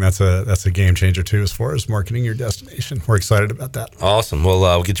exciting. That's a game changer, too, as far as marketing your destination. We're excited about that. Awesome.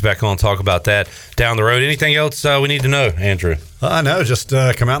 We'll get you back on and talk about that down the road. Anything else we need to know, Andrew? No, just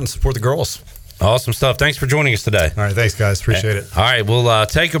come out and support the girls. Awesome stuff. Thanks for joining us today. All right. Thanks, guys. Appreciate it. All right. We'll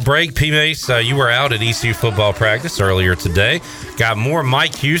take a break. P-Mace, you were out at ECU football practice earlier today. Got more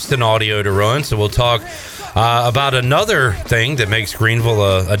Mike Houston audio to run, so we'll talk about another thing that makes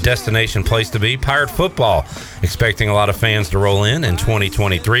Greenville a destination place to be, Pirate football. Expecting a lot of fans to roll in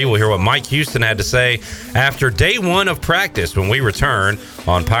 2023. We'll hear what Mike Houston had to say after day one of practice when we return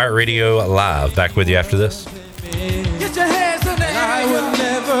on Pirate Radio Live. Back with you after this. Get your hands in the air. I would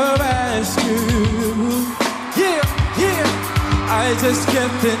never ask you. Yeah. I just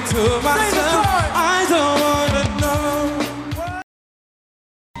kept it to myself. I don't wanna know.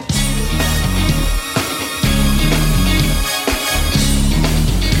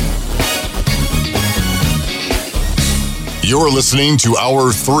 You're listening to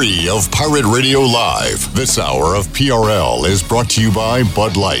Hour 3 of Pirate Radio Live. This hour of PRL is brought to you by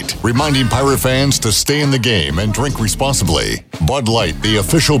Bud Light, reminding Pirate fans to stay in the game and drink responsibly. Bud Light, the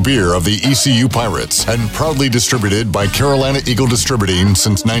official beer of the ECU Pirates, and proudly distributed by Carolina Eagle Distributing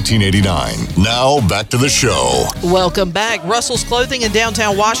since 1989. Now, back to the show. Welcome back. Russell's Clothing in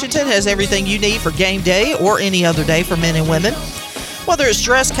downtown Washington has everything you need for game day or any other day for men and women. Whether it's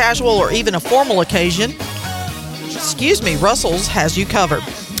dress, casual, or even a formal occasion, Russell's has you covered.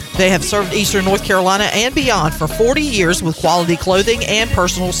 They have served Eastern North Carolina and beyond for 40 years with quality clothing and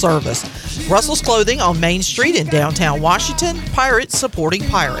personal service. Russell's Clothing on Main Street in downtown Washington. Pirates supporting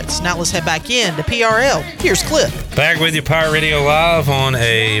Pirates. Now let's head back in to PRL. Here's Cliff. Back with you, Pirate Radio Live on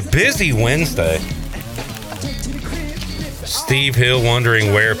a busy Wednesday. Steve Hill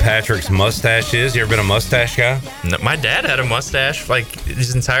wondering where Patrick's mustache is. You ever been a mustache guy? No, my dad had a mustache like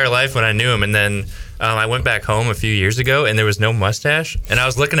his entire life when I knew him, and then I went back home a few years ago, and there was no mustache. And I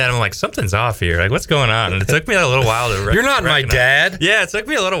was looking at him like, something's off here. Like, what's going on? And it took me a little while to You're not my dad. Yeah, it took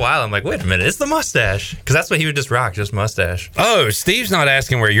me a little while. I'm like, wait a minute, it's the mustache. Because that's what he would just rock, just mustache. Oh, Steve's not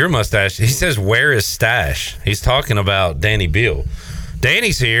asking where your mustache. He says, where is stash? He's talking about Danny Beal.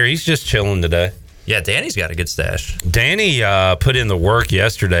 Danny's here. He's just chilling today. Yeah, Danny's got a good stash. Danny put in the work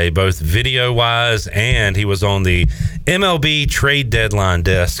yesterday, both video-wise, and he was on the MLB trade deadline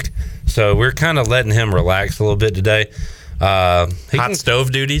desk. So we're kind of letting him relax a little bit today. Hot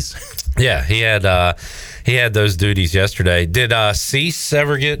stove duties? Yeah, he had those duties yesterday. Did Cease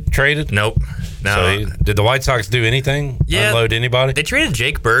ever get traded? Nope. No. So did the White Sox do anything? Yeah, unload anybody? They traded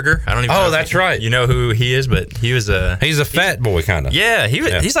Jake Berger. I don't even know. Oh, that's right. You know who he is, but he's a fat boy kind of. Yeah,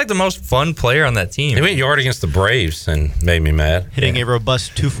 he's like the most fun player on that team. He went yard against the Braves and made me mad. Hitting a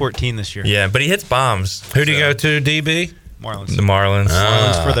robust 214 this year. Yeah, but he hits bombs. Who'd he go to, DB? Marlins. The Marlins.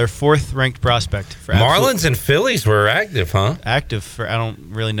 Marlins for their 4th ranked prospect. Marlins and Phillies were active, huh? Active for I don't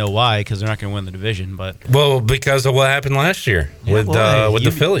really know why, because they're not going to win the division, but because of what happened last year with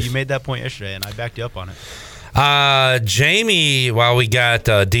the Phillies. You made that point yesterday, and I backed you up on it. Jamie, while we got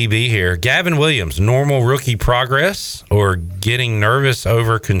DB here, Gavin Williams, normal rookie progress or getting nervous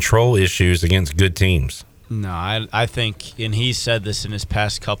over control issues against good teams? No, I think, and he said this in his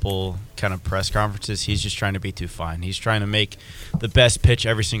past couple kind of press conferences, he's just trying to be too fine. He's trying to make the best pitch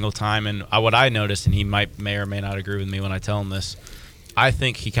every single time. And what I noticed, and he may or may not agree with me when I tell him this, I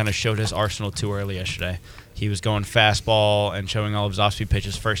think he kind of showed his arsenal too early yesterday. He was going fastball and showing all of his off-speed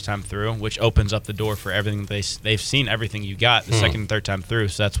pitches first time through, which opens up the door for everything. They've seen everything you got the second and third time through,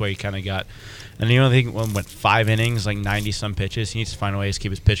 so that's why he kind of got. And I think went 5 innings, like 90-some pitches. He needs to find a way to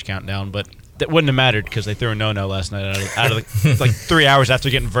keep his pitch count down, but that wouldn't have mattered because they threw a no-no last night out of like 3 hours after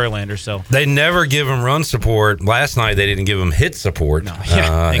getting Verlander. So they never give him run support. Last night they didn't give him hit support. No,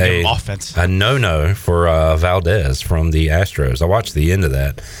 they gave him offense. A no-no for Valdez from the Astros. I watched the end of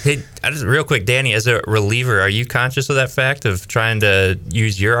that. Hey, real quick, Danny, as a reliever, are you conscious of that fact of trying to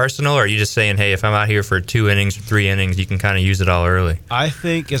use your arsenal, or are you just saying, hey, if I'm out here for 2 innings or 3 innings, you can kind of use it all early? I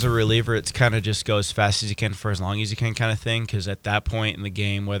think as a reliever, it's kind of just go as fast as you can for as long as you can kind of thing, because at that point in the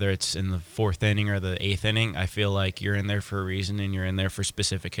game, whether it's in the 4th inning or the 8th inning, I feel like you're in there for a reason, and you're in there for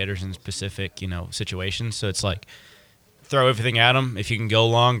specific hitters and specific, situations. So it's like throw everything at them. If you can go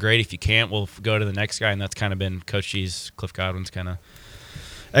long, great. If you can't, we'll go to the next guy, and that's kind of been Coach G's, Cliff Godwin's kind of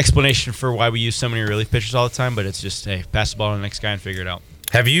explanation for why we use so many relief pitchers all the time. But it's just, hey, pass the ball to the next guy and figure it out.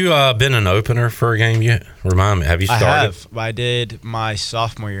 Have you been an opener for a game yet? Remind me. Have you started? I have. I did my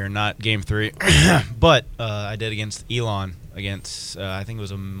sophomore year, not game 3, but I did against Elon. Against I think it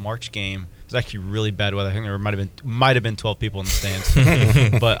was a March game. It was actually really bad weather. I think there might have been 12 people in the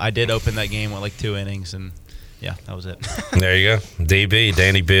stands, but I did open that game with like 2 innings, and yeah, that was it. There you go, DB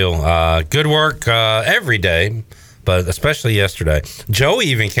Danny Beal. Good work every day, but especially yesterday. Joey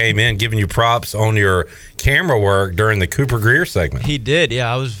even came in giving you props on your camera work during the Cooper Greer segment. He did,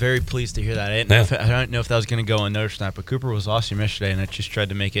 yeah. I was very pleased to hear that. I don't know if that was going to go unnoticed or not, but Cooper was awesome yesterday, and I just tried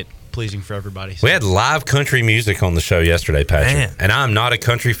to make it pleasing for everybody. So. We had live country music on the show yesterday, Patrick. Man. And I'm not a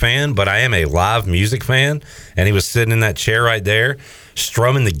country fan, but I am a live music fan. And he was sitting in that chair right there,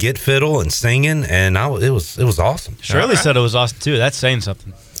 strumming the git fiddle and singing, and it was awesome. Shirley said it was awesome too. That's saying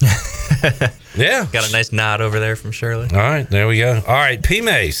something. Yeah. Got a nice nod over there from Shirley. All right, there we go. All right,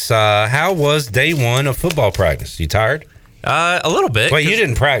 P-Mace, how was day 1 of football practice? You tired? A little bit. Wait, you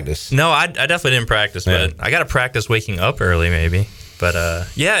didn't practice? No, I definitely didn't practice, but I got to practice waking up early maybe. But,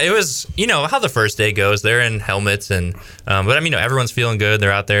 yeah, it was, how the first day goes. They're in helmets, but, I mean, everyone's feeling good.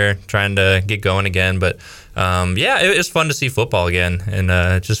 They're out there trying to get going again. But, yeah, it was fun to see football again. And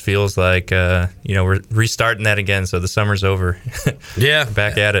it just feels like, we're restarting that again. So the summer's over. Yeah.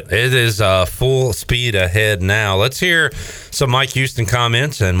 Back at it. It is full speed ahead now. Let's hear some Mike Houston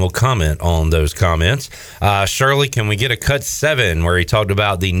comments, and we'll comment on those comments. Shirley, can we get a cut 7 where he talked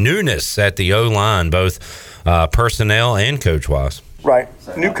about the newness at the O-line, both personnel and coach-wise? Right.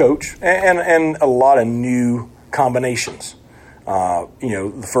 New coach and a lot of new combinations.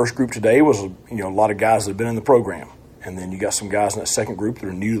 The first group today was, a lot of guys that have been in the program. And then you got some guys in that second group that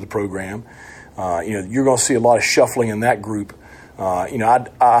are new to the program. You're going to see a lot of shuffling in that group.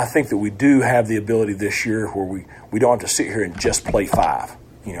 I think that we do have the ability this year where we don't have to sit here and just play 5.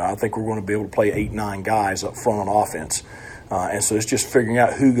 I think we're going to be able to play 8, 9 guys up front on offense. And so it's just figuring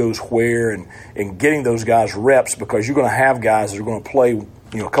out who goes where and getting those guys reps, because you're going to have guys that are going to play,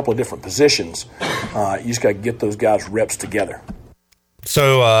 a couple of different positions. You just got to get those guys reps together.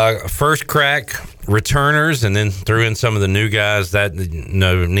 So first crack returners, and then threw in some of the new guys that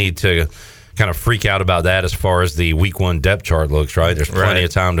need to kind of freak out about that as far as the week 1 depth chart looks, right? There's plenty of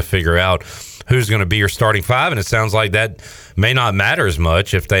time to figure out who's going to be your starting 5, and it sounds like that may not matter as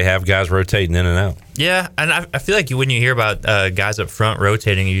much if they have guys rotating in and out. Yeah, and I feel like when you hear about guys up front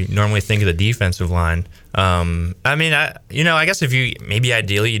rotating, you normally think of the defensive line. I guess if you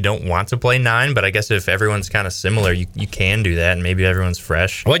ideally you don't want to play 9, but I guess if everyone's kind of similar, you can do that, and maybe everyone's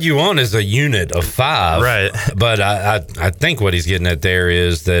fresh. What you want is a unit of 5, right? But I think what he's getting at there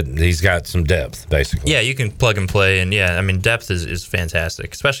is that he's got some depth, basically. Yeah, you can plug and play, and depth is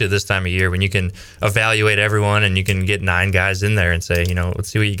fantastic, especially this time of year when you can evaluate everyone and you can get 9 guys in there and say, let's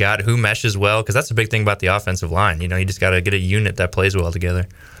see what you got, who meshes well, because that's a big thing about the offensive line. You just got to get a unit that plays well together.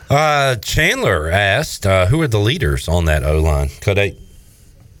 Chandler asked, who are the leaders on that O-line? Cut 8.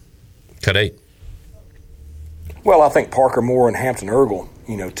 Well, I think Parker Moore and Hampton Ergel,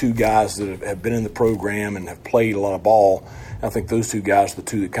 2 guys that have been in the program and have played a lot of ball. I think those 2 guys are the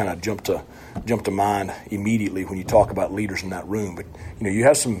 2 that kind of jump to mind immediately when you talk about leaders in that room. But you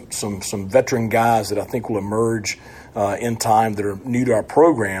have some veteran guys that I think will emerge in time that are new to our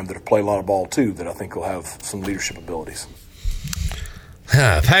program that have played a lot of ball too, that I think will have some leadership abilities.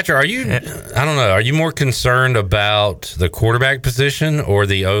 Patrick, are you more concerned about the quarterback position or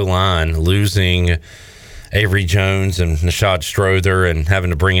the O-line losing Avery Jones and Nashad Strother and having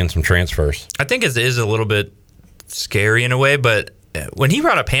to bring in some transfers? I think it is a little bit scary in a way, but when he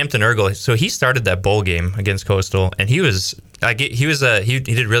brought up Hampton Ergel, so he started that bowl game against Coastal, and he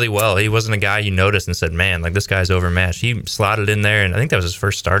did really well. He wasn't a guy you noticed and said, man, like this guy's overmatched. He slotted in there, and I think that was his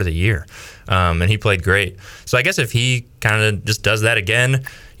first start of the year, and he played great. So I guess if he kind of just does that again,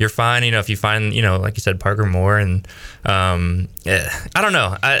 you're fine. If you find, like you said, Parker Moore, and I don't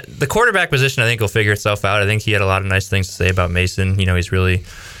know. The quarterback position, I think, will figure itself out. I think he had a lot of nice things to say about Mason. He's really,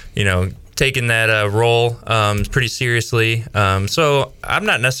 taking that role pretty seriously. So I'm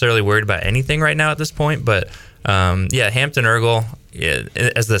not necessarily worried about anything right now at this point, but Hampton Ergel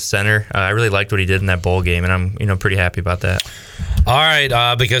as the center, I really liked what he did in that bowl game, and I'm pretty happy about that. All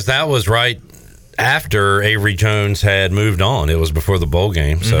right, because that was right after Avery Jones had moved on. It was before the bowl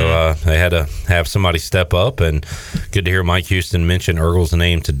game, so they had to have somebody step up, and good to hear Mike Houston mention Ergel's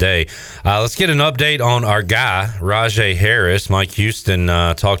name today. Let's get an update on our guy, Rajay Harris. Mike Houston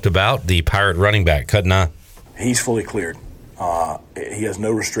talked about the Pirate running back, cut 9. He's fully cleared. He has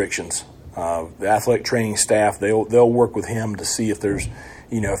no restrictions. The athletic training staff, they'll work with him to see if there's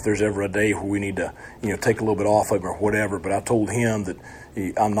ever a day where we need to, take a little bit off of him or whatever. But I told him that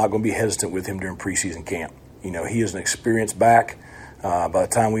I'm not going to be hesitant with him during preseason camp. He is an experienced back. By the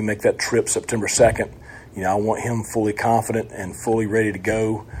time we make that trip September 2nd, I want him fully confident and fully ready to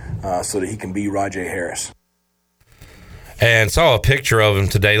go so that he can be Rajay Harris. And saw a picture of him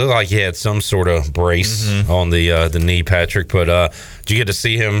today. Looked like he had some sort of brace on the knee, Patrick. But did you get to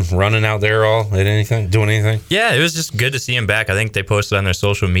see him running out there doing anything? Yeah, it was just good to see him back. I think they posted on their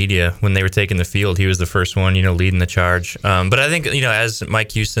social media when they were taking the field. He was the first one, leading the charge. But I think, as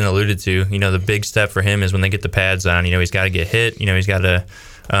Mike Houston alluded to, the big step for him is when they get the pads on. He's got to get hit. He's got to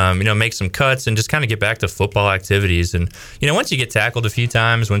make some cuts and just kind of get back to football activities. And, once you get tackled a few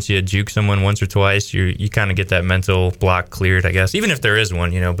times, once you juke someone once or twice, you kind of get that mental block cleared, I guess, even if there is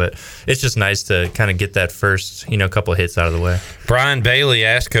one, but it's just nice to kind of get that first, couple of hits out of the way. Brian Bailey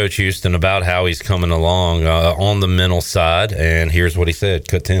asked Coach Houston about how he's coming along on the mental side, and here's what he said.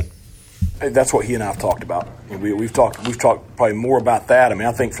 Cut 10. That's what he and I have talked about. We've talked probably more about that.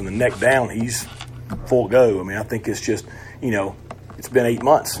 I think from the neck down, he's full go. I think it's just, it's been 8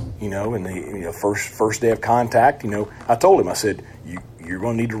 months, and the first day of contact, I told him, I said, you're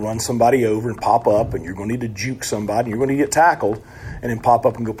going to need to run somebody over and pop up, and you're going to need to juke somebody, and you're going to get tackled, and then pop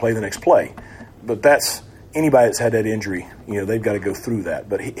up and go play the next play. But that's anybody that's had that injury, they've got to go through that.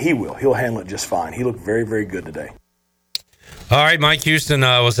 But he will. He'll handle it just fine. He looked very, very good today. All right, Mike Houston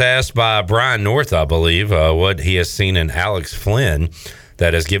was asked by Brian North, I believe, what he has seen in Alex Flynn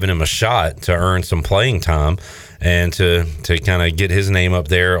that has given him a shot to earn some playing time and to kind of get his name up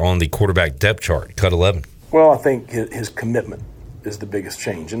there on the quarterback depth chart, cut 11. Well, I think his commitment is the biggest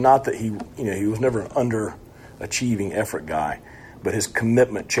change. And not that he was never an underachieving effort guy, but his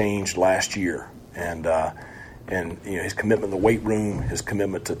commitment changed last year. And his commitment in the weight room, his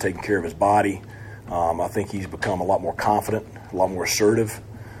commitment to taking care of his body. I think he's become a lot more confident, a lot more assertive.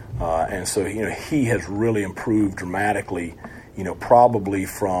 And so, he has really improved dramatically, probably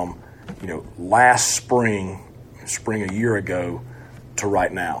from, last spring a year ago to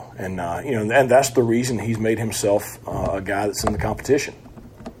right now. And, and that's the reason he's made himself a guy that's in the competition.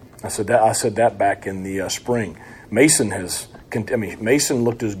 I said that back in the spring. Mason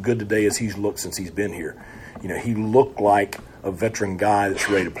looked as good today as he's looked since he's been here. He looked like a veteran guy that's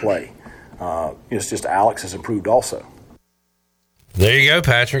ready to play. It's just Alex has improved also. There you go,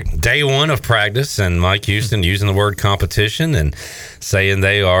 Patrick. Day one of practice, and Mike Houston using the word competition and saying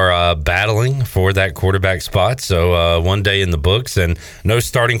they are battling for that quarterback spot. So one day in the books, and no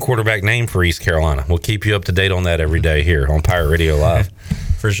starting quarterback name for East Carolina. We'll keep you up to date on that every day here on Pirate Radio Live.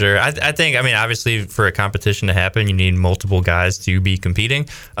 For sure. I think, obviously for a competition to happen, you need multiple guys to be competing.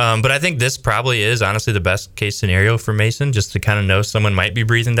 But I think this probably is honestly the best case scenario for Mason, just to kind of know someone might be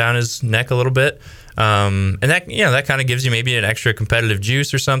breathing down his neck a little bit. And that, that kind of gives you maybe an extra competitive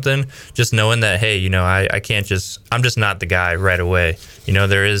juice or something, just knowing that, hey, I'm just not the guy right away.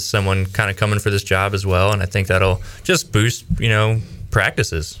 There is someone kind of coming for this job as well. And I think that'll just boost,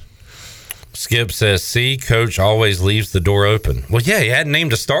 practices. Skip says, see, coach always leaves the door open. Well, yeah, he hadn't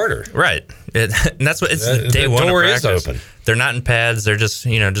named a starter. Right. And that's what it's day one. The door is open. They're not in pads. They're just,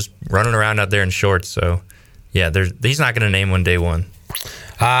 just running around out there in shorts. So, yeah, he's not going to name one day one.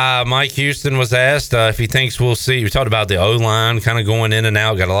 Mike Houston was asked if he thinks we'll see. We talked about the O-line kind of going in and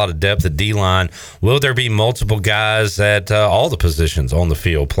out, got a lot of depth at D-line. Will there be multiple guys at all the positions on the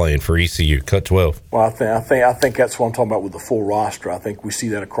field playing for ECU? Cut 12. Well, I think that's what I'm talking about with the full roster. I think we see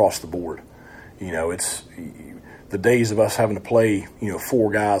that across the board. It's the days of us having to play,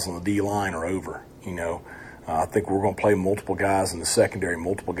 4 guys on the D-line are over. I think we're going to play multiple guys in the secondary,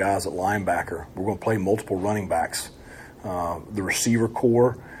 multiple guys at linebacker. We're going to play multiple running backs. The receiver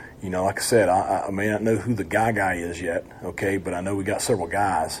core, like I said, I may not know who the guy is yet, okay, but I know we got several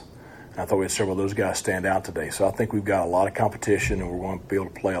guys. I thought we had several of those guys stand out today. So I think we've got a lot of competition, and we're going to be able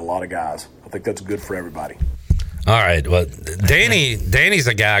to play a lot of guys. I think that's good for everybody. All right. Well, Danny's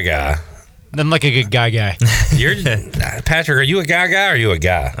a guy. I'm like a good guy. You're Patrick. Are you a guy or are you a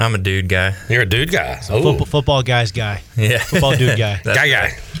guy? I'm a dude guy. You're a dude guy. So football guy's guy. Yeah. Football dude guy.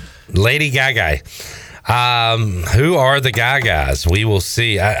 Guy. Lady guy. Who are the guys? We will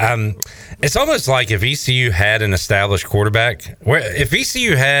see. It's almost like if ECU had an established quarterback. If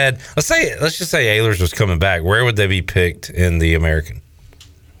ECU had, let's just say Ehlers was coming back, where would they be picked in the American?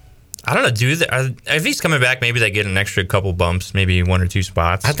 I don't know. If he's coming back, maybe they get an extra couple bumps, maybe 1 or 2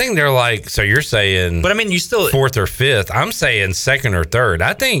 spots. I think they're like, so you're saying, but you still 4th or 5th. I'm saying 2nd or 3rd.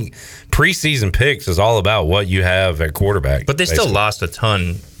 I think preseason picks is all about what you have at quarterback. But they still lost a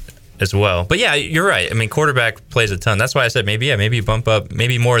ton as well. But yeah, you're right. I mean, quarterback plays a ton. That's why I said maybe you bump up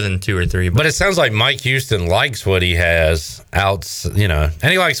maybe more than 2 or 3. But it sounds like Mike Houston likes what he has and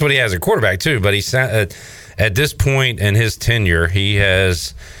he likes what he has at quarterback too. But he's at this point in his tenure, he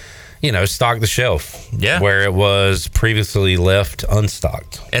has stocked the shelf, where it was previously left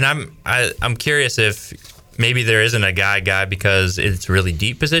unstocked. And I'm curious if maybe there isn't a guy because it's a really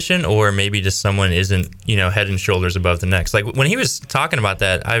deep position, or maybe just someone isn't, head and shoulders above the next. Like when he was talking about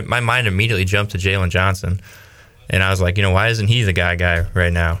that, my mind immediately jumped to Jalen Johnson. And I was like, why isn't he the guy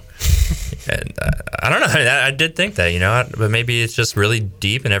right now? And I don't know. I did think that, but maybe it's just really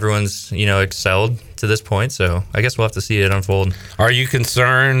deep and everyone's, excelled to this point. So I guess we'll have to see it unfold. Are you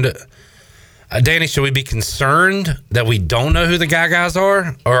concerned, Danny, should we be concerned that we don't know who the guys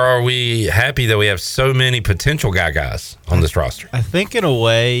are? Or are we happy that we have so many potential guys on this roster? I think in a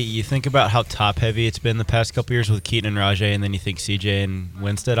way, you think about how top-heavy it's been the past couple years with Keaton and Rajay, and then you think CJ and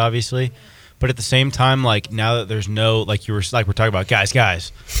Winstead, obviously. But at the same time, like now that there's no, we're talking about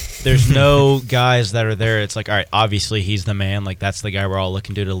guys, there's no guys that are there. It's like, all right, obviously he's the man. Like that's the guy we're all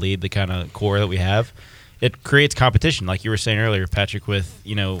looking to lead the kind of core that we have. It creates competition, like you were saying earlier, Patrick, with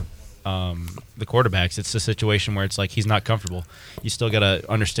the quarterbacks. It's a situation where it's like he's not comfortable. You still got to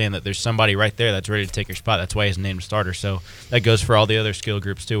understand that there's somebody right there that's ready to take your spot. That's why he's named starter. So that goes for all the other skill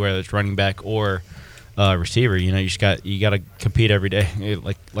groups too, whether it's running back or receiver. You got to compete every day.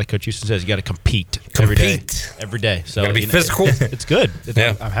 Like Coach Houston says, you got to compete every day. So got to be physical. It's good.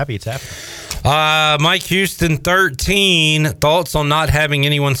 I'm happy it's happening. Mike Houston, 13. Thoughts on not having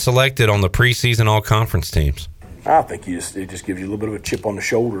anyone selected on the preseason all-conference teams? I think it just gives you a little bit of a chip on the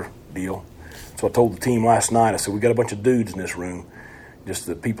shoulder deal. So I told the team last night, I said, we got a bunch of dudes in this room. Just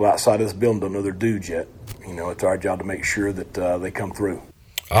the people outside of this building don't know they're dudes yet. It's our job to make sure that they come through.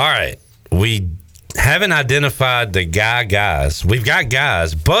 All right. We haven't identified the guys. We've got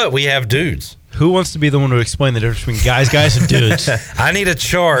guys, but we have dudes. Who wants to be the one to explain the difference between guys, and dudes? I need a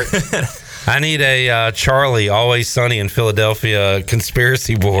chart. I need a Charlie, Always Sunny in Philadelphia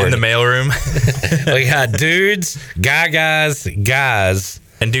conspiracy board. In the mailroom. We got dudes, guys.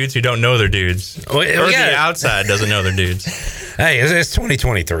 And dudes who don't know they're dudes. Or the outside doesn't know they're dudes. Hey, it's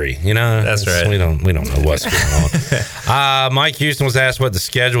 2023, That's right. We don't know what's going on. Mike Houston was asked what the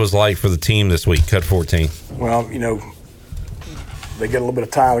schedule was like for the team this week, Cut 14. Well, they get a little bit of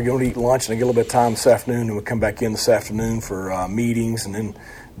time. They go to eat lunch, and they get a little bit of time this afternoon, and we come back in this afternoon for meetings, and then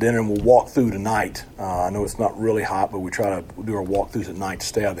dinner, and we'll walk through tonight. I know it's not really hot, but we try to do our walkthroughs at night to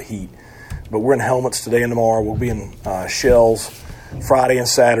stay out of the heat. But we're in helmets today and tomorrow. We'll be in shells Friday and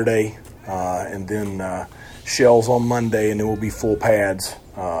Saturday, and then shells on Monday, and then we'll be full pads,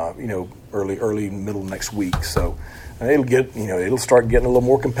 early middle of next week. So it'll start getting a little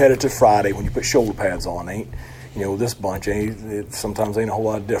more competitive Friday when you put shoulder pads on. This bunch sometimes ain't a whole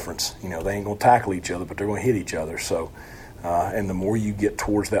lot of difference. They ain't gonna tackle each other, but they're gonna hit each other. So, and the more you get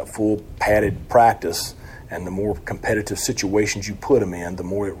towards that full padded practice, and the more competitive situations you put them in, the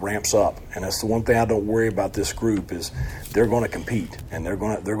more it ramps up. And that's the one thing I don't worry about this group is they're going to compete and they're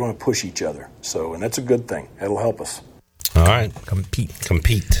going to push each other. So, and that's a good thing. That'll help us. All right, compete,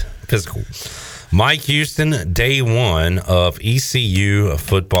 physical. Mike Houston, day one of ECU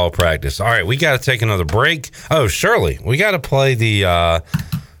football practice. All right, we got to take another break. Oh, Shirley, we got to play the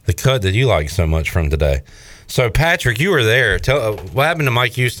cut that you like so much from today. So, Patrick, you were there. Tell what happened to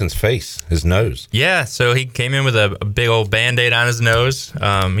Mike Houston's face, his nose? Yeah, so he came in with a big old Band-Aid on his nose.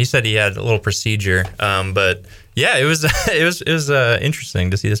 He said he had a little procedure, but yeah, it was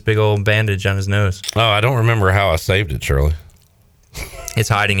interesting to see this big old bandage on his nose. Oh, I don't remember how I saved it, Shirley. It's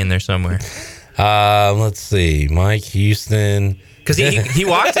hiding in there somewhere. Let's see, Mike Houston. Because he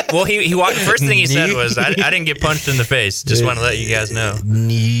walked. Well, he walked. The first thing he said was, "I didn't get punched in the face. Just want to let you guys know."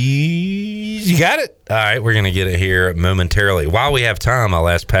 You got it. All right, we're gonna get it here momentarily. While we have time, I'll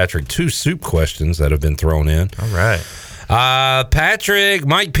ask Patrick 2 soup questions that have been thrown in. All right. Patrick,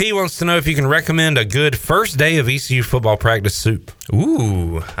 Mike P wants to know if you can recommend a good first day of ECU football practice soup.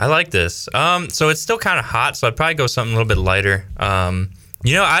 Ooh, I like this. So it's still kind of hot, so I'd probably go something a little bit lighter. I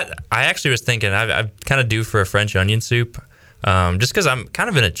actually was thinking I'm kind of due for a French onion soup. Just because I'm kind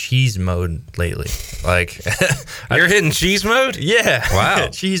of in a cheese mode lately. Like you're hitting cheese mode? Yeah. Wow.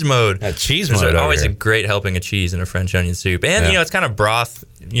 Cheese mode. Cheese There's mode. Always a great helping of cheese in a French onion soup. And, it's kind of broth,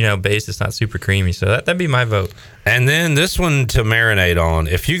 based. It's not super creamy. So that'd be my vote. And then this one to marinate on.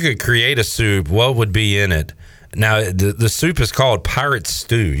 If you could create a soup, what would be in it? Now, the soup is called Pirate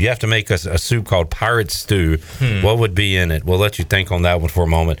Stew. You have to make a soup called Pirate Stew. What would be in it? We'll let you think on that one for a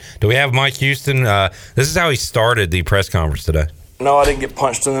moment. Do we have Mike Houston? This is how he started the press conference today. No, I didn't get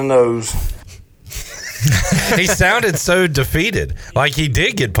punched in the nose. He sounded so defeated, like he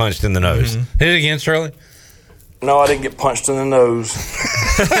did get punched in the nose. Hit it again, Shirley. No, I didn't get punched in the nose.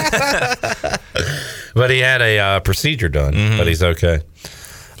 But he had a procedure done, but he's okay.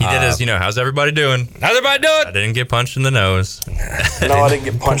 He did his, how's everybody doing? How's everybody doing? I didn't get punched in the nose. No, I didn't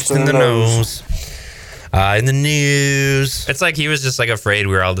get punched in the nose. In the news. It's like he was just like afraid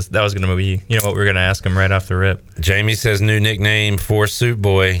we were all that was going to be, what we were going to ask him right off the rip. Jamie says new nickname for Soup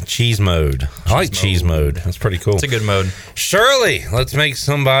Boy, Cheese Mode. I like Cheese Mode. That's pretty cool. It's a good mode. Shirley, let's make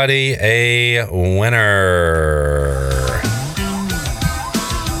somebody a winner.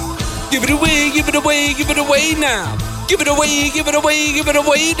 Give it away, give it away, give it away now. Give it away, give it away, give it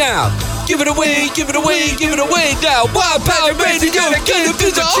away now. Give it away, give it away, give it away now. Wild Power Radio, get it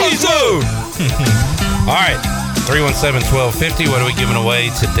to the Cheese Mode. All right, 317-1250. What are we giving away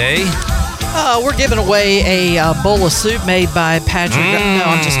today? We're giving away a bowl of soup made by Patrick. No,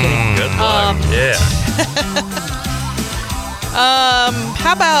 I'm just kidding. Good luck.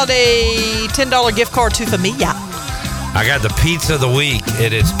 How about a $10 gift card to Familia? I got the pizza of the week.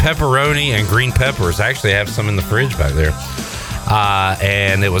 It is pepperoni and green peppers. I actually have some in the fridge back there.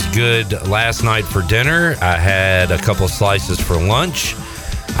 And it was good last night for dinner. I had a couple of slices for lunch.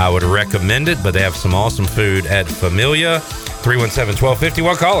 I would recommend it, but they have some awesome food at Familia. 317-1250.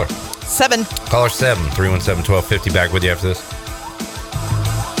 What caller? 7. Caller 7. 317-1250. Back with you after this.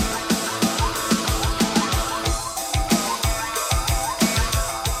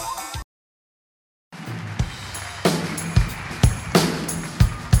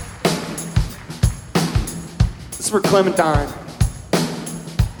 This is for Clementine.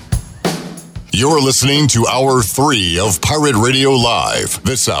 You're listening to Hour 3 of Pirate Radio Live.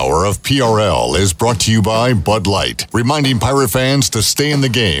 This hour of PRL is brought to you by Bud Light, reminding Pirate fans to stay in the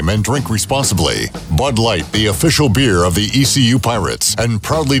game and drink responsibly. Bud Light, the official beer of the ECU Pirates, and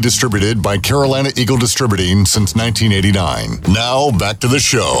proudly distributed by Carolina Eagle Distributing since 1989. Now, back to the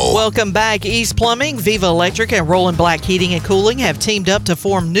show. Welcome back. East Plumbing, Viva Electric, and Roland Black Heating and Cooling have teamed up to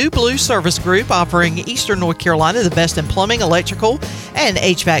form New Blue Service Group, offering Eastern North Carolina the best in plumbing, electrical, and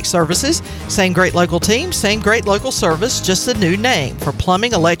HVAC services. Same great local team, same great local service, just a new name. For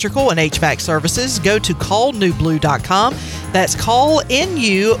plumbing, electrical, and HVAC services, go to callnewblue.com. That's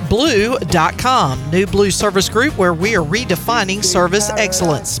callnublue.com. New Blue Service Group, where we are redefining service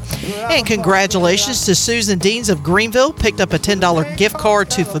excellence. And congratulations to Susan Deans of Greenville, picked up a $10 gift card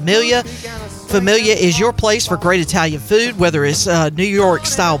to Familia. Familia is your place for great Italian food, whether it's New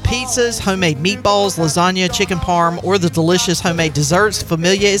York-style pizzas, homemade meatballs, lasagna, chicken parm, or the delicious homemade desserts.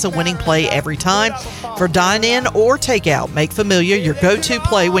 Familia is a winning play every time. For dine-in or takeout, make Familia your go-to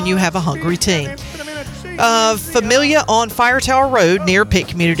play when you have a hungry team. Familia on Fire Tower Road near Pitt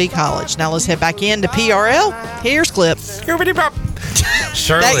Community College. Now let's head back into PRL. Here's Clip. Scoobity-pop.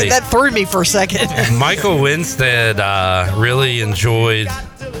 Shirley. That threw me for a second. Michael Winstead really enjoyed...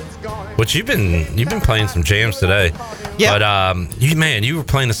 But you've been playing some jams today. Yeah. But you were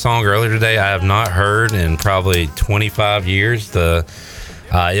playing a song earlier today I have not heard in probably 25 years. The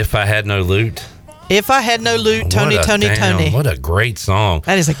If I Had No Loot. If I Had No Loot, Tony. What a great song.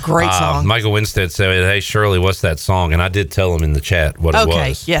 That is a great song. Michael Winstead said, "Hey Shirley, what's that song?" And I did tell him in the chat what it was.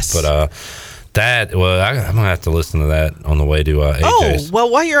 Okay, yes. But I'm gonna have to listen to that on the way to AJ's. Oh, well,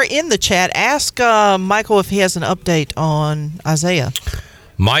 while you're in the chat, ask Michael if he has an update on Isaiah.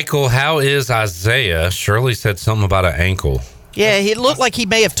 Michael, how is Isaiah? Shirley said something about an ankle. Yeah, it looked like he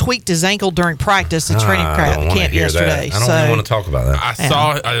may have tweaked his ankle during practice at training camp yesterday. I don't even want to talk about that.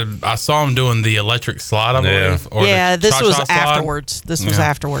 I saw him doing the electric slide, I believe. Or this was afterwards. This was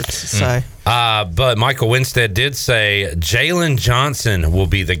afterwards. So, but Michael Winstead did say Jalen Johnson will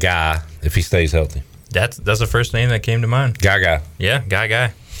be the guy if he stays healthy. That's the first name that came to mind. Guy. Yeah,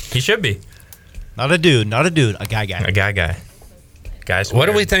 guy. He should be. Not a dude. A guy. A guy. Guys, what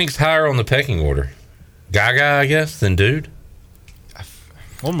do we think's higher on the pecking order? Guy, I guess, than dude?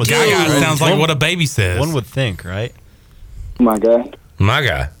 One would guy sounds like what a baby says. One would think, right? My guy.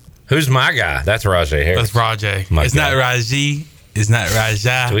 Who's my guy? That's Rajay Harris. That's Rajay. It's not Raji. It's not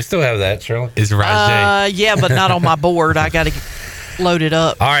Raja. Do we still have that, Shirley? It's Rajay. Yeah, but not on my board. I got to load it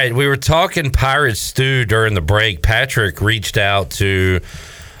up. All right, we were talking Pirate Stew during the break. Patrick reached out to...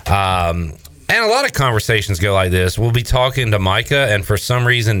 and a lot of conversations go like this. We'll be talking to Micah, and for some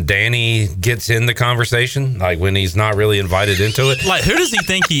reason, Danny gets in the conversation, like when he's not really invited into it. Like, who does he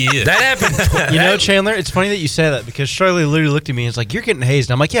think he is? That happened. You know, Chandler, it's funny that you say that because Shirley literally looked at me and was like, "You're getting hazed."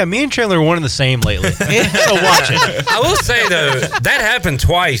 And I'm like, "Yeah, me and Chandler are one and the same lately." So watch it. I will say, though, that happened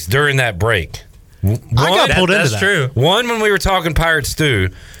twice during that break. I got pulled into that. That's true. One, when we were talking Pirate Stew.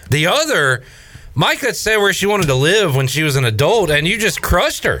 The other, Micah said where she wanted to live when she was an adult, and you just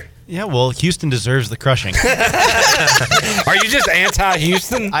crushed her. Yeah, well, Houston deserves the crushing. Are you just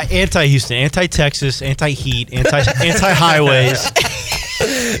anti-Houston? Anti-Houston, anti-Texas, anti-heat, anti-highways.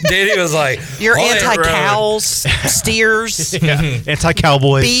 Danny was like, you're anti-cows, steers,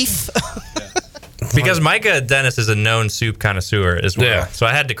 anti-cowboys, beef. Because Micah Dennis is a known soup connoisseur as well. Yeah. So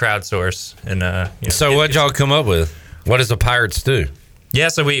I had to crowdsource. And, so what'd y'all come up with? What is a pirate stew? Yeah,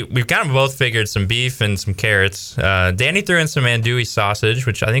 so we've kind of both figured some beef and some carrots. Danny threw in some andouille sausage,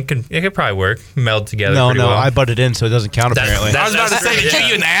 which I think could probably work, meld together. No, well. I butted in, so it doesn't count. Apparently, I was about to say, did you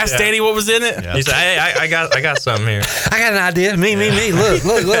even ask Danny what was in it? Yeah. He said, "Hey, I got something here. I got an idea. Me.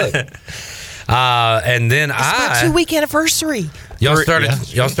 Look. And then It's my 2-week anniversary. Y'all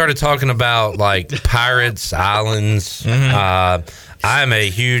started talking about like pirates, islands. I'm a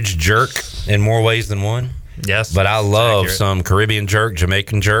huge jerk in more ways than one. Yes, but I love some Caribbean jerk,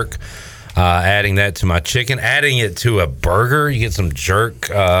 Jamaican jerk. Adding that to my chicken, adding it to a burger, you get some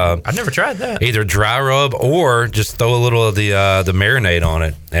jerk. I've never tried that. Either dry rub or just throw a little of the marinade on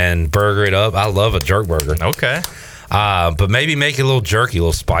it and burger it up. I love a jerk burger. Okay, but maybe make it a little jerky, a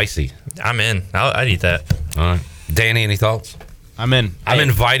little spicy. I'm in. I'd eat that. All right, Danny, any thoughts? I'm in. I'm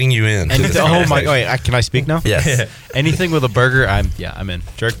inviting you in. Oh my! Wait, can I speak now? Yes. Anything with a burger, I'm in.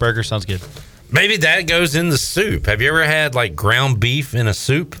 Jerk burger sounds good. Maybe that goes in the soup. Have you ever had like ground beef in a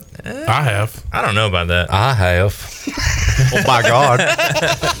soup? I have. I don't know about that. I have. Oh my God.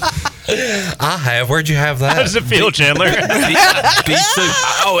 I have. Where'd you have that? How does it feel, Chandler? Beef soup.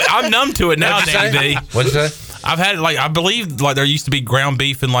 Oh, I'm numb to it now, Danny D. What'd you say? I've had I believe there used to be ground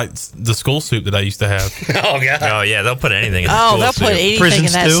beef in like the school soup that I used to have. Oh God! Oh yeah, they'll put anything in the Oh, school they'll soup. put anything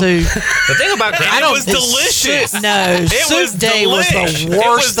in that soup. The thing about ground it was delicious. Soup day was the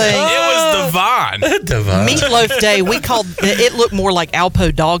worst thing. It was divine. Meatloaf day, we called it. Looked more like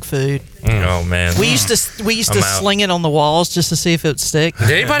Alpo dog food. Oh man, we used to sling it on the walls just to see if it would stick.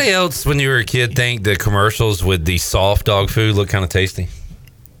 Did anybody else when you were a kid think the commercials with the soft dog food look kind of tasty?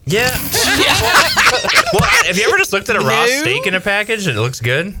 Yeah. Well, have you ever just looked at a raw steak in a package and it looks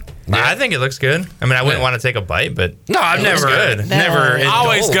good? Yeah. I think it looks good. I mean, I wouldn't want to take a bite, but I've never good. Never. I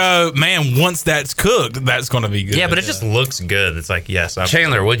always go, man. Once that's cooked, that's going to be good. Yeah, but it just looks good. It's like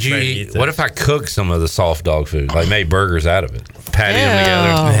Chandler, would you eat? What if I cook some of the soft dog food, like made burgers out of it, patty them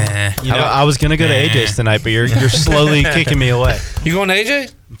together? You know, I was gonna go to AJ's tonight, but you're slowly kicking me away. You going to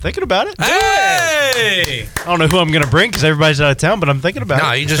AJ? I'm thinking about it. Hey! I don't know who I'm gonna bring because everybody's out of town, but I'm thinking about it.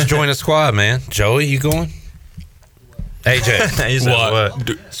 No, you just join a squad, man. Joey, you going? AJ,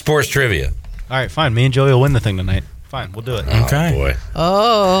 what? Sports trivia. All right, fine. Me and Joey will win the thing tonight. Fine, we'll do it. Okay. Oh, boy.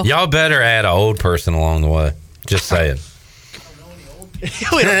 Oh. Y'all better add an old person along the way. Just saying.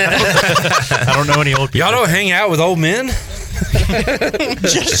 I don't know any old people. Y'all don't hang out with old men?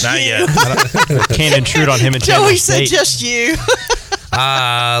 Just Not you. yet. Can't intrude on him and Joey Chandler's said date. just you.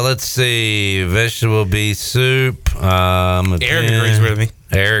 Let's see. Vegetable beef soup. Eric agrees with me.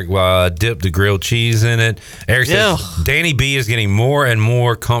 Eric dipped the grilled cheese in it. Eric says Danny B is getting more and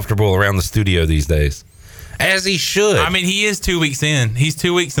more comfortable around the studio these days. As he should. I mean, he is 2 weeks in. He's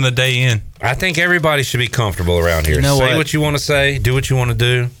 2 weeks and a day in. I think everybody should be comfortable around here. You know say what you want to say. Do what you want to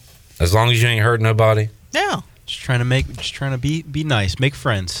do. As long as you ain't hurting nobody. Yeah. Just trying to be nice, make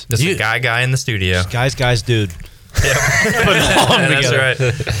friends. Just a guy in the studio. Just guys, dude. That's right.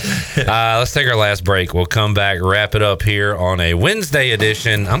 Let's take our last break. We'll come back, wrap it up here on a Wednesday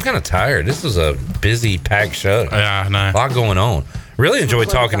edition. I'm kind of tired. This was a busy, packed show. Yeah, I know. A lot going on. Really enjoyed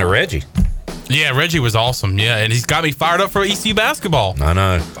talking to Reggie. Yeah, Reggie was awesome. Yeah, and he's got me fired up for ECU basketball. I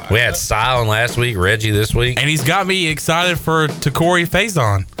know. We had Silent last week, Reggie this week. And he's got me excited for Takori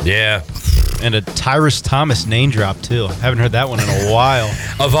Faison. Yeah. And a Tyrus Thomas name drop, too. I haven't heard that one in a while.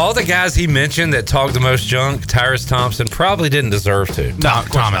 Of all the guys he mentioned that talked the most junk, Tyrus Thompson probably didn't deserve to. No,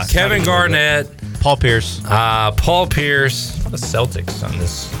 Thomas. Kevin Garnett. Paul Pierce. Paul Pierce. The Celtics on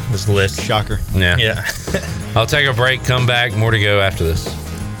this list. Shocker. Yeah. I'll take a break, come back. More to go after this.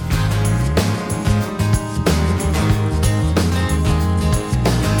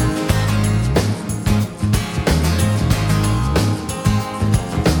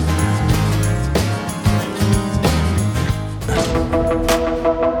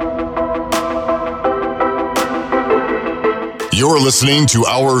 You're listening to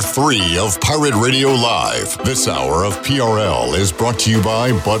Hour 3 of Pirate Radio Live. This hour of PRL is brought to you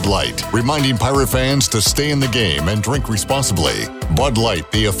by Bud Light, reminding Pirate fans to stay in the game and drink responsibly. Bud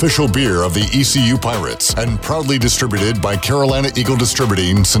Light, the official beer of the ECU Pirates, and proudly distributed by Carolina Eagle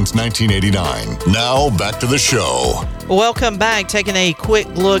Distributing since 1989. Now, back to the show. Welcome back. Taking a quick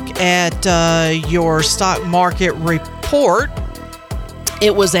look at your stock market report.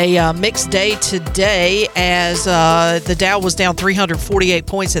 It was a mixed day today as the Dow was down 348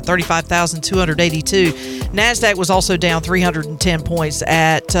 points at 35,282. NASDAQ was also down 310 points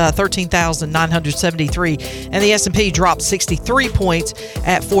at 13,973. And the S&P dropped 63 points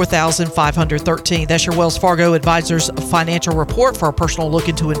at 4,513. That's your Wells Fargo Advisors financial report. For a personal look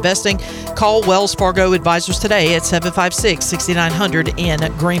into investing, call Wells Fargo Advisors today at 756-6900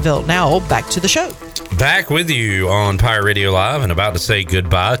 in Greenville. Now, back to the show. Back with you on Pirate Radio Live and about to say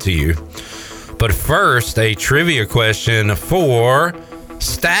goodbye to you. But first, a trivia question for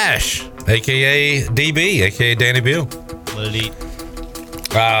Stash, a.k.a. DB, a.k.a. Danny Bill.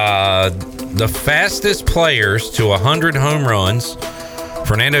 The fastest players to 100 home runs,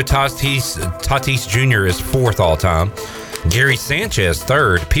 Fernando Tatis Jr. is 4th all-time, Gary Sanchez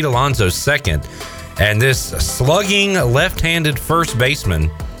 3rd, Pete Alonso 2nd, and this slugging left-handed first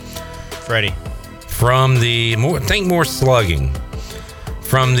baseman, Freddie. From the more slugging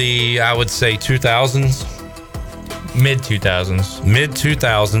from the, I would say, 2000s, mid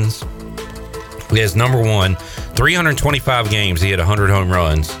 2000s is number 1. 325 games he had 100 home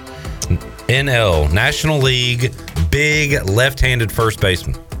runs. NL National League big left-handed first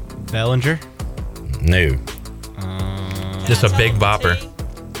baseman. Bellinger. No. Just a big bopper.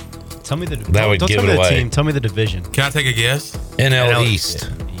 Tell me the. That would give it away. Team. Tell me the division. Can I take a guess? NL East.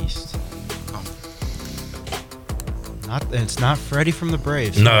 It's not Freddie from the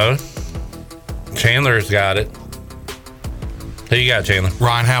Braves. No. Chandler's got it. Who you got, Chandler?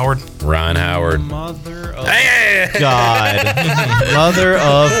 Ryan Howard. Mother of God. Mother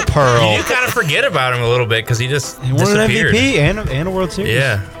of Pearl. You kind of forget about him a little bit because he won an disappeared. MVP and a World Series.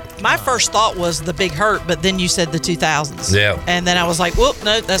 Yeah. My first thought was the Big Hurt, but then you said the 2000s. Yeah. And then I was like, whoop,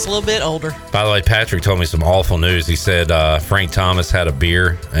 no, that's a little bit older. By the way, Patrick told me some awful news. He said Frank Thomas had a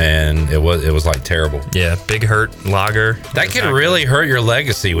beer and it was like terrible. Yeah, Big Hurt lager. That can really hurt your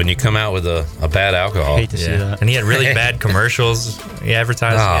legacy when you come out with a bad alcohol. I hate to see that. And he had really bad commercials. He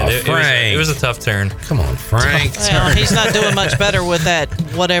advertised. Oh, It was a tough turn. Come on, Frank. Well, he's not doing much better with that,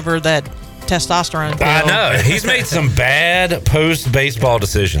 whatever that testosterone pill. I know. He's made some bad post-baseball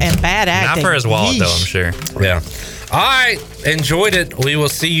decisions. And bad acting. Not for his wallet, though, I'm sure. Yeah. All right. Enjoyed it. We will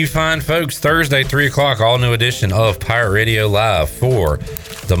see you fine folks Thursday, 3 o'clock, all new edition of Pirate Radio Live for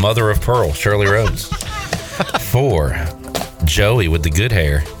the mother of pearl, Shirley Rhodes. For Joey with the good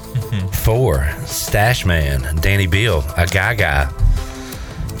hair. For Stash Man, Danny Beal, a guy.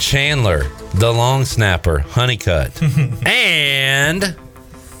 Chandler, the long snapper, Honeycutt. And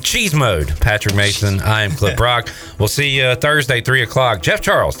Cheese Mode, Patrick Mason. I am Clip Brock. We'll see you Thursday, 3 o'clock. Jeff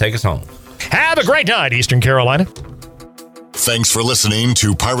Charles, take us home. Have a great night, Eastern Carolina. Thanks for listening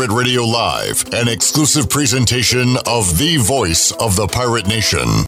to Pirate Radio Live, an exclusive presentation of the voice of the Pirate Nation.